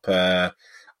proper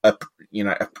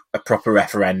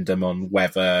referendum on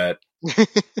whether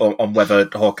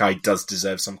Hawkeye does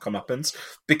deserve some comeuppance?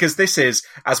 Because this is,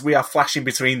 as we are flashing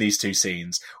between these two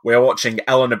scenes, we are watching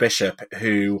Eleanor Bishop,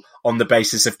 who, on the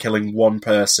basis of killing one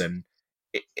person,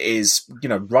 is,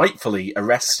 rightfully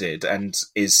arrested and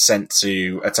is sent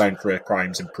to atone for her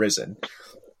crimes in prison.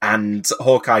 And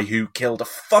Hawkeye, who killed a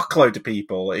fuckload of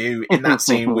people, who, in that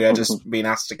scene, we are just being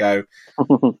asked to go,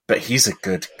 but he's a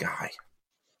good guy.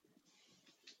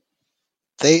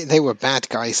 They were bad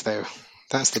guys, though.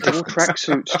 That's the difference. They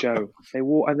wore tracksuits, Joe. They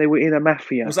were in a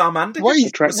mafia. Was Armand Why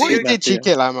did she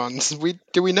kill Armand?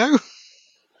 Do we know?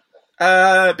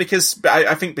 Because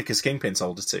Kingpin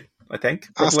told her to, I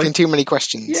think. Probably. Asking too many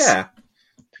questions. Yeah.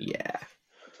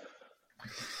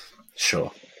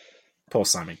 Sure. Poor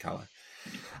Simon Callow.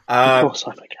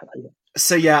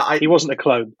 So yeah, he wasn't a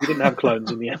clone. He didn't have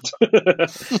clones in the end.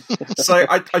 So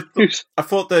I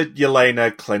thought the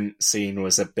Yelena Clint scene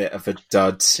was a bit of a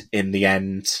dud in the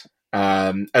end.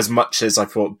 As much as I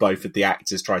thought both of the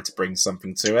actors tried to bring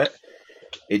something to it,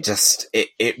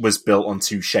 it was built on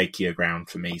too shakier ground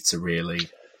for me to really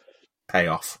pay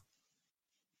off.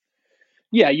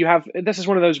 Yeah, this is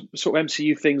one of those sort of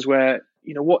MCU things where,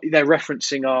 you know, what they're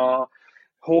referencing are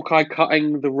Hawkeye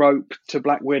cutting the rope to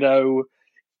Black Widow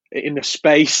in the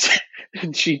space,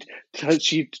 and she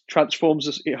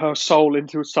transforms her soul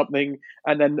into something,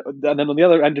 and then on the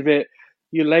other end of it,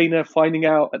 Yelena finding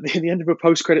out at the end of a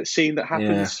post-credit scene that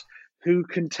happens. Yeah. Who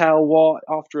can tell what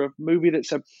after a movie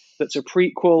that's a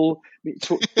prequel,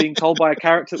 being told by a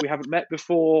character that we haven't met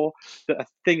before, that a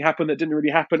thing happened that didn't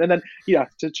really happen, and then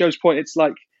to Joe's point, it's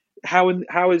like how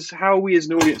are we as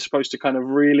an audience supposed to kind of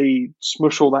really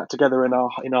smush all that together in our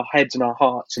heads and our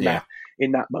hearts in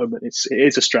that moment? It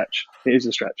is a stretch. It is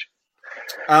a stretch.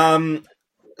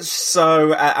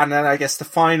 So, and then I guess the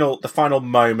final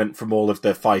moment from all of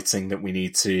the fighting that we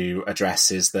need to address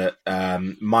is that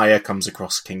Maya comes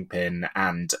across Kingpin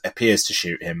and appears to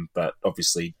shoot him, but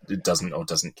obviously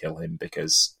doesn't kill him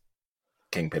because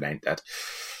Kingpin ain't dead.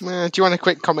 Do you want a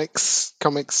quick comics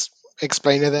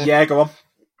explainer there? Yeah, go on.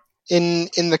 In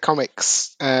the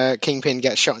comics, Kingpin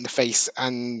gets shot in the face,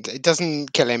 and it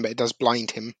doesn't kill him, but it does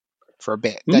blind him for a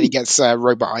bit. Then he gets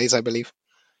robot eyes, I believe.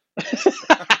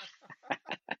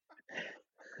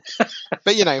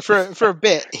 But you know, for a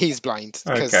bit, he's blind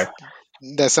because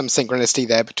there's some synchronicity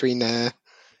there between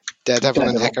Daredevil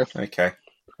and Echo. Okay,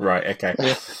 right. Okay, yeah.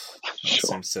 That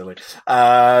seems silly.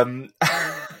 I mean,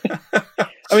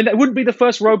 that wouldn't be the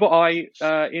first robot eye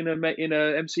in a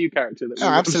MCU character that we've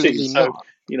absolutely seen. not. So,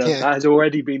 you know, that has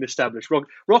already been established.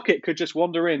 Rocket could just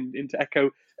wander into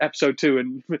Echo episode 2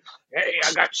 and hey,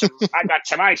 I got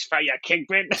some ice for you,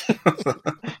 Kingpin.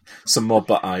 Some more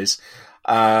butt eyes.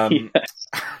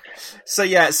 So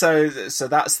that's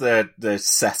the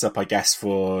setup, I guess,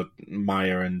 for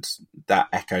Maya and that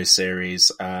Echo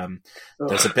series.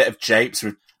 There's a bit of japes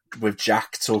with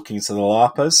Jack talking to the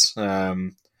LARPers.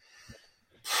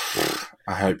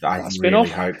 I really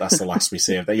hope that's the last we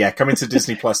see of that. Yeah, coming to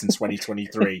Disney Plus in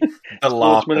 2023. The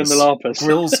LARPers. And the LARPers.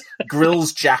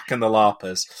 Grills Jack and the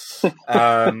LARPers.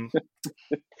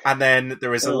 And then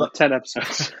there is 10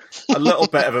 episodes. A little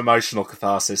bit of emotional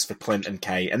catharsis for Clint and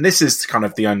Kate. And this is kind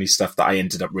of the only stuff that I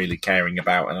ended up really caring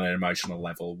about on an emotional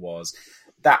level was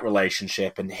that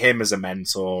relationship and him as a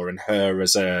mentor and her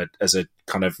as a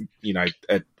kind of, you know,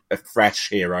 a fresh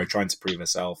hero trying to prove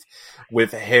herself,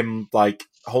 with him like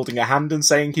holding her hand and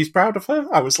saying he's proud of her.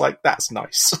 I was like, that's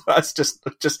nice. That's just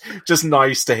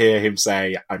nice to hear him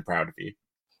say, I'm proud of you.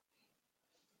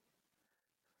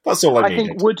 That's all I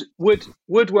needed. think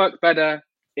would work better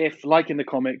if, like in the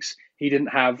comics, he didn't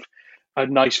have a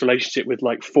nice relationship with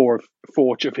like four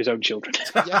of his own children.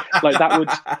 Yeah. Like that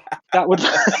would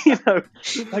you know,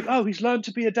 like, oh, he's learned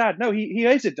to be a dad. No, he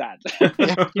is a dad.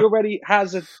 He already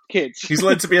has a kid. He's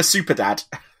learned to be a super dad.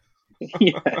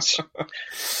 Yes.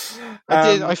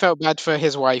 I felt bad for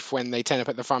his wife when they turn up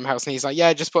at the farmhouse and he's like,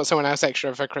 yeah, just put someone else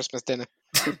extra for Christmas dinner.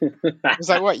 I was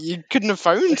like, what, you couldn't have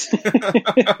phoned?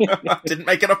 Didn't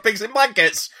make enough pigs in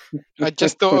blankets. I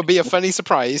just thought it would be a funny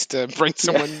surprise to bring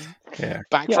someone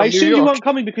back from I New assume York. you weren't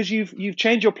coming because you've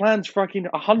changed your plans fucking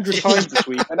 100 times this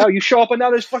week. And now you show up and now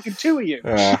there's fucking 2 of you.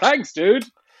 Thanks, dude.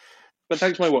 But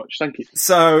thanks for my watch. Thank you.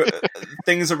 So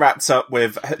things are wrapped up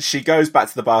with, she goes back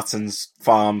to the Bartons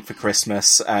farm for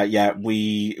Christmas.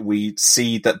 We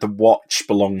see that the watch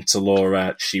belonged to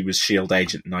Laura. She was S.H.I.E.L.D.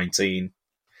 Agent 19.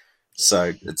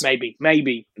 So it's, maybe no,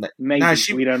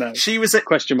 we don't know. She was a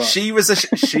question mark. She was a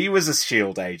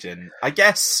S.H.I.E.L.D. agent. I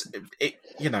guess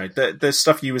the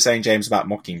stuff you were saying, James, about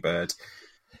Mockingbird.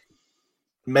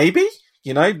 Maybe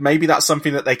that's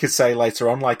something that they could say later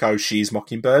on, like, oh, she's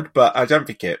Mockingbird. But I don't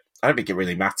think it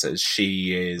really matters.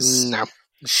 She is. No.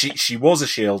 She was a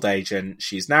S.H.I.E.L.D. agent.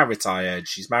 She's now retired.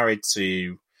 She's married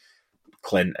to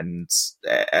Clint, and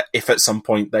if at some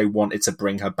point they wanted to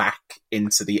bring her back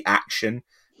into the action,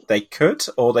 they could,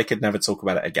 or they could never talk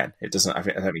about it again. It doesn't. I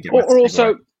don't think it matters. Or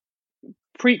also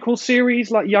prequel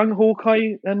series like Young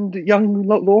Hawkeye and Young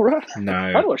Laura. No,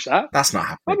 I'd watch that. That's not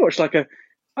happening.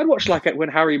 I'd watch like When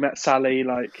Harry Met Sally,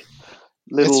 like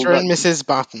little Mr. and Mrs.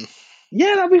 Barton.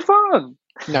 Yeah, that'd be fun.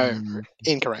 No,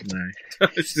 incorrect. No.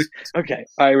 Okay,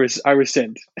 I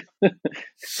rescind.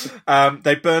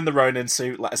 They burn the Ronin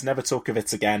suit. Let us never talk of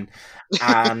it again.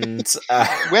 And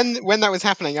when that was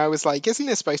happening, I was like, "Isn't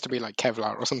this supposed to be like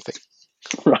Kevlar or something?"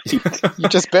 Right. You're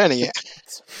just burning it.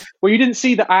 Well, you didn't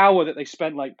see the hour that they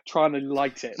spent like trying to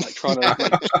light it, like trying to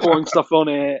like pouring stuff on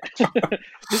it.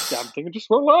 This damn thing just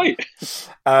won't light.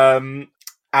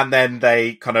 And then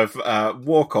they kind of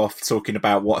walk off talking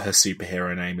about what her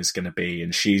superhero name is going to be,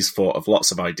 and she's thought of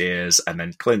lots of ideas, and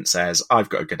then Clint says, I've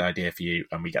got a good idea for you,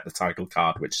 and we get the title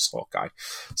card, which is Hawkeye.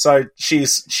 So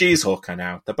she's Hawkeye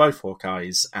now. They're both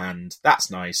Hawkeyes, and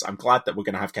that's nice. I'm glad that we're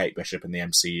going to have Kate Bishop in the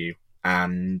MCU.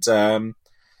 And it's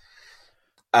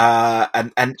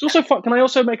also fun. Can I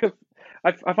also make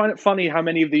I find it funny how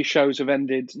many of these shows have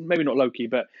ended, maybe not Loki,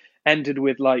 but ended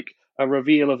with like a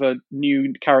reveal of a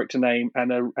new character name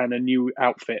and a new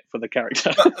outfit for the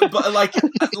character. but like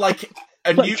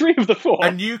a new 3 of the 4,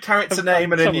 a new character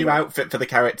name and a new outfit for the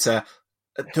character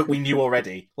that we knew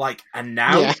already. Like, and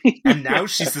now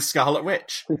she's the Scarlet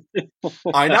Witch.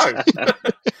 I know.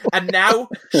 And now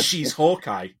she's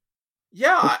Hawkeye.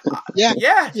 Yeah.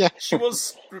 She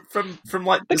was from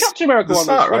like the Captain America one.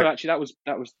 Right? Actually,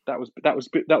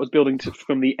 that was building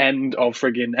from the end of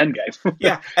friggin' Endgame.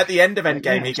 Yeah, at the end of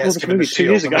Endgame, he gets given the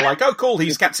shield, and we're like, "Oh, cool,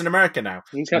 he's Captain America now."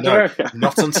 He's Captain America.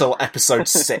 Not until episode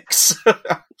 6.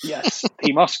 Yes,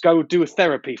 he must go do a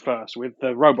therapy first with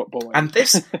the Robot Boy. And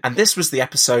this was the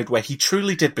episode where he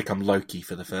truly did become Loki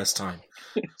for the first time.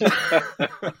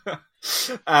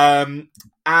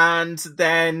 And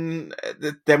then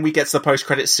we get to the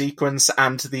post-credit sequence,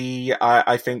 and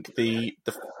I think the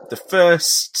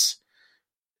first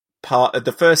part of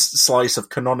the first slice of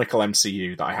canonical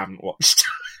MCU that I haven't watched.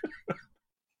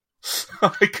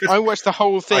 I watched the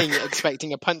whole thing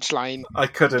expecting a punchline. I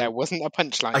couldn't. There wasn't a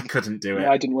punchline. I couldn't do it.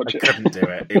 Yeah, I didn't watch it. I couldn't do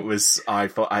it. It was. I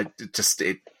thought.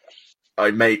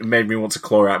 It made me want to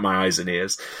claw out my eyes and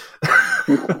ears.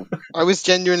 I was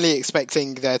genuinely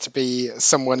expecting there to be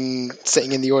someone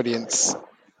sitting in the audience.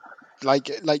 Like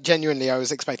genuinely, I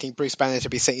was expecting Bruce Banner to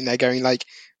be sitting there going like,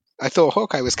 I thought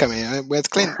Hawkeye was coming. Where's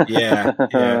Clint? Yeah.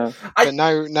 But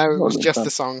no, it was just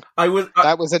the song.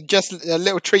 That was just a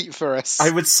little treat for us. I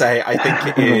would say I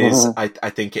think it is. I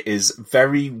think it is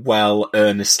very well,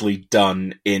 earnestly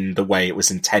done in the way it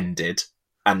was intended,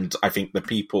 and I think the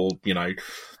people,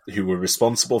 who were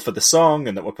responsible for the song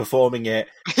and that were performing it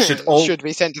should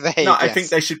be sent to the Hague. No, I think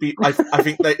they should be. I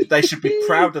think they should be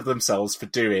proud of themselves for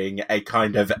doing a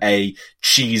kind of a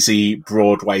cheesy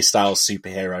Broadway style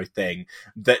superhero thing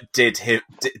that did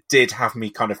have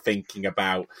me kind of thinking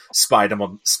about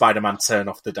Spider-Man Turn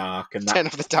Off the Dark and that. Turn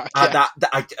Off the Dark. Yeah.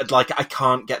 I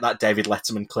can't get that David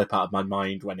Letterman clip out of my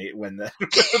mind when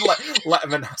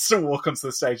Letterman has to walk onto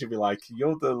the stage and be like,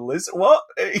 "You're the lizard, what?"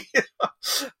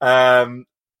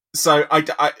 So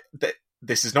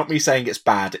this is not me saying it's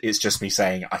bad. It's just me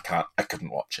saying I couldn't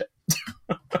watch it.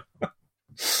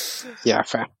 Yeah,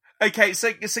 fair. Okay,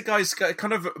 so guys,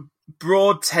 kind of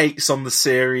broad takes on the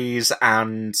series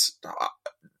and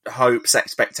hopes,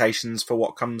 expectations for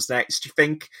what comes next. Do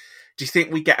you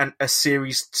think we get a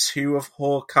series 2 of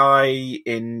Hawkeye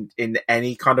in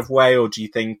any kind of way, or do you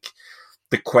think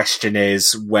the question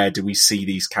is where do we see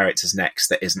these characters next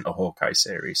that isn't a Hawkeye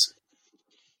series?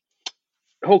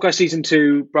 Hawkeye season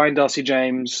 2, Brian Darcy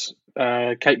James,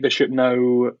 Kate Bishop,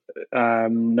 no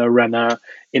Renner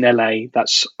in LA.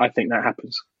 I think that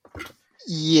happens.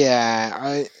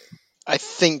 Yeah, I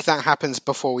think that happens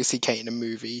before we see Kate in a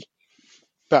movie,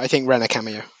 but I think Renner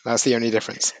cameo. That's the only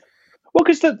difference. Well,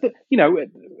 because I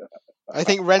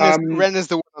think Renner's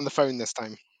the one on the phone this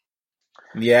time.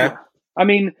 Yeah. I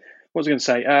mean, what was I going to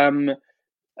say?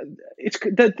 It's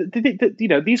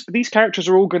these characters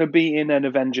are all going to be in an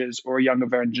Avengers or a Young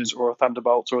Avengers or a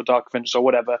Thunderbolts or a Dark Avengers or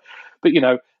whatever, but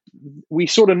we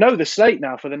sort of know the slate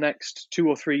now for the next 2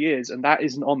 or 3 years, and that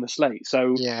isn't on the slate.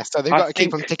 So yeah, so they've got to keep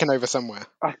them ticking over somewhere.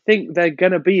 I think they're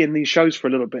going to be in these shows for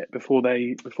a little bit before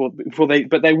they.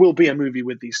 But there will be a movie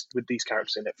with these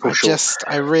characters in it for sure.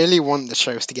 I really want the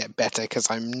shows to get better because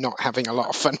I'm not having a lot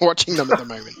of fun watching them at the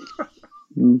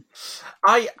moment.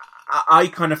 I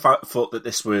kind of thought that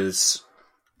this was,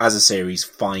 as a series,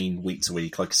 fine week to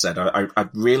week. Like I said, I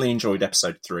really enjoyed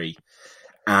episode 3,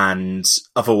 and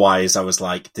otherwise I was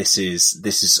like, this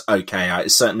is okay. I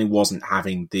certainly wasn't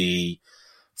having the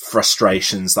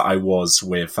frustrations that I was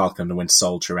with Falcon and the Winter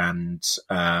Soldier and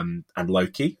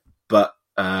Loki, but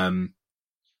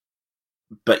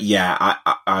yeah,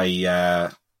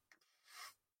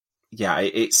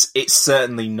 it's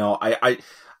certainly not.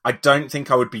 I don't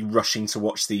think I would be rushing to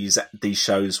watch these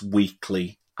shows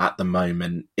weekly at the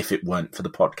moment if it weren't for the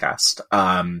podcast.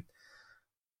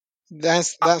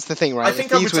 That's the thing, right? If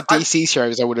these were DC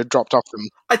shows, I would have dropped off them.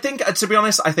 I think, to be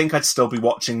honest, I'd still be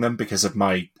watching them because of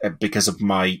my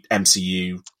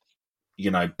MCU,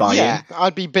 buy in. Yeah,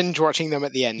 I'd be binge watching them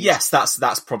at the end. Yes,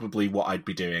 that's probably what I'd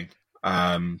be doing.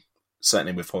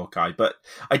 Certainly with Hawkeye, but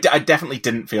I definitely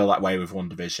didn't feel that way with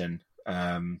WandaVision.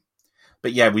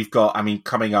 But yeah,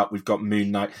 coming up, we've got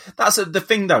Moon Knight. That's the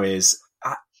thing, though, is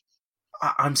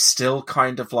I'm still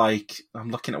kind of like,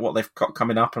 I'm looking at what they've got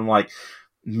coming up, and like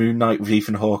Moon Knight with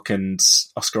Ethan Hawke and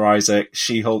Oscar Isaac,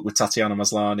 She-Hulk with Tatiana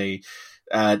Maslany,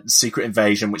 Secret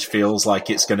Invasion, which feels like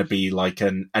it's going to be like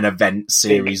an event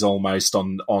series almost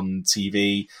on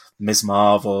TV. Ms.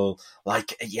 Marvel,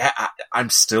 like, yeah, I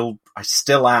still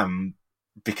am,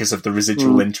 because of the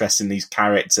residual interest in these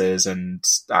characters, and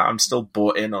I'm still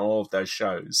bought in on all of those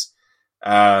shows.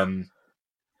 But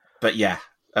yeah,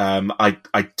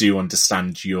 I do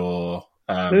understand your.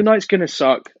 Moon Knight's going to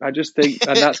suck. I just think,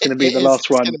 and that's going to be the last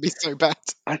one. It's going to be so bad.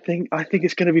 I think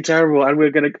it's going to be terrible, and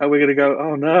we're going to go,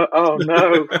 oh no.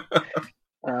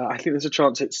 I think there's a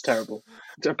chance it's terrible,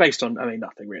 based on,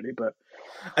 nothing really, but.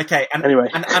 Okay, and anyway,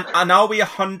 and are we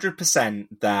 100%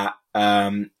 that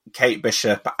Kate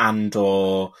Bishop and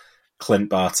or Clint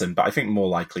Barton, but I think more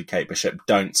likely Kate Bishop,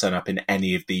 don't turn up in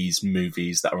any of these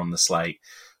movies that are on the slate?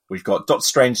 We've got Doctor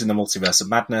Strange in the Multiverse of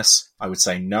Madness. I would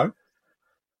say no.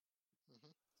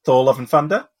 Thor: Love and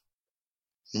Thunder?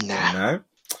 No.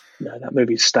 No, that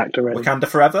movie's stacked already. Wakanda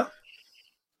Forever?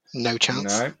 No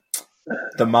chance. No.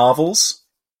 The Marvels?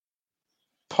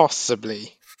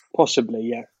 Possibly,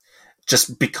 yeah.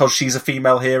 Just because she's a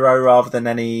female hero rather than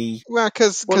any. Well,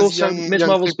 because also Ms.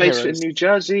 Marvel's based in New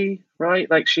Jersey, right?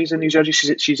 Like, she's in New Jersey.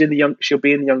 She's in the She'll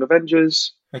be in the Young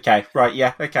Avengers. Okay, right,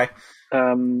 yeah, okay.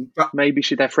 Maybe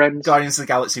they're friends. Guardians of the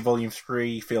Galaxy Volume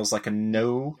 3 feels like a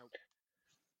no.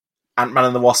 Ant-Man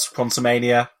and the Wasp: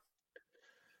 Quantumania.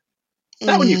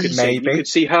 That one you could see. Maybe. You could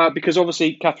see her, because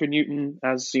obviously Catherine Newton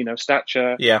as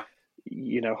stature. Yeah.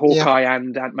 Hawkeye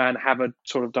and Ant-Man have a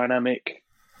sort of dynamic.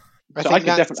 I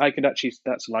could actually.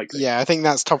 That's likely. Yeah, I think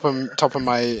that's top of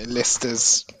my list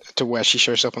as to where she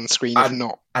shows up on screen, if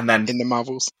not in the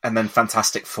Marvels. And then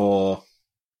Fantastic Four.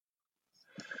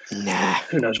 Nah,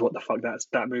 who knows what the fuck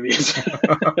that movie is?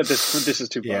 this is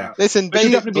too far. Yeah. Listen,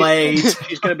 Blade.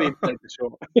 She's going to be in Blade for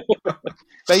sure.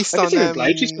 Based on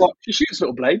Blade, she shoots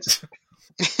little blades.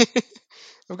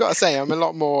 I've got to say, I'm a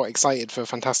lot more excited for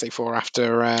Fantastic Four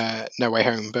after No Way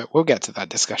Home, but we'll get to that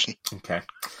discussion. Okay.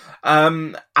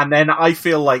 And then I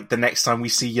feel like the next time we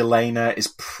see Yelena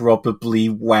is probably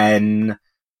when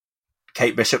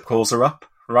Kate Bishop calls her up,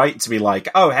 right? To be like,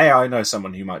 oh, hey, I know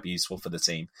someone who might be useful for the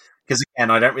team. Because again,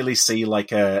 I don't really see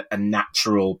like a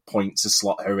natural point to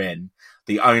slot her in.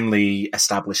 The only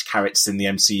established character in the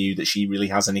MCU that she really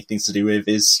has anything to do with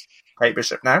is Kate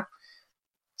Bishop now.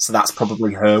 So that's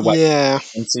probably her way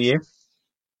into you.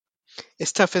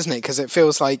 It's tough, isn't it? Because it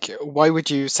feels like, why would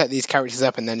you set these characters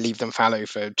up and then leave them fallow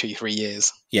for 2-3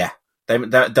 years? Yeah, there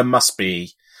must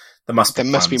be more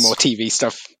TV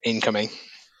stuff incoming.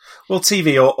 Well,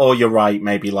 TV, or you're right,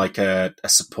 maybe like a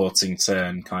supporting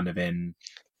turn kind of in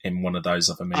one of those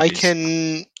other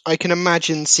movies. I can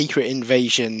imagine Secret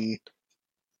Invasion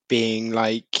being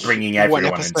like bringing everyone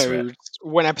into it.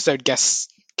 One episode guest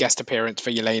appearance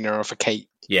for Yelena or for Kate.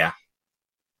 Yeah.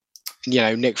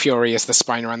 Nick Fury is the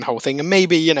spine around the whole thing, and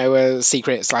maybe, a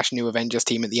secret / New Avengers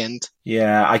team at the end.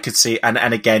 Yeah, I could see, and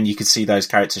again, you could see those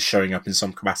characters showing up in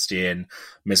some capacity in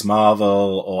Ms.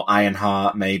 Marvel or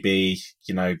Ironheart, maybe,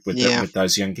 with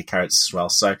those younger characters as well.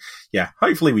 So, yeah,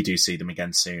 hopefully we do see them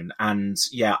again soon. And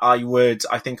yeah, I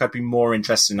think I'd be more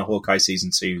interested in a Hawkeye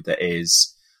season 2 that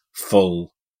is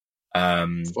full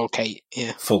Kate,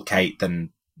 yeah. Full Kate than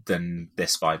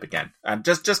this vibe again. And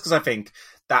just because I think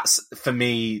that's, for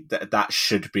me, that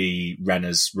should be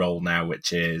Renner's role now,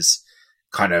 which is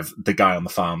kind of the guy on the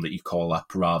farm that you call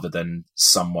up rather than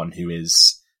someone who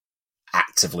is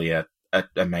actively a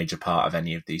major part of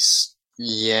any of these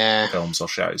films or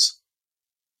shows.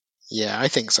 Yeah, I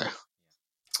think so.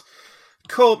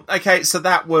 Cool. Okay, so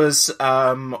that was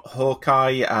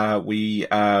Hawkeye. We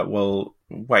will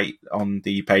wait on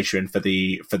the Patreon for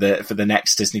the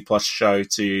next Disney Plus show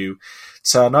to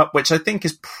turn up, which I think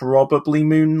is probably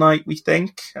Moon Knight, we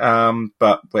think,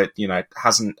 but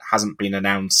hasn't been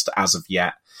announced as of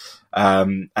yet.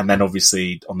 And then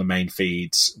obviously on the main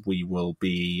feed we will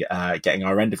be getting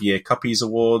our end of year Cuppies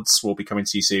Awards will be coming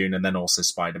to you soon, and then also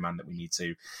Spider-Man that we need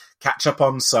to catch up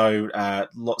on. So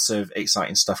lots of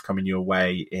exciting stuff coming your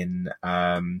way in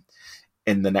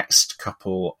the next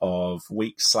couple of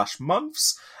weeks /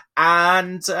 months.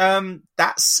 And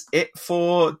that's it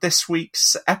for this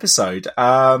week's episode.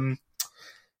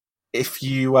 If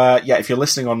you're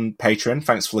listening on Patreon,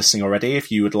 thanks for listening already.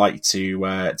 If you would like to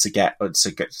get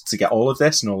all of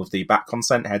this and all of the back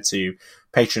content, head to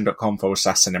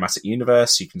patreon.com/cinematic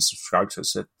universe. You can subscribe to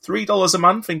us at $3 a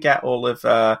month and get all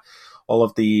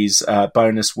of these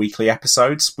bonus weekly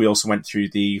episodes. We also went through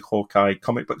the Hawkeye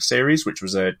comic book series, which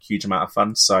was a huge amount of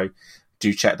fun. So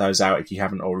do check those out if you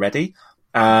haven't already.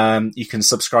 You can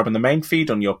subscribe on the main feed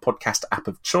on your podcast app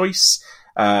of choice.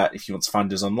 If you want to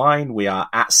find us online, we are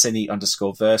at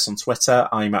Cine_verse on Twitter.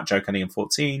 I'm at Joe Cunningham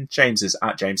 14. James is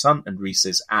at James Hunt, and Reese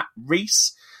is at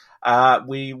Reese.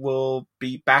 We will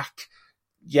be back,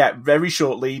 very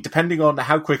shortly, depending on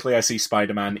how quickly I see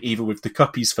Spider-Man, either with the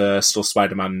Cuppies first or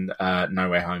Spider-Man No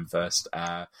Way Home first.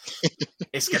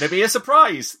 It's going to be a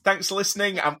surprise. Thanks for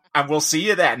listening, and we'll see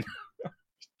you then.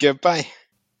 Goodbye.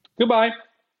 Goodbye.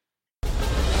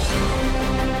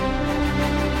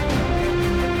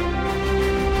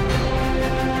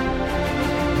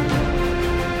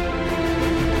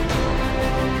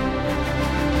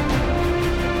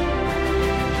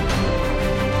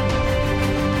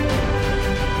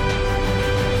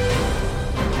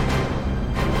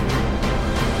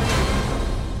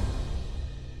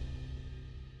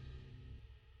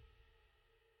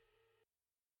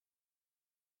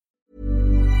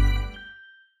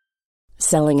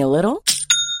 Selling a little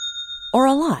or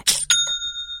a lot?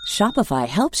 Shopify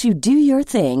helps you do your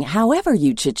thing however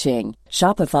you cha-ching.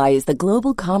 Shopify is the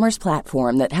global commerce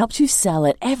platform that helps you sell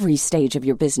at every stage of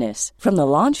your business. From the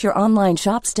launch your online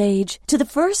shop stage to the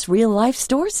first real-life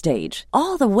store stage,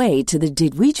 all the way to the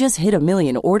did we just hit a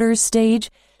million orders stage.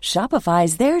 Shopify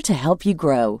is there to help you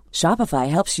grow. Shopify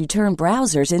helps you turn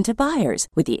browsers into buyers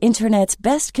with the internet's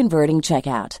best converting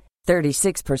checkout.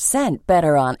 36%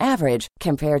 better on average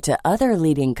compared to other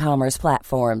leading commerce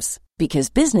platforms.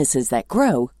 Because businesses that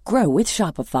grow, grow with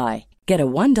Shopify. Get a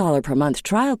 $1 per month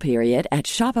trial period at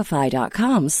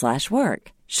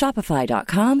shopify.com/work.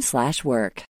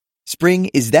 Shopify.com/work.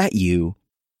 Spring, is that you?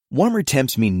 Warmer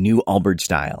temps mean new Allbirds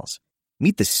styles.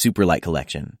 Meet the Superlight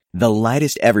Collection, the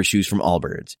lightest ever shoes from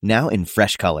Allbirds, now in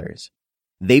fresh colors.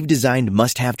 They've designed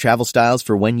must-have travel styles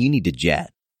for when you need to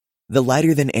jet. The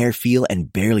lighter-than-air feel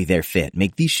and barely-there fit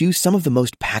make these shoes some of the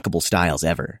most packable styles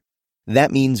ever.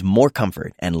 That means more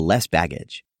comfort and less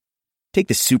baggage. Take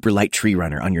the Superlight Tree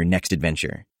Runner on your next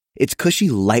adventure. Its cushy,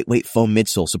 lightweight foam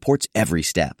midsole supports every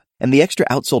step, and the extra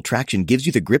outsole traction gives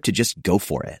you the grip to just go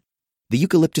for it. The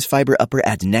eucalyptus fiber upper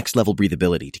adds next-level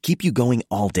breathability to keep you going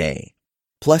all day.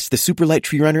 Plus, the Superlight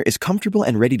Tree Runner is comfortable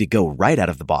and ready to go right out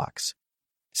of the box.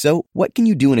 So, what can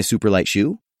you do in a Superlight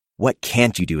shoe? What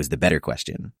can't you do is the better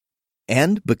question.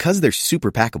 And because they're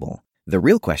super packable, the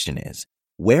real question is,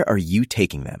 where are you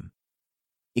taking them?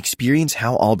 Experience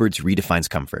how Allbirds redefines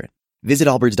comfort. Visit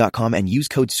allbirds.com and use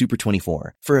code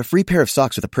SUPER24 for a free pair of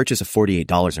socks with a purchase of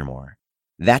 $48 or more.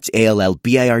 That's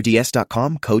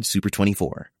ALLBIRDS.com, code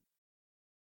SUPER24.